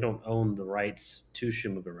because they don't own the rights to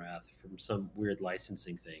Shuma Gorath from some weird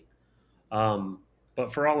licensing thing. Um,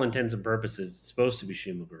 but for all intents and purposes, it's supposed to be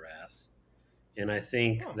Shuma Gorath. And I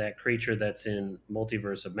think Oh, that creature that's in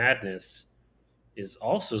Multiverse of Madness is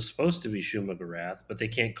also supposed to be Shumagarath, but they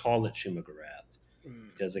can't call it Shumagarath mm,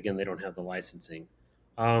 because again they don't have the licensing.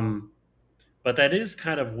 Um, but that is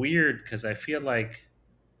kind of weird because I feel like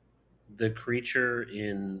the creature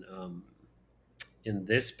in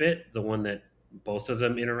this bit, the one that both of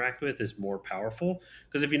them interact with, is more powerful.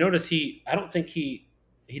 Because if you notice, I don't think he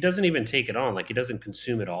doesn't even take it on. Like he doesn't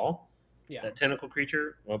consume it all. yeah, That tentacle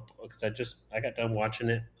creature, well, because I got done watching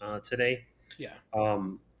it today. yeah,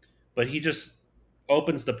 Um, but he just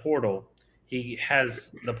opens the portal. He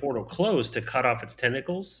has the portal closed to cut off its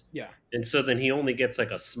tentacles, yeah. and so then he only gets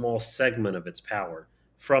like a small segment of its power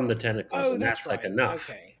from the tentacles, Oh, and that's that's like right. enough.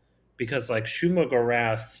 Okay. Because like Shuma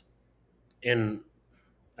Gorath, in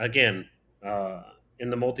again uh, in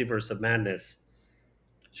the multiverse of madness,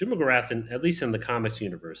 Shuma Gorath, at least in the comics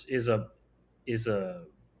universe, is a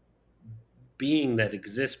being that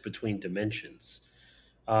exists between dimensions.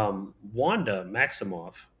 Wanda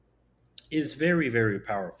Maximoff is very very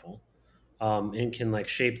powerful and can like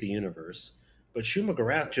shape the universe. But Shuma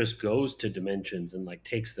Gorath just goes to dimensions and like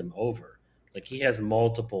takes them over. Like he has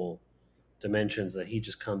multiple dimensions that he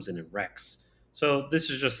just comes in and wrecks. So this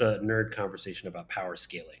is just a nerd conversation about power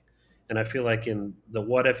scaling. And I feel like in the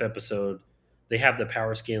What If episode, they have the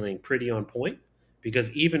power scaling pretty on point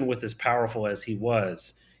because even with as powerful as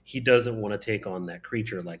he doesn't want to take on that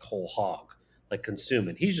creature like whole hog, like consume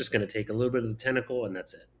it. He's just going to take a little bit of the tentacle and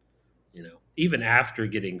that's it. Even after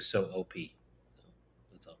getting so OP. So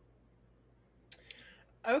that's all.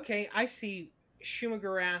 Okay, I see.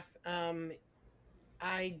 Shumagarath.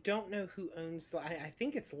 I don't know who owns the. I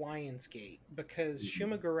think it's Lionsgate because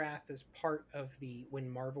Mm-hmm. Shumagarath is part of the when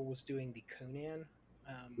Marvel was doing the Conan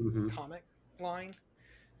Mm-hmm. comic line.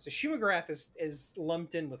 So Shumagarath is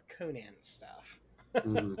lumped in with Conan stuff.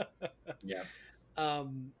 Mm-hmm. Yeah.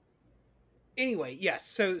 um. Anyway, yes.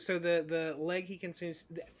 So the leg he consumes.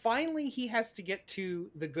 Finally, he has to get to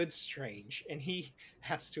the good strange, and he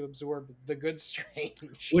has to absorb the good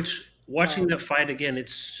strange. Which watching that Um. fight again,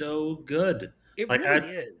 it's so good. It Like really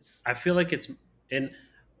is. I feel like it's and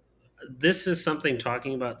this is something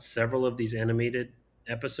talking about several of these animated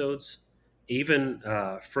episodes, even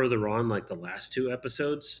further on, like the last two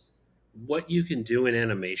episodes. What you can do in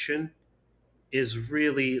animation is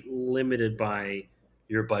really limited by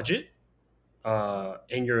your budget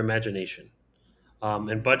and your imagination. And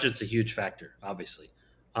Mm, budget's a huge factor, obviously.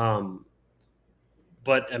 Um,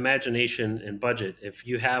 but imagination and budget, if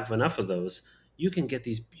you have enough of those, you can get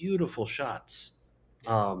these beautiful shots.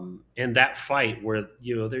 yeah. And that fight where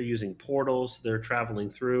they're using portals, they're traveling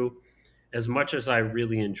through. As much as I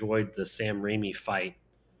really enjoyed the Sam Raimi fight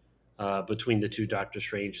between the two Doctor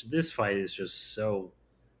Strange, this fight is just so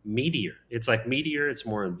meteor. It's like meteor. It's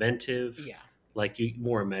more inventive, Yeah. like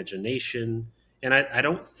more imagination. And I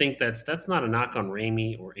don't think that's not a knock on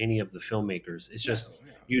Raimi or any of the filmmakers. It's No, just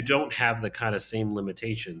no. you don't have the kind of same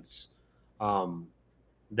limitations um,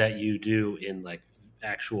 that you do in like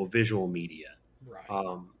actual visual media,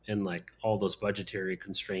 Right. and like all those budgetary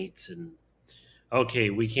constraints. And okay,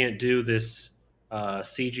 we can't do this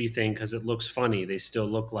CG thing because it looks funny. They still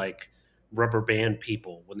look like rubber band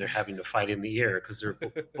people when they're having to fight in the air because they're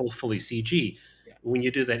both fully CG. Yeah. When you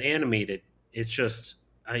do that animated, it's just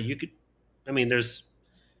you could. I mean, there's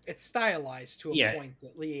It's stylized to a yeah, point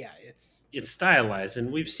that, yeah, it's stylized,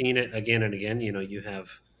 and we've seen it again and again. You know, you have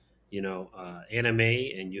anime,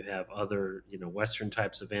 and you have other Western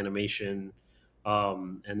types of animation,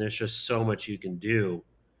 and there's just so much you can do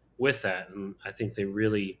with that. And I think they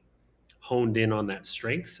really honed in on that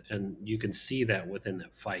strength, and you can see that within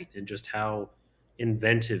that fight, and just how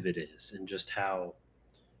inventive it is, and just how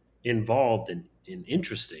involved and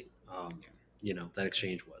interesting yeah. that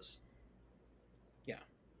exchange was. Yeah.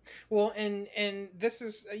 Well, and this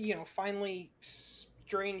is finally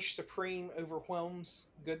Strange Supreme overwhelms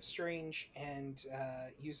Good Strange and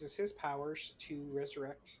uses his powers to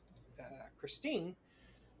resurrect Christine,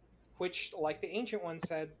 which, like the Ancient One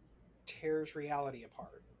said, tears reality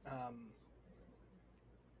apart.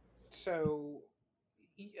 So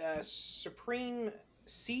Supreme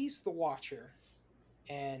sees the Watcher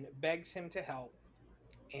and begs him to help,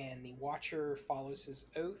 and the Watcher follows his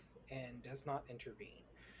oath and does not intervene.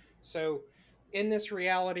 So, in this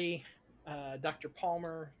reality, Dr.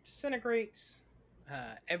 Palmer disintegrates,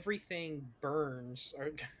 everything burns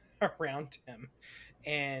around him,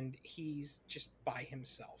 and he's just by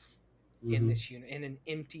himself in Hmm. this in an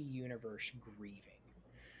empty universe, grieving.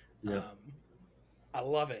 Yeah. Um, I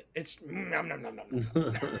love it. It's nom nom nom nom nom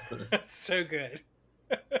nom. So good.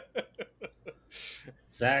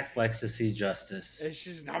 Zach likes to see justice. It's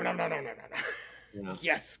just nom nom nom nom nom nom. Yeah.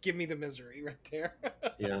 Yes, give me the misery right there.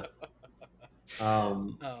 Yeah.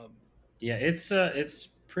 Um, um, yeah, it's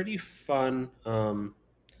pretty fun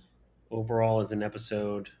overall as an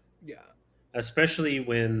episode, yeah, especially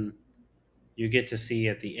when you get to see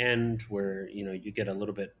at the end where you get a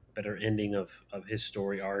little bit better ending of his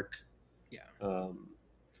story arc. yeah.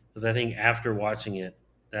 Because I think after watching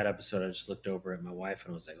that episode, I just looked over at my wife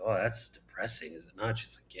and I was like, "Oh, that's depressing, is it not?"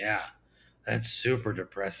 She's like, "Yeah, that's super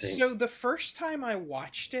depressing." So the first time I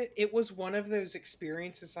watched it, it was one of those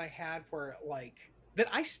experiences I had where like that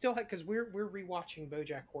I still had because we're rewatching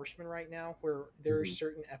BoJack Horseman right now, where there are Hmm.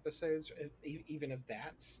 certain episodes, even of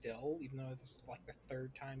that still, even though this is like the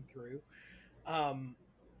third time through, um,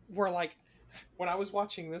 where like when I was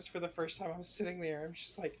watching this for the first time, I was sitting there, I'm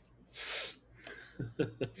just like,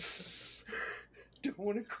 don't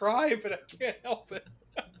want to cry, but I can't help it.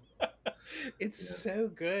 It's Yeah, so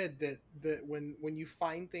good that when you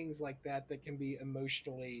find things like that that can be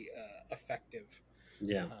emotionally effective,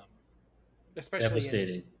 yeah, um, especially in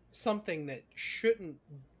devastating. something that shouldn't,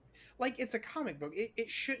 like, it's a comic book, it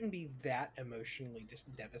shouldn't be that emotionally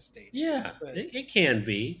just devastating, Yeah, but it can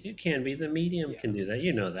be. It can be. The medium yeah, can do that.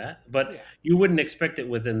 You know that. But yeah. you wouldn't expect it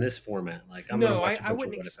within this format. Like, I'm going to No, watch a I bunch of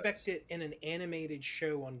wouldn't What If expect it in episodes. an animated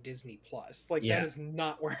show on Disney Plus. Like, that Yeah. is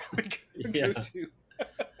not where I would go Yeah. to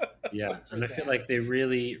Yeah. for And I feel that. like they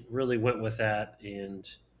really, really went with that. And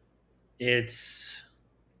it's,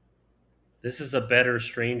 this is a better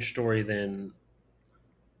Strange story than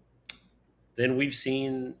we've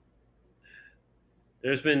seen.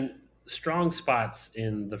 There's been strong spots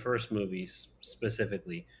in the first movies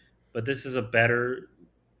specifically, but this is a better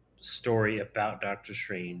story about Doctor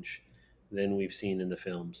Strange than we've seen in the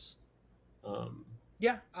films. Um,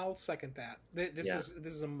 Yeah, I'll second that. yeah, This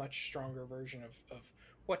is a much stronger version of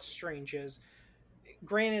what Strange is.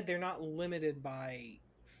 Granted, they're not limited by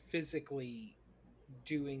physically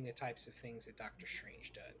doing the types of things that Doctor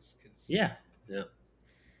Strange does, because yeah, yeah,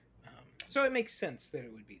 so it makes sense that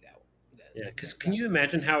it would be that yeah. Because can that you would be the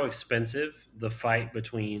imagine case. how expensive the fight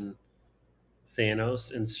between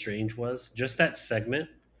Thanos and Strange was? Just that segment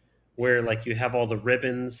where like you have all the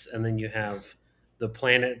ribbons, and then you have the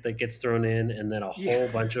planet that gets thrown in, and then a Yeah, whole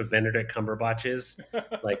bunch of Benedict Cumberbatches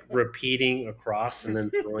like repeating across and then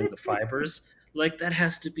throwing the fibers. Like that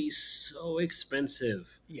has to be so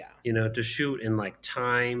expensive, yeah, to shoot in like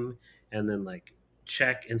time and then like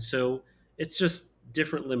check. And so it's just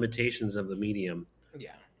different limitations of the medium.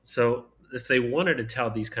 yeah, So if they wanted to tell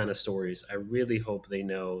these kind of stories, I really hope they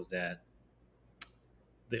know that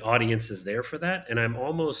the audience is there for that. And I'm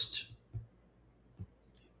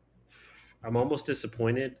almost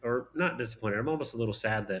disappointed, or not disappointed. I'm almost a little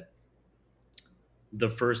sad that the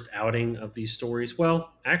first outing of these stories.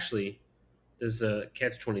 Well, actually, there's a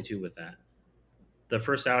catch 22 with that. The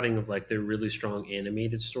first outing of like their really strong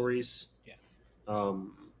animated stories, yeah,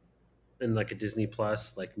 um, in like a Disney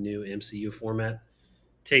Plus like new MCU format,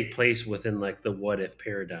 take place within like the What If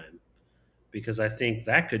paradigm. because I think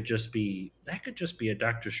that could just be a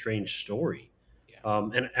Doctor Strange story. Yeah.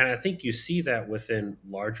 And I think you see that within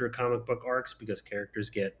larger comic book arcs because characters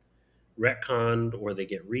get retconned or they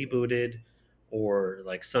get rebooted or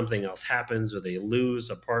like something else happens or they lose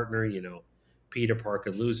a partner. Peter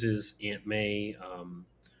Parker loses Aunt May,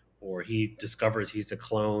 or he discovers he's a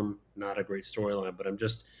clone. Not a great storyline, but I'm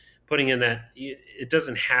just putting in that it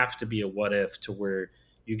doesn't have to be a what if to where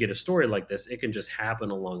you get a story like this. It can just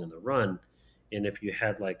happen along in the run. And if you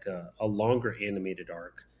had like a longer animated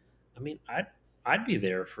arc, I mean, I'd be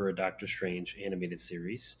there for a Doctor Strange animated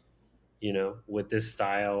series, with this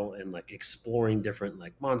style and like exploring different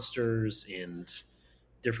like monsters and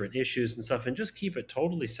different issues and stuff, and just keep it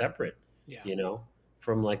totally separate, Yeah. you know,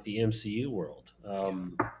 from like the MCU world. Yeah.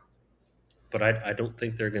 But I don't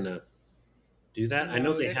think they're gonna do that. I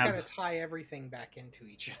know No, they they've got to have. tie everything back into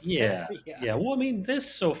each other. Yeah, Yeah. yeah. Well, I mean, this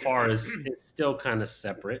so far is still kind of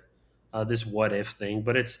separate. This what if thing,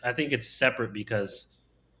 but I think it's separate because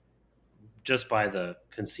just by the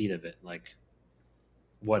conceit of it, like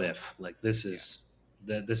what if, like Yeah. this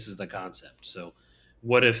is the concept. So,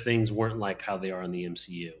 what if things weren't like how they are in the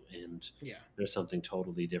MCU, and Yeah. there's something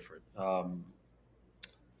totally different.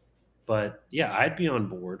 But yeah, I'd be on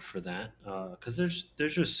board for that because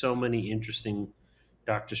there's just so many interesting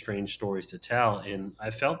Doctor Strange stories to tell, and I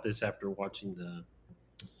felt this after watching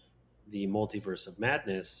the Multiverse of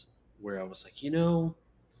Madness, where I was like,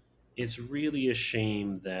 it's really a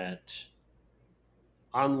shame that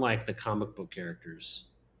unlike the comic book characters,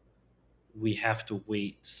 we have to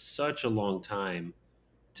wait such a long time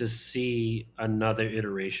to see another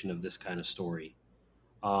iteration of this kind of story,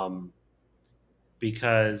 um,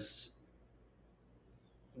 because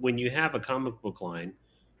when you have a comic book line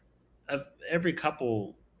of every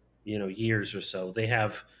couple years or so they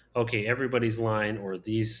have, okay, everybody's line or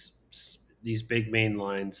these big main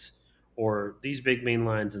lines or these big main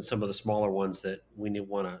lines and some of the smaller ones that we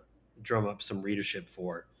want to drum up some readership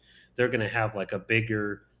for, they're going to have like a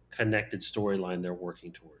bigger connected storyline they're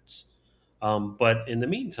working towards. But in the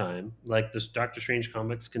meantime, like this Doctor Strange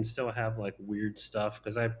comics can still have like weird stuff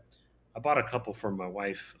because I bought a couple for my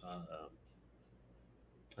wife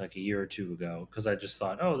like a year or two ago because I just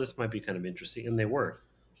thought, oh, this might be kind of interesting, and they were.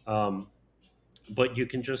 Um, but you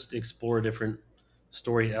can just explore different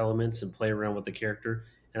story elements and play around with the character,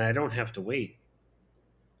 and I don't have to wait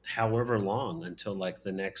however long until like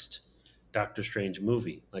the next Doctor Strange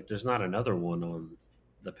movie. Like, there's not another one on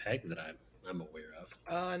the peg that I'm aware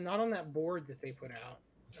of. Not on that board that they put out.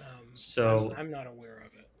 So I'm not aware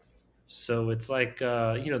of it. so it's like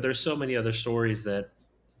there's so many other stories that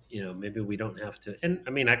maybe we don't have to. And I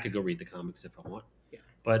mean, I could go read the comics if I want, Yeah.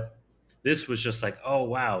 but this was just like, oh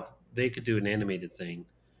wow, they could do an animated thing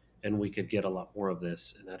and we could get a lot more of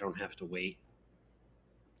this and I don't have to wait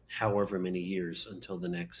however many years until the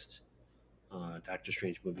next Doctor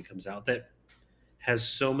Strange movie comes out that has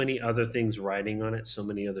so many other things riding on it, so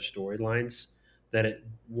many other storylines that it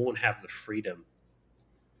won't have the freedom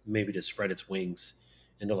maybe to spread its wings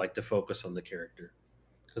and to like to focus on the character.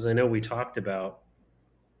 Because I know we talked about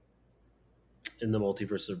in the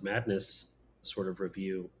Multiverse of Madness sort of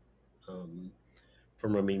review, um,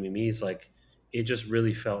 from Rami Mimi's, like it just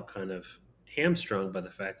really felt kind of hamstrung by the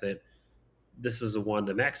fact that this is a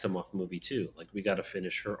Wanda Maximoff movie too. Like we got to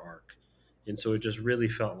finish her arc, and so it just really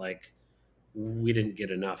felt like we didn't get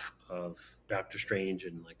enough of Doctor Strange.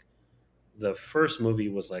 And like the first movie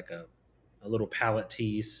was like a little palette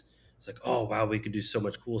tease. It's like, oh wow, we could do so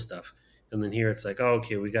much cool stuff. And then here it's like, oh,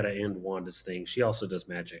 okay, we got to end Wanda's thing. She also does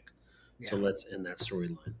magic, so Yeah. let's end that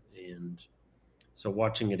storyline. And so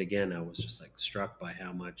watching it again, I was just like struck by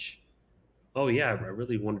how much. Oh yeah, I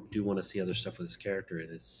really do want to see other stuff with this character,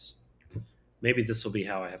 and it's maybe this will be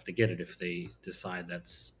how I have to get it if they decide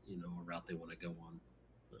that's a route they want to go on.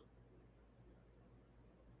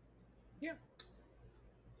 Yeah.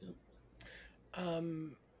 Yeah.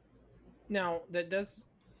 Um, Now that does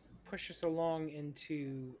push us along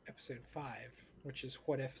into episode 5, which is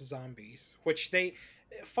What If Zombies, which they,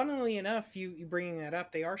 funnily enough, you bringing that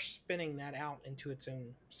up, they are spinning that out into its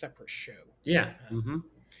own separate show. Yeah. Um, Mm-hmm.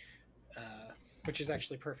 which is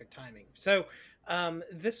actually perfect timing. So,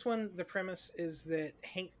 this one, the premise is that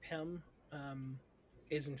Hank Pym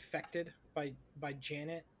is infected by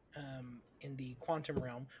Janet in the quantum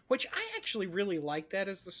realm, which I actually really like that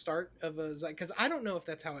as the start of a, because I don't know if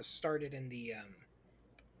that's how it started in the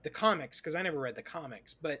comics, because I never read the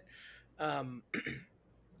comics, but um,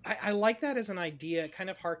 I like that as an idea. It kind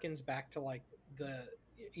of harkens back to like the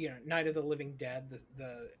Night of the Living Dead,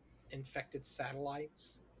 the infected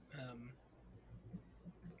satellites. Um,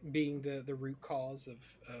 being the root cause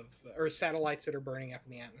of or satellites that are burning up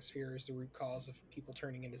in the atmosphere is the root cause of people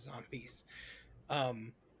turning into zombies.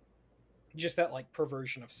 Um, just that like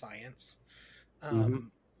perversion of science. Mm-hmm.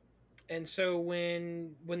 Um, and so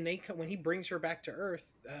when he brings her back to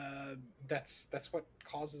Earth, that's what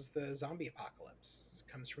causes the zombie apocalypse.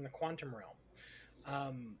 It comes from the quantum realm.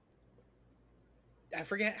 Um, I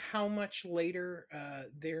forget how much later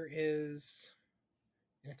there is.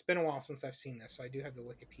 And it's been a while since I've seen this, so I do have the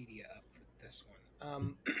Wikipedia up for this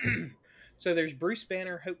one. So there's Bruce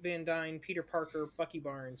Banner, Hope Van Dyne, Peter Parker, Bucky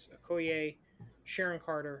Barnes, Okoye, Sharon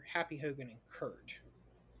Carter, Happy Hogan, and Kurt,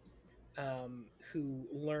 who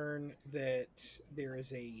learn that there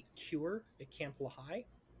is a cure at Camp Lahai.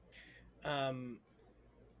 Um,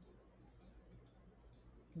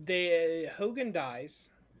 Hogan dies.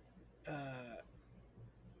 Uh,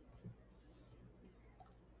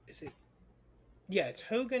 is it? Yeah, it's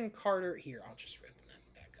Hogan Carter. Here, I'll just open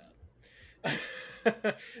that back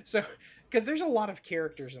up. So, because there's a lot of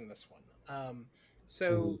characters in this one.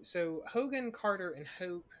 Mm-hmm. So Hogan, Carter, and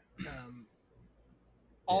Hope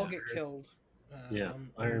all Yeah. get killed Yeah.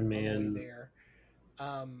 Iron on the way Man. there.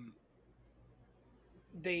 Um,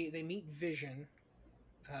 they meet Vision.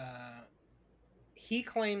 Uh, he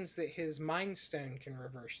claims that his Mind Stone can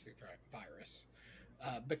reverse the virus.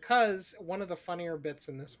 Because one of the funnier bits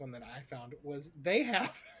in this one that I found was they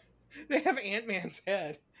have they have Ant-Man's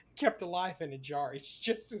head kept alive in a jar. It's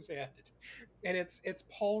just his head, and it's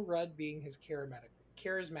Paul Rudd being his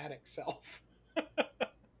charismatic self.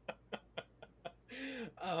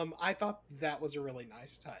 I thought that was a really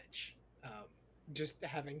nice touch. Just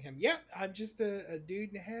having him, yeah, I'm just a dude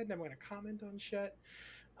in the head, and I'm going to comment on shit.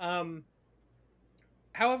 Um,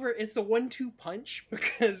 However, it's a 1-2 punch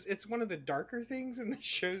because it's one of the darker things in the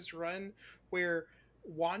show's run where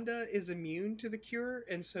Wanda is immune to the cure,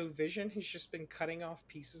 and so Vision has just been cutting off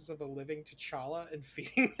pieces of a living T'Challa and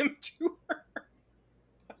feeding them to her,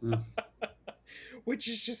 Mm. which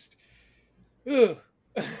is just ugh.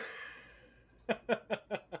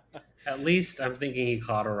 At least I'm thinking he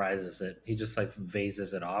cauterizes it. He just like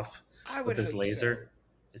vases it off I with would his hope laser. so.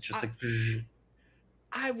 It's just I like.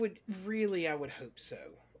 I would hope so.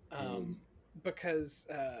 Mm. Um, because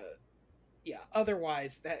yeah,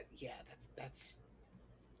 otherwise that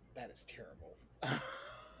is terrible.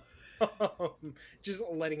 Just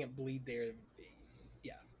letting it bleed there,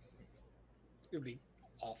 yeah, it would be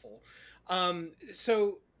awful.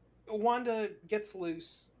 So Wanda gets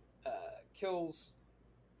loose, kills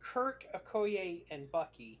Kurt, Okoye, and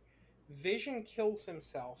Bucky. Vision kills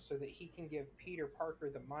himself so that he can give Peter Parker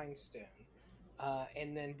the Mind Stone.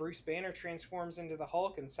 And then Bruce Banner transforms into the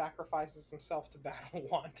Hulk and sacrifices himself to battle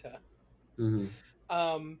Wanda. Mm-hmm.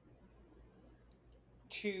 Um,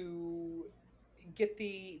 to get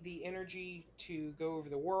the energy to go over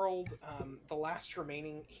the world. The last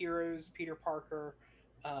remaining heroes, Peter Parker,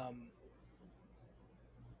 um,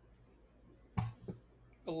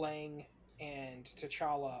 Lang, and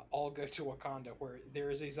T'Challa, all go to Wakanda, where there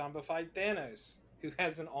is a zombified Thanos who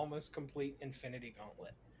has an almost complete Infinity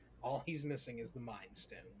Gauntlet. All he's missing is the Mind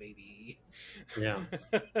Stone, baby. Yeah.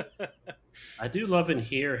 I do love and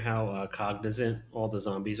hear how cognizant all the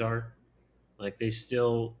zombies are. Like they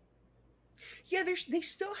still, Yeah, they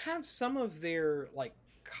still have some of their like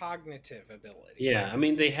cognitive ability. yeah. I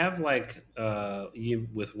mean, they have like you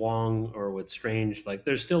with Wong or with Strange, like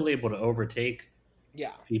they're still able to overtake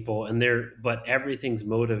Yeah, people, and but everything's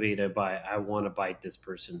motivated by I want to bite this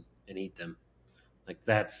person and eat them. Like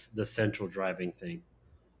that's the central driving thing.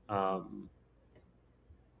 Um,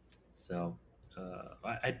 so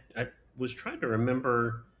I was trying to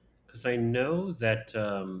remember because I know that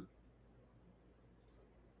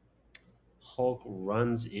Hulk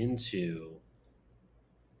runs into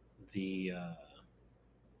the uh,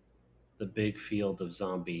 the big field of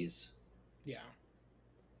zombies, yeah.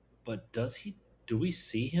 but does he? Do we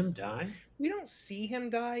see him die? We don't see him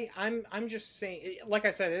die. I'm just saying, like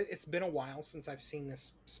I said, it's been a while since I've seen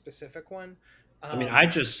this specific one. I mean, I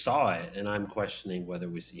Um, just saw it, and I'm questioning whether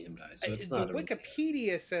we see him die. So it's the not a really.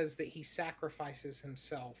 Wikipedia says that he sacrifices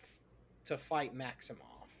himself to fight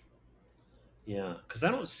Maximoff. Yeah, because I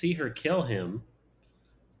don't see her kill him.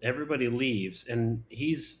 Everybody leaves, and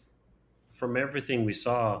he's from everything we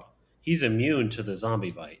saw, he's immune to the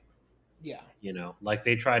zombie bite. Yeah, You know, like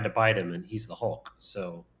they tried to bite him, and he's the Hulk,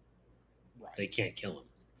 so they right. can't kill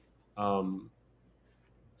him.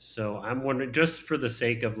 So I'm wondering, just for the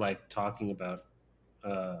sake of like talking about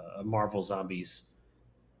a Marvel Zombies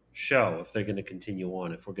show, if they're going to continue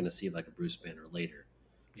on, if we're going to see like a Bruce Banner later,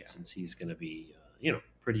 Yeah, since he's going to be,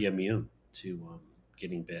 pretty immune to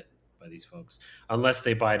getting bit by these folks, unless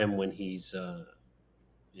they bite him when he's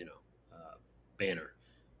Banner.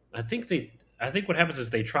 I think what happens is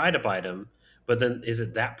they try to bite him, but then is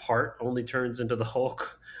it that part only turns into the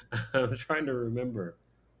Hulk? I'm trying to remember.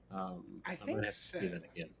 I I'm gonna think have to so. see that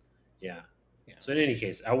again. Yeah. Yeah. So in any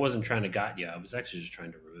case, I wasn't trying to got you. I was actually just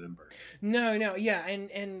trying to remember. No, no, yeah,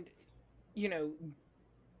 and you know,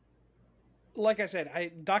 like I said,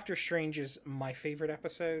 I Doctor Strange is my favorite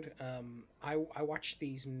episode. I watched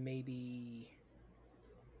these maybe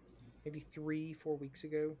 3 4 weeks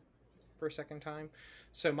ago for a second time,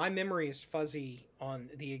 so my memory is fuzzy on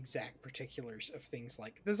the exact particulars of things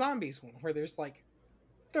like the zombies one, where there's like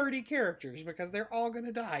 30 characters because they're all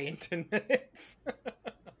gonna die in 10 minutes.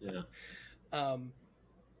 Yeah. um,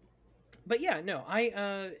 but yeah, no,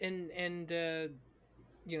 and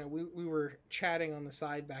we were chatting on the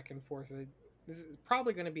side back and forth. This is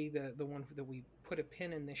probably going to be the one that we put a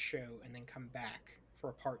pin in this show and then come back for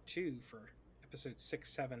a part two for episodes 6,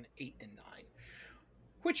 7, 8, and 9.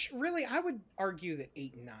 Which really, I would argue that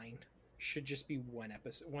 8 and 9 should just be one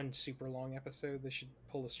episode, one super long episode. They should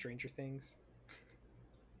pull a Stranger Things.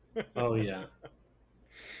 Oh yeah.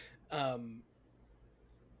 um,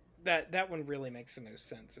 that one really makes the most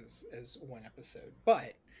sense as one episode,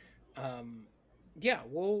 but um yeah,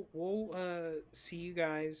 we'll see you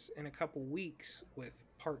guys in a couple weeks with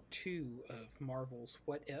part 2 of Marvel's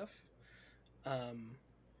What If. um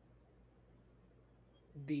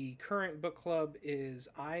the current book club is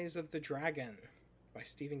Eyes of the Dragon by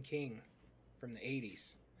Stephen King from the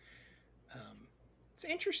 80s. um it's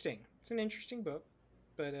interesting, it's an interesting book,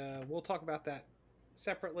 but we'll talk about that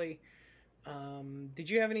separately. Did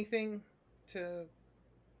you have anything to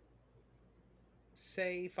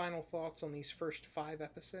say, final thoughts on these first 5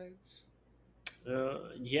 episodes?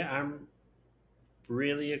 Yeah, I'm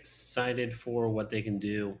really excited for what they can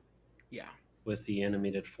do Yeah, with the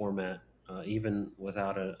animated format, even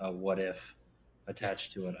without a what if yeah,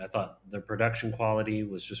 attached to it. I thought the production quality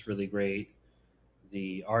was just really great.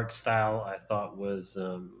 The art style I thought was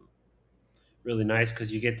really nice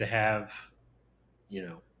because you get to have, you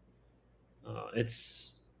know,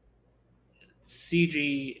 it's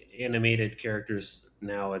CG animated characters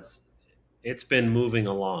now. It's been moving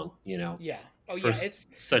along, yeah. Oh for yeah, it's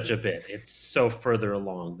such a bit. It's so further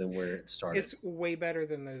along than where it started. it's way better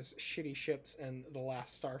than those shitty ships in The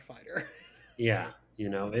Last Starfighter. Yeah,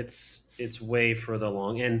 it's way further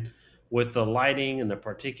along, and with the lighting and the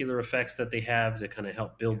particular effects that they have to kind of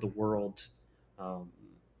help Yeah. build the world, um,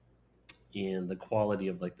 and the quality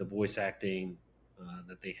of like the voice acting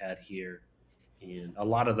that they had here, and a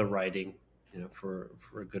lot of the writing, for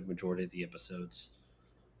a good majority of the episodes.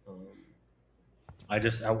 Um, I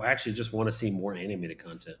actually just want to see more animated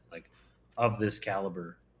content like of this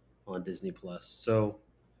caliber on Disney Plus. So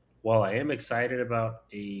while I am excited about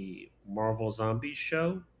a Marvel Zombies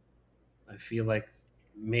show, I feel like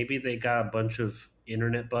maybe they got a bunch of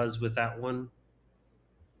internet buzz with that one,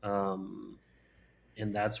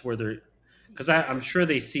 and that's where they're because I'm Yeah. sure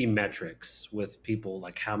they see metrics with people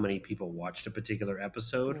like how many people watched a particular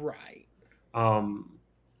episode. Right. Um,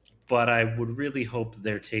 but I would really hope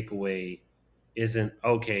their takeaway isn't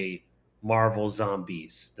okay. Marvel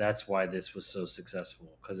zombies. That's why this was so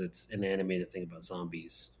successful because it's an animated thing about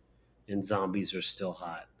zombies, and zombies are still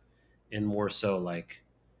hot, and more so like,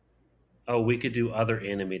 oh, we could do other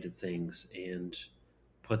animated things and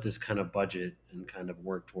put this kind of budget and kind of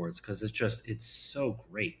work towards because it's so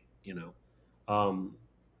great, um,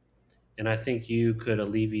 and I think you could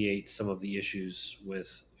alleviate some of the issues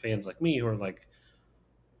with fans like me who are like,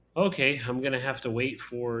 okay, I'm gonna have to wait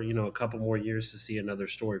for a couple more years to see another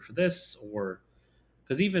story for this, or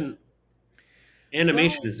because even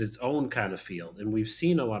animation Well, is its own kind of field, and we've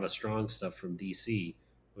seen a lot of strong stuff from DC,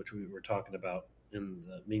 which we were talking about in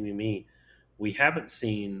the Me. We haven't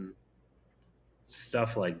seen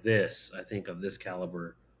stuff like this, I think, of this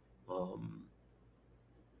caliber, um,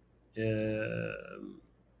 uh,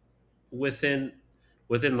 within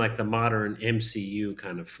within like the modern MCU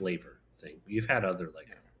kind of flavor thing. You've had other yeah.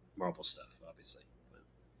 like Marvel stuff, obviously.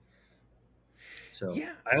 So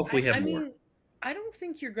Yeah. I hope we I have more. mean, I don't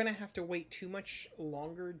think you're gonna have to wait too much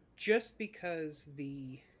longer, just because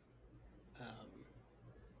um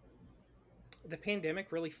the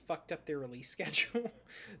pandemic really fucked up their release schedule.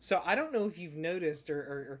 So I don't know if you've noticed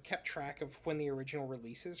or kept track of when the original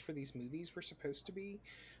releases for these movies were supposed to be,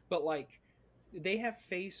 but like they have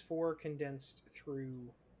phase 4 condensed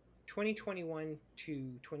through 2021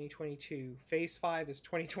 to 2022. Phase 5 is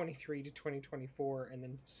 2023 to 2024, and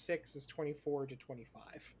then 6 is 24 to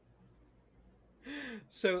 25.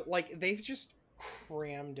 So like they've just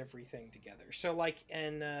crammed everything together. So like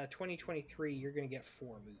in 2023 you're going to get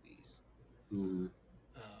 4 movies. Mm,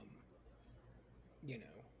 Um, you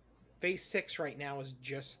know. Phase 6 right now is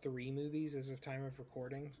just 3 movies as of time of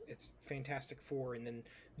recording. It's Fantastic Four and then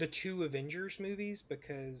the 2 Avengers movies,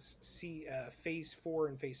 because Phase 4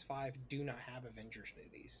 and Phase 5 do not have Avengers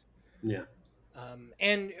movies. Yeah.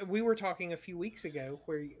 And we were talking a few weeks ago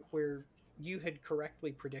where you had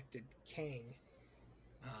correctly predicted Kang,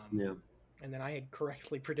 um, Yeah. and then I had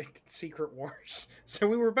correctly predicted Secret Wars. So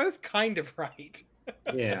we were both kind of right.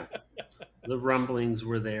 Yeah. The rumblings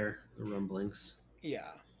were there. The rumblings. Yeah.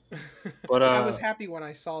 But I was happy when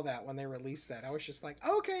I saw that when they released that. I was just like,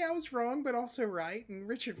 okay, I was wrong, but also right. And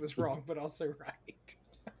Richard was wrong, but also right.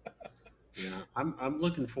 yeah, I'm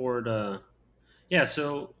looking forward. Yeah,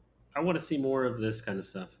 so I want to see more of this kind of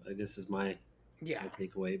stuff. I guess is Yeah. my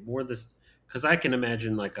takeaway. More of this because I can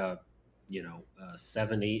imagine like a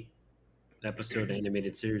 7, 8 episode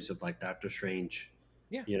animated series of like Doctor Strange.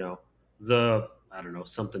 Yeah. You know, the I don't know,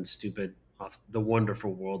 something stupid off the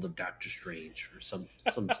Wonderful World of Doctor Strange or some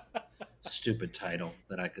stupid title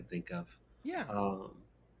that I could think of. Yeah. Um,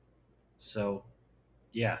 so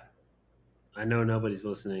yeah, I know nobody's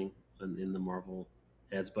listening in the Marvel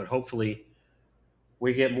heads, but hopefully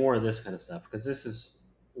we get more of this kind of stuff because this is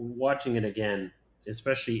watching it again,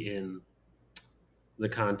 especially in the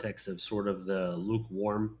context of sort of the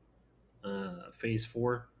lukewarm Phase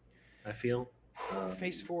 4. I feel,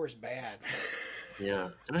 Phase um, 4 is bad. yeah,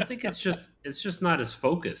 and I think it's just not as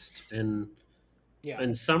focused, and Yeah.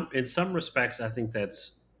 in some respects, I think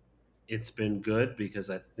it's been good because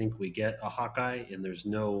I think we get a Hawkeye, and there's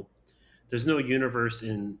no universe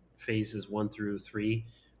in phases 1 through 3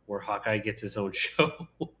 where Hawkeye gets his own show.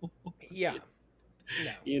 Yeah.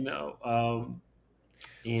 No. you know,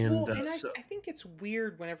 and Well, and so I think it's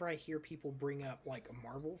weird whenever I hear people bring up like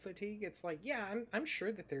Marvel fatigue. It's like, yeah, I'm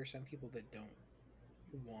sure that there are some people that don't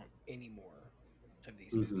want any more of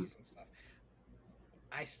these mhm. movies and stuff.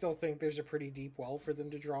 I still think there's a pretty deep well for them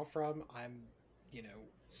to draw from. I'm,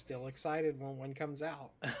 still excited when one comes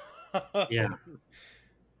out. Yeah.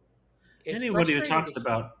 It's Anybody who frustrating to talks hear.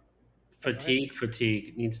 about Oh, go ahead.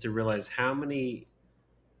 fatigue needs to realize how many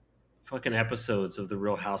fucking episodes of The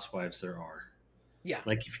Real Housewives there are. Yeah,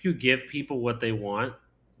 Like if you give people what they want,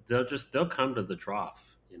 they'll come to the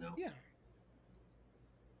trough, yeah, yeah.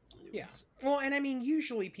 Anyways. Well, and I mean,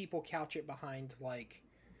 usually people couch it behind like,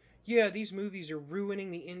 yeah, these movies are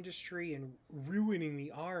ruining the industry and ruining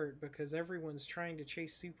the art because everyone's trying to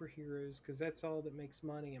chase superheroes because that's all that makes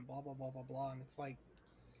money and blah blah blah blah blah. And it's like,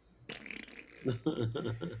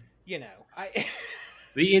 I.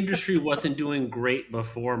 The industry wasn't doing great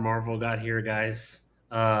before Marvel got here, guys.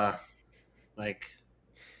 Like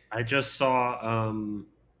I just saw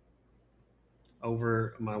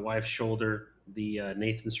over my wife's shoulder the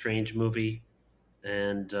Nathan Strange movie,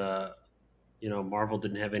 and Marvel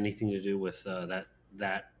didn't have anything to do with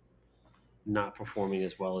that not performing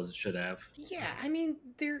as well as it should have. Yeah, I mean,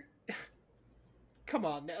 they're come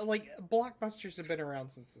on, like blockbusters have been around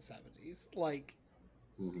since the 70s. Like,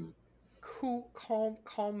 Mhm. cool,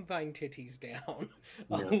 calm thine titties down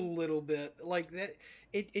a Yeah. little bit. Like that,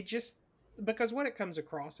 it just because what it comes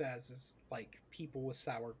across as is like people with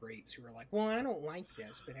sour grapes who are like, well, I don't like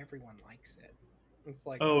this, but everyone likes it. It's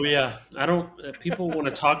like, Oh yeah, I don't. People want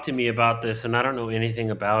to talk to me about this, and I don't know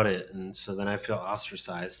anything about it, and so then I feel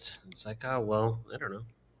ostracized. It's like, oh well, I don't know.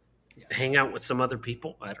 yeah, Hang out with some other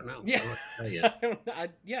people. I don't know. I yeah, don't know what to tell you. I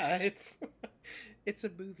don't, yeah, it's a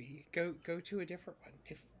movie. Go to a different one.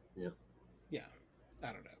 If Yeah, yeah,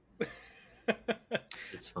 I don't know.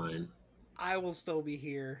 it's fine. I will still be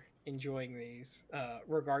here enjoying these,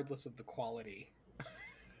 regardless of the quality.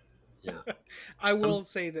 Yeah. I will Some.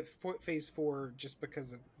 say that Phase 4, just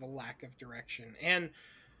because of the lack of direction and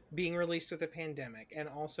being released with a pandemic, and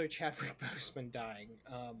also Chadwick Boseman dying.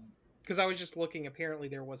 Because I was just looking, apparently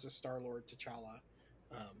there was a Star Lord T'Challa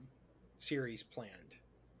um, series planned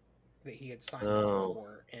that he had signed on Oh,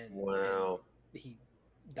 for, and wow. he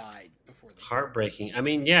died before they filmed it. Heartbreaking. I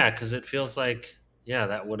mean, yeah, because it feels like, yeah,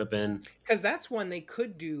 that would have been. Because that's when they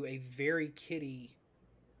could do a very kiddie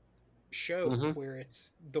show Hmm. where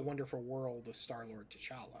it's the wonderful world of Star Lord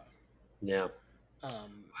T'Challa. Yeah. Wow,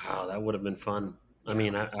 And that would have been fun. I yeah,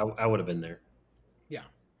 mean, I would have been there. yeah.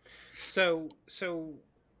 So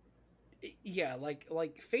yeah,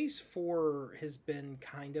 like Phase 4 has been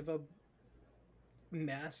kind of a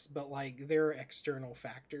mess, but like there are external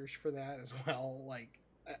factors for that as well. Like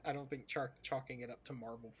I don't think chalking it up to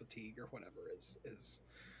Marvel fatigue or whatever is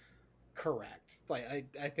correct. Like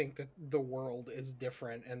I think that the world is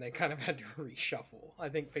different and they kind of had to reshuffle. I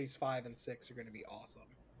think Phase 5 and 6 are going to be awesome.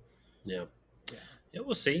 Yeah. Yeah. Yeah,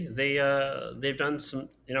 we'll see. They've done some.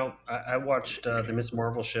 I watched the Miss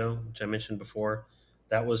Marvel show, which I mentioned before.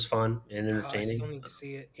 That was fun and Oh, I still entertaining. need to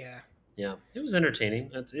see it. Yeah. Yeah, it was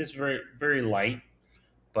entertaining. It's very very light,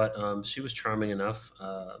 but she was charming enough.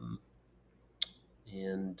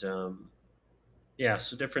 And yeah,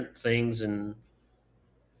 so different things, and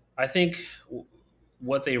I think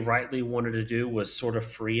what they rightly wanted to do was sort of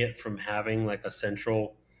free it from having like a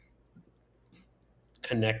central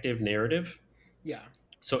connective narrative. Yeah.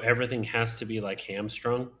 So everything has to be like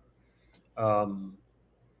hamstrung, um,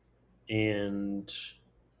 and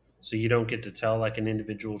so you don't get to tell like an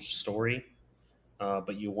individual story,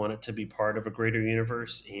 but you want it to be part of a greater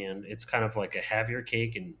universe, and it's kind of like a have your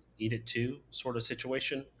cake and eat it too sort of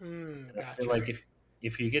situation. And I feel Gotcha. like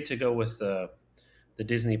if you get to go with the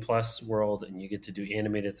Disney Plus world and you get to do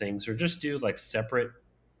animated things or just do like separate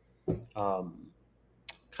um,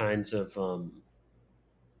 kinds of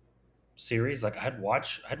series, like I'd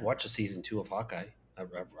watch a season 2 of Hawkeye.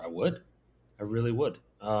 I would, I really would.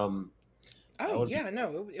 That Oh would be yeah,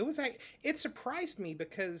 no, it was like it surprised me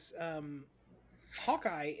because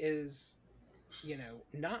Hawkeye is,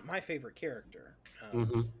 not my favorite character.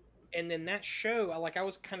 cool. And then that show, like I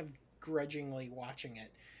was kind of grudgingly watching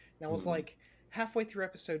it, and I was Hmm. like halfway through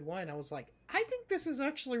episode 1, I was like, I think this is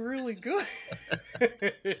actually really good.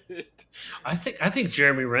 I think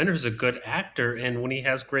Jeremy Renner's a good actor, and when he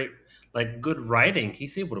has great like good writing,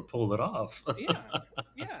 he's able to pull it off. Yeah,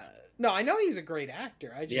 yeah. No, I know he's a great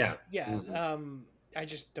actor. I Yeah. just, yeah, Hmm. I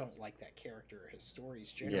just don't like that character or his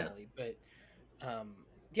stories Yeah. generally. But um,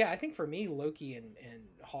 yeah, I think for me, Loki and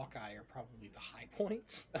Hawkeye are probably the high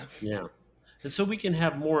points of. Yeah. And so we can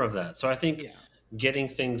have more of that. So I think Yeah, getting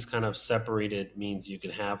things kind of separated means you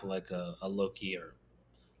can have like a Loki, or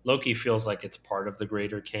Loki feels like it's part of the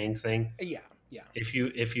greater Kang thing. yeah, yeah, If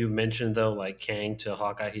you mention though like Kang to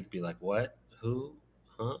Hawkeye, he'd be like, "What? Who?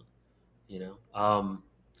 Huh?" You know.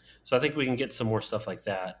 So I think we can get some more stuff like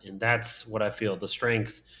that, and that's what I feel the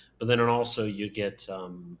strength. But then also you get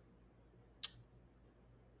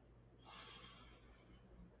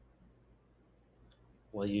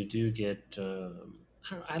well, you do get.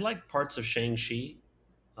 I like parts of Shang Chi.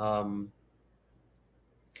 Um,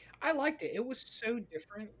 I liked it. It was so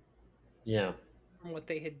different yeah, from what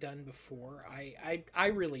they had done before. I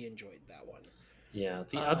really enjoyed that one. yeah.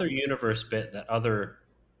 The other Um, universe bit, that other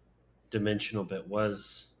dimensional bit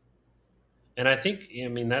was, and I think I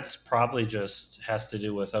mean that's probably just has to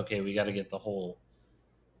do with okay, we got to get the whole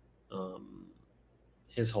um,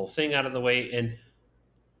 his whole thing out of the way. And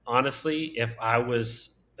honestly, if I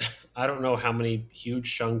was, I don't know how many huge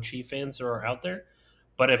Shang-Chi fans there are out there,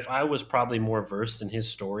 but if I was probably more versed in his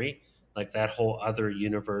story, like that whole other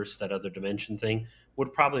universe, that other dimension thing,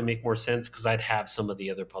 would probably make more sense because I'd have some of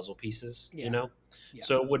the other puzzle pieces, yeah, yeah,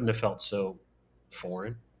 So it wouldn't have felt so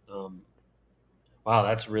foreign. Um, wow,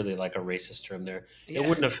 that's really like a racist term there. It yeah,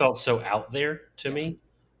 wouldn't have felt so out there to yeah. me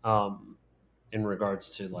um, in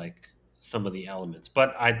regards to like some of the elements.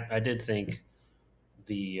 But I did think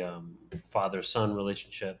the father son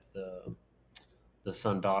relationship, the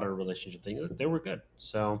son daughter relationship thing, they were good.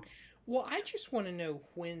 So Well, I just want to know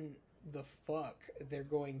when the fuck they're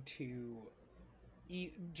going to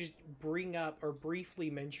just bring up or briefly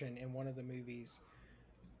mention in one of the movies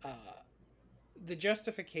uh, the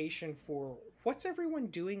justification for what's everyone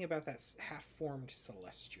doing about that half-formed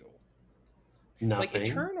celestial. Like nothing.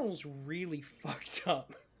 Eternals really fucked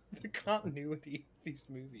up the continuity of these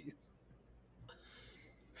movies.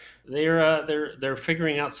 They're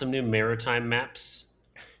figuring out some new maritime maps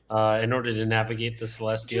in order to navigate the Just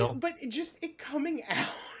celestial. but just it coming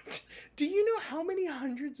out. Do you know how many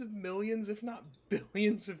hundreds of millions, if not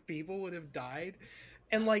billions, of people would have died?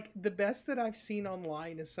 And like the best that I've seen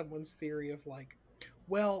online is someone's theory of like,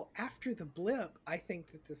 well, after the blip, I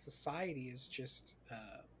think that the society is just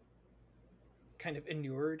kind of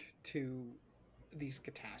inured to these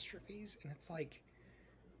catastrophes, and it's like,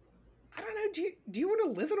 I don't know. Do you want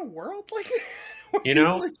to live in a world like this where You people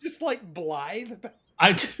know, are just like blithe about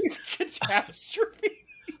I these I catastrophes?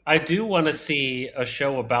 do want to see a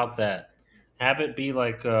show about that. Have it be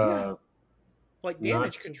like Yeah, like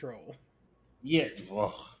damage not control. yeah.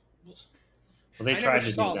 Well, they I never tried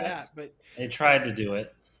to do saw that. that, but They tried yeah, to do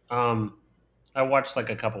it. Um, I watched like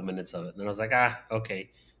a couple minutes of it, and then I was like,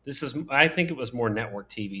 okay. This is. I think it was more network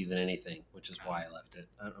TV than anything, which is why I left it.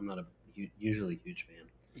 I'm not a usually huge fan.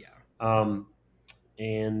 yeah, Um,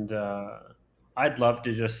 and I'd love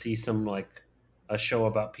to just see some like a show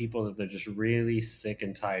about people that they're just really sick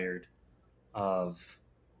and tired of,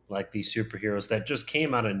 like these superheroes that just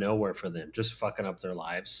came out of nowhere for them, just fucking up their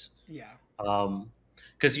lives. yeah, Um,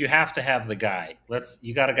 because you have to have the guy.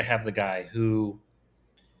 You got to have the guy who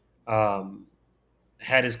um,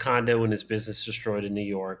 had his condo and his business destroyed in New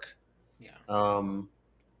York. yeah. Um,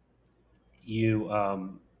 you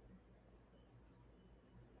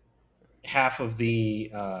half of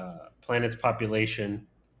the planet's population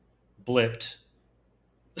blipped,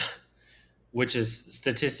 which is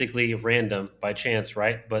statistically random by chance,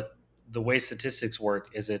 right? But the way statistics work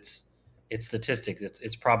is it's statistics,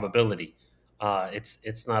 it's probability.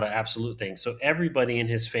 It's not an absolute thing. So everybody in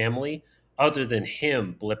his family, other than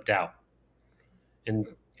him, blipped out, and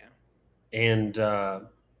Yeah. and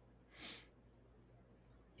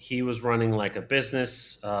he was running like a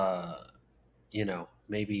business,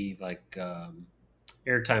 maybe like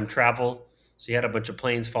airtime travel. So he had a bunch of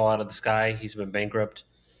planes fall out of the sky. He's been bankrupt.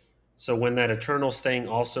 So when that Eternals thing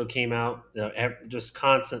also came out, just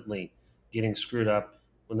constantly getting screwed up.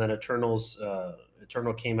 When that Eternal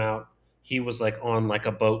came out, he was like on like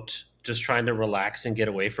a boat, just trying to relax and get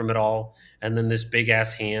away from it all. And then this big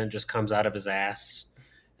ass hand just comes out of his ass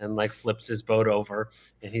and like flips his boat over,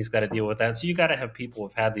 and he's got to deal with that. So you got to have people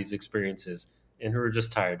who've had these experiences and who are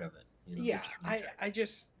just tired of it. They're Yeah, just really I tired. I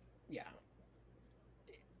just yeah.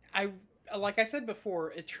 I like I said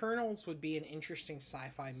before, Eternals would be an interesting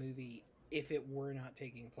sci-fi movie if it were not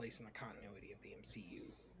taking place in the continuity of the MCU.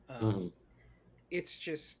 Hmm. It's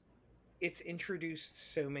just it's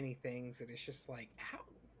introduced so many things that it's just like how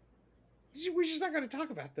we're just not going to talk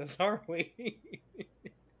about this, are we?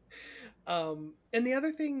 And the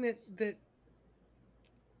other thing that that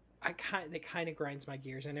kind of grinds my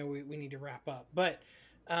gears. I know we need to wrap up, but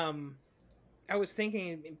um, I was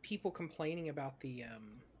thinking people complaining about the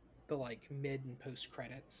like mid and post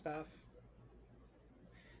credit stuff,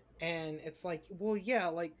 and it's like, well, yeah,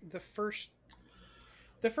 like the first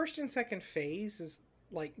and second phase is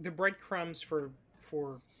like the breadcrumbs for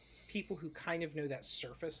people who kind of know that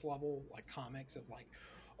surface level like comics of like,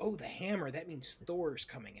 oh, the hammer, that means Thor's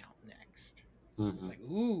coming out next. It's Hmm. like,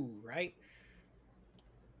 ooh, right?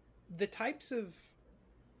 The types of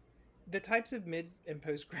mid and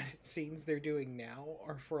post credit scenes they're doing now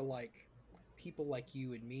are for like people like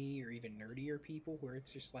you and me or even nerdier people where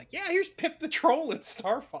it's just like, yeah, here's Pip the Troll and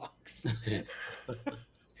Star Fox.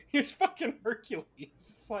 Here's fucking Hercules.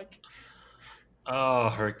 It's like, Oh,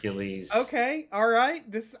 Hercules. okay, all right.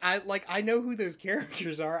 This I know who those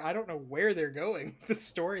characters are. I don't know where they're going the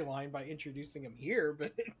storyline by introducing them here,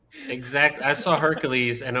 but Exactly. I saw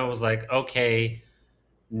Hercules and I was like, okay,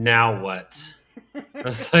 now what? I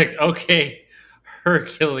was like, okay,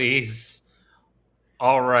 Hercules.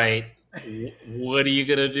 All right. What are you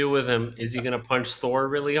going to do with him? Is he going to punch Thor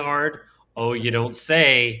really hard? Oh, you don't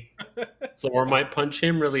say. Thor might punch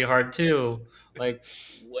him really hard too. Like,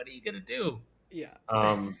 what are you going to do? yeah.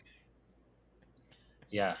 Um,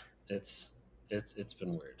 yeah, it's it's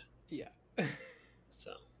been weird. Yeah.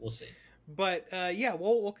 So, we'll see. But yeah,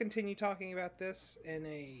 we'll continue talking about this in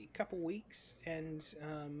a couple weeks, and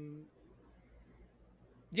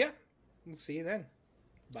yeah, we'll see you then.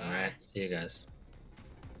 All Bye. right. See you guys.